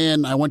Forty's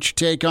saying. I want your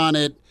take on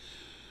it,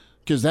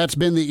 because that's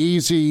been the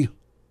easy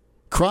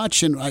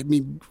crutch.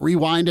 And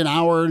rewind an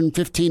hour and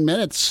 15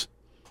 minutes.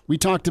 We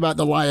talked about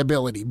the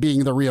liability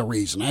being the real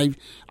reason.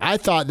 I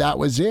thought that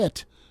was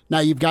it. Now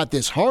you've got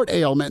this heart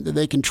ailment that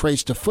they can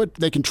trace to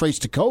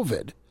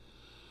COVID.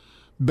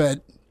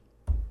 But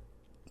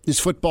is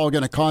football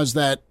going to cause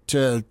that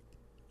to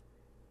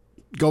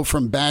go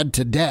from bad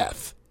to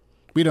death?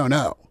 We don't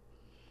know.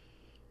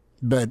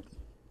 But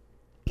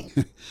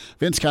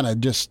Vince kind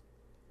of just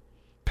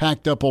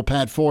packed up old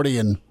Pat Forty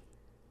and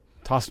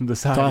tossed him to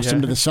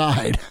the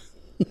side.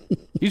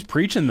 He's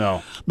preaching,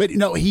 though. But, you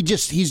know,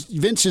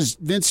 Vince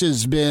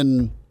has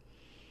been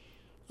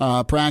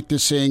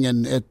practicing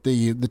and at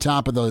the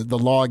top of the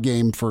law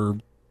game for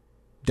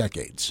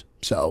decades.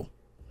 So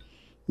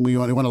we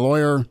want a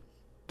lawyer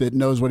that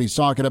knows what he's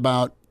talking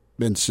about.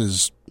 Vince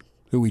is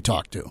who we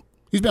talk to.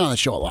 He's been on the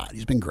show a lot.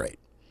 He's been great.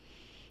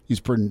 He's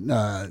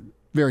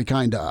very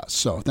kind to us.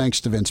 So thanks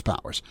to Vince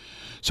Powers.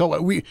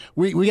 So we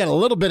got a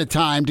little bit of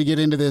time to get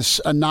into this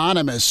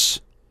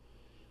anonymous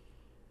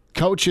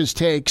coach's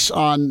takes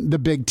on the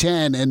Big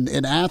Ten, and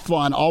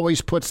Athlon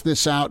always puts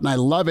this out, and I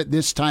love it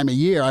this time of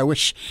year. I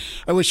wish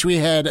we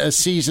had a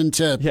season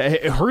to. Yeah,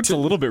 it hurts a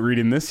little bit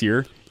reading this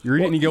year. You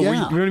read it and you go, we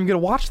don't even get to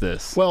watch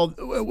this. Well,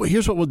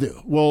 here's what we'll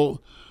do.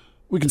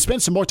 We can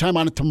spend some more time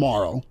on it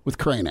tomorrow with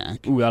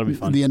Kranak. Ooh, that'll be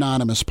fun. The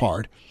anonymous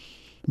part.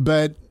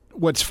 But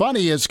what's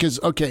funny is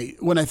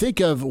when I think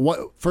of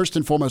first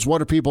and foremost,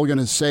 what are people going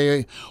to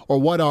say, or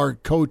what are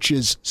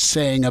coaches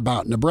saying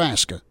about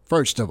Nebraska,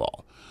 first of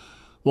all?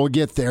 We'll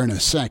get there in a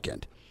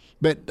second.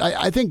 But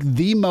I think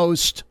the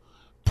most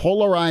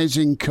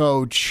polarizing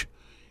coach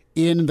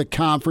in the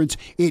conference.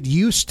 It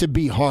used to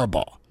be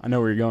Harbaugh. I know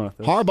where you're going with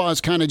this.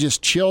 Harbaugh's kind of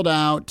just chilled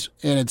out,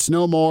 and it's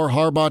no more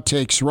Harbaugh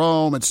takes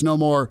Rome. It's no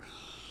more,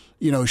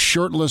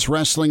 shirtless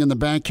wrestling in the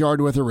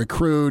backyard with a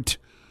recruit.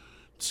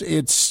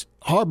 It's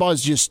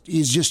Harbaugh's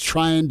he's just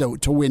trying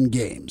to win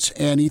games,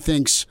 and he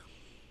thinks.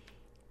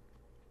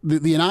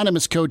 The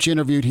anonymous coach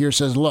interviewed here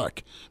says,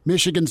 look,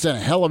 Michigan's done a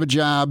hell of a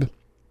job.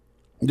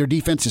 Their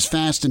defense is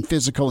fast and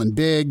physical and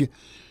big,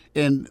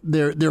 and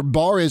their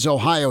bar is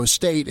Ohio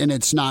State, and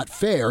it's not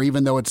fair,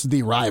 even though it's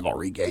the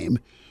rivalry game.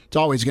 It's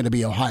always going to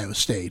be Ohio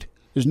State.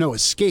 There's no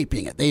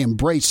escaping it. They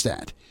embrace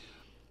that.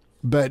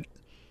 But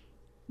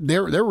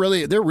they're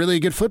really a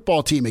good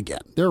football team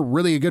again. They're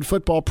really a good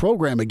football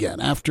program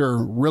again after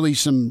really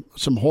some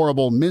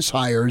horrible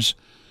mishires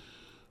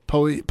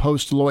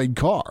post Lloyd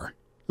Carr.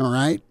 All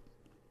right?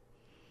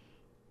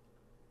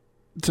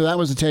 So that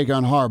was the take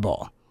on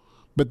Harbaugh.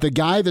 But the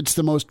guy that's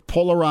the most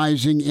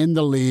polarizing in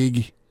the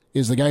league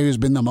is the guy who's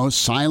been the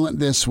most silent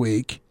this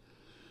week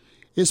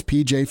is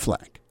P.J.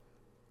 Fleck.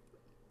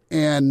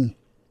 And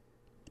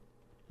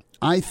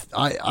I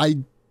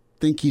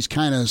think he's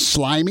kind of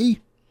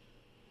slimy.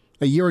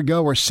 A year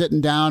ago, we're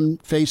sitting down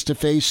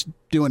face-to-face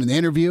doing an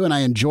interview, and I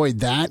enjoyed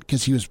that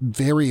because he was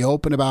very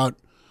open about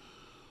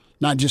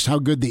not just how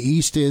good the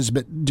East is,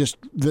 but just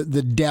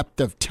the depth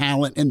of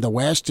talent in the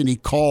West. And he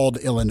called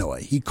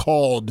Illinois. He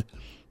called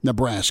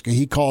Nebraska.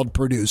 He called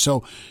Purdue.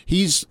 So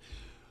he's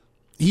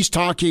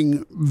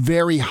talking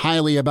very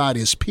highly about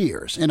his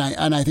peers. And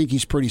I think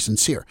he's pretty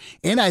sincere.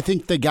 And I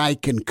think the guy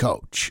can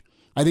coach.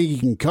 I think he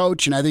can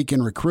coach, and I think he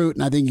can recruit,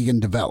 and I think he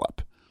can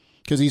develop.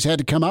 Because he's had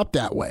to come up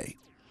that way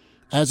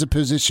as a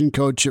position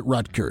coach at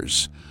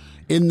Rutgers,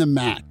 in the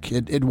MAC,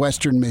 at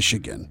Western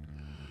Michigan.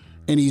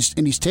 And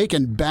he's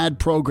taken bad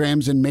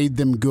programs and made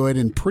them good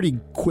in pretty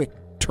quick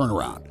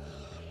turnaround.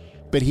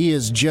 But he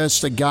is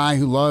just a guy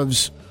who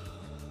loves,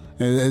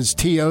 as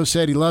T.O.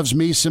 said, he loves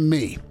me some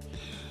me.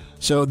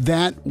 So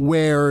that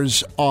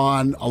wears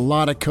on a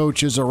lot of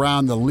coaches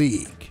around the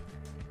league.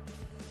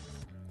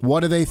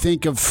 What do they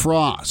think of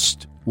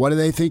Frost? What do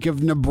they think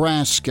of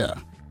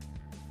Nebraska?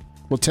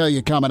 We'll tell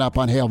you coming up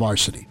on Hail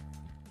Varsity.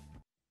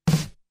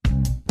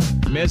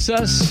 Miss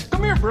us?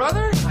 Come here,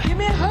 brother. Give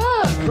me a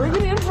hug. Bring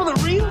it in for the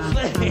real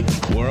thing.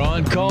 We're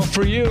on call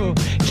for you.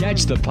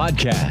 Catch the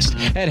podcast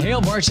at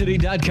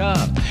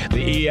HailVarsity.com,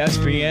 the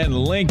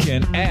ESPN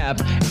Lincoln app,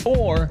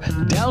 or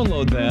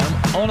download them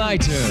on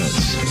iTunes.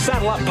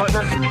 Saddle up,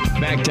 partner.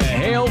 Back to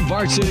Hail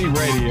Varsity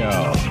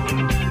Radio.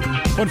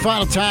 One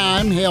final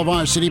time, Hail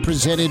Varsity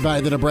presented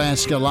by the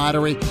Nebraska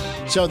Lottery.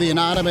 So the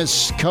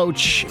anonymous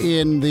coach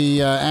in the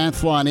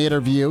Athlon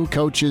interview,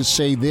 coaches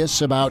say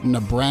this about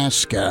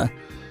Nebraska.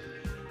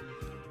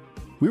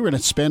 We were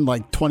going to spend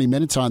like 20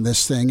 minutes on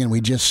this thing, and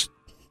we just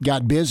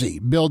got busy.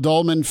 Bill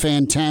Dolman,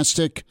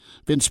 fantastic.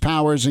 Vince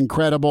Powers,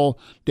 incredible.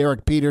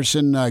 Derek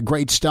Peterson,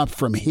 great stuff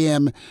from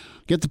him.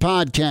 Get the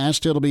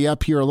podcast. It'll be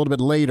up here a little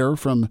bit later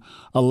from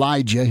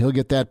Elijah. He'll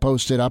get that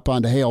posted up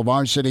onto Hail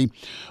Varsity.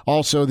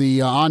 Also,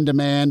 the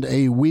on-demand,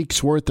 a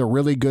week's worth of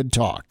really good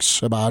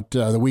talks about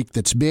the week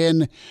that's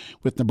been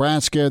with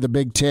Nebraska, the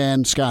Big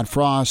Ten, Scott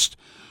Frost,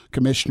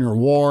 Commissioner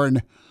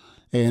Warren,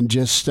 and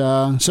just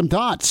some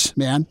thoughts,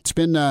 man. It's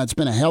been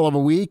a hell of a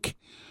week,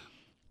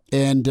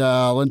 and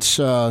let's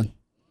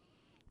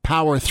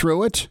power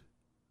through it,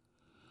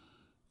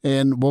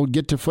 and we'll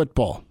get to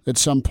football at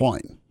some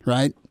point,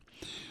 right?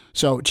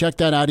 So check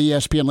that out,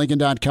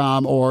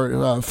 ESPNLincoln.com,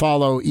 or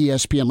follow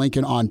ESPN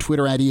Lincoln on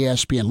Twitter at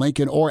ESPN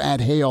Lincoln or at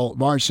Hail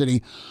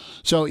Varsity.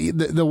 So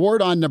the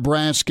word on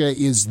Nebraska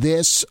is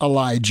this,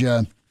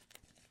 Elijah,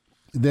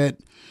 that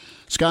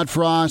Scott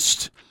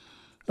Frost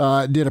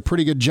did a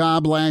pretty good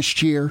job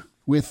last year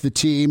with the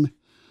team,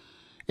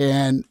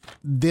 and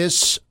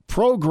this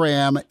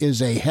program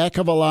is a heck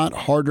of a lot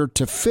harder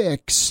to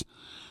fix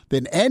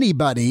than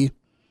anybody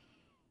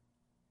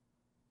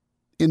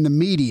in the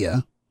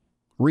media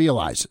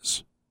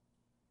realizes.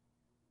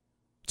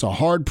 It's a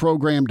hard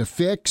program to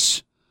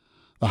fix.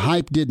 The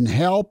hype didn't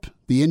help.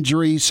 The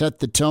injury set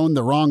the tone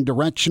the wrong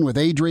direction with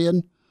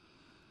Adrian,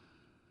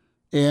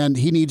 and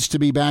he needs to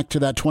be back to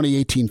that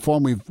 2018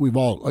 form. We've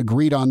all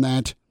agreed on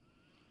that.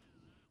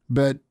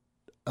 But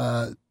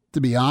to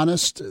be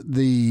honest,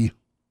 the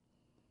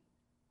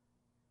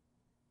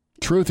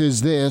truth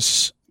is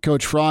this: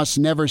 Coach Frost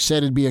never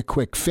said it'd be a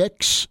quick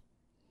fix.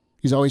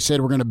 He's always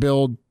said we're going to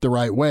build the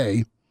right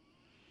way.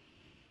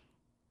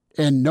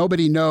 And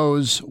nobody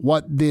knows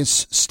what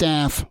this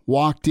staff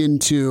walked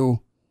into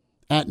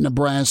at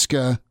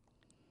Nebraska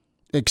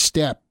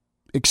except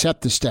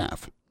the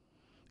staff.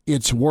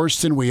 It's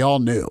worse than we all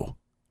knew.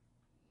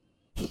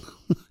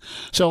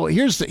 So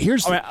here's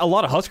I mean, a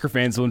lot of Husker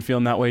fans have been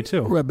feeling that way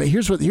too. Right, but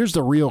here's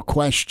the real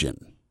question.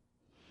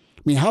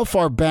 I mean, how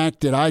far back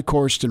did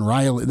Eichhorst and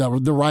Riley,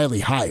 the Riley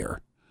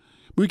hire?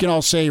 We can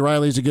all say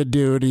Riley's a good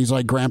dude. He's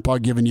like grandpa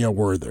giving you a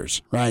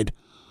Werther's, right?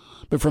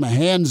 But from a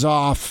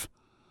hands-off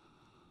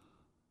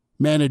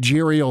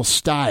managerial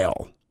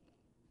style,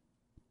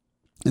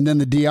 and then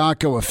the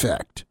Diaco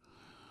effect,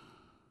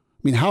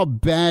 mean, how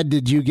bad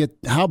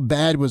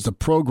was the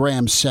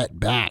program set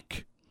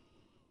back?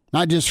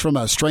 Not just from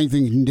a strength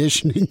and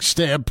conditioning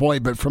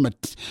standpoint, but from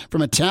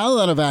a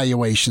talent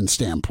evaluation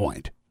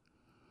standpoint.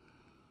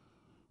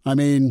 I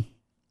mean,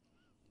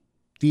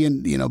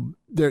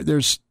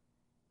 there's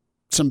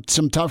some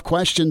tough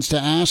questions to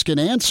ask and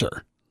answer.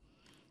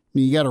 I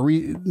mean, you got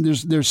to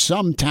there's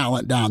some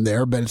talent down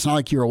there, but it's not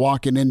like you're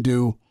walking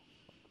into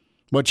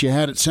what you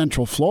had at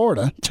Central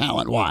Florida,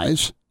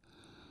 talent-wise.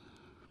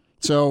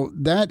 So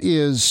that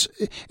is,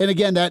 and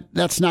again,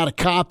 that's not a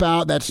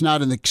cop-out. That's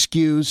not an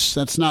excuse.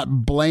 That's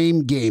not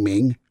blame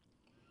gaming.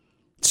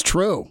 It's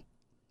true.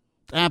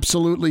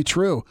 Absolutely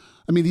true.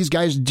 I mean, these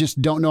guys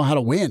just don't know how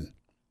to win.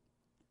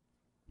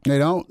 They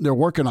don't. They're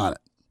working on it.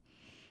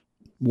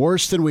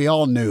 Worse than we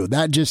all knew.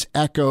 That just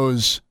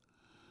echoes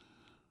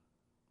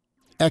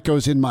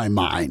in my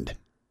mind.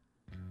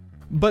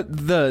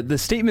 But the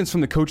statements from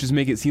the coaches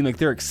make it seem like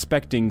they're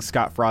expecting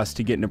Scott Frost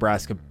to get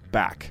Nebraska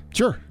back.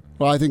 Sure.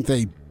 Well, I think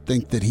they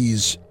think that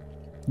he's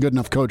good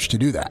enough coach to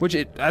do that. Which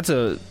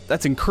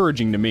that's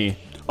encouraging to me.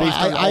 Based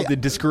on all the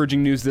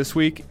discouraging news this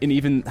week, and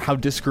even how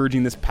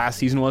discouraging this past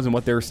season was, and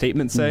what their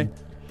statements say.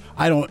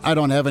 I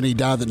don't have any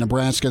doubt that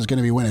Nebraska is going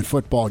to be winning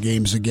football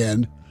games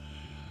again.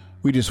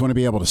 We just want to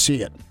be able to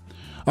see it.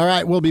 All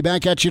right, we'll be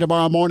back at you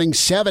tomorrow morning,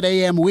 7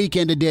 a.m.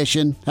 weekend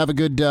edition. Have a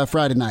good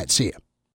Friday night. See you.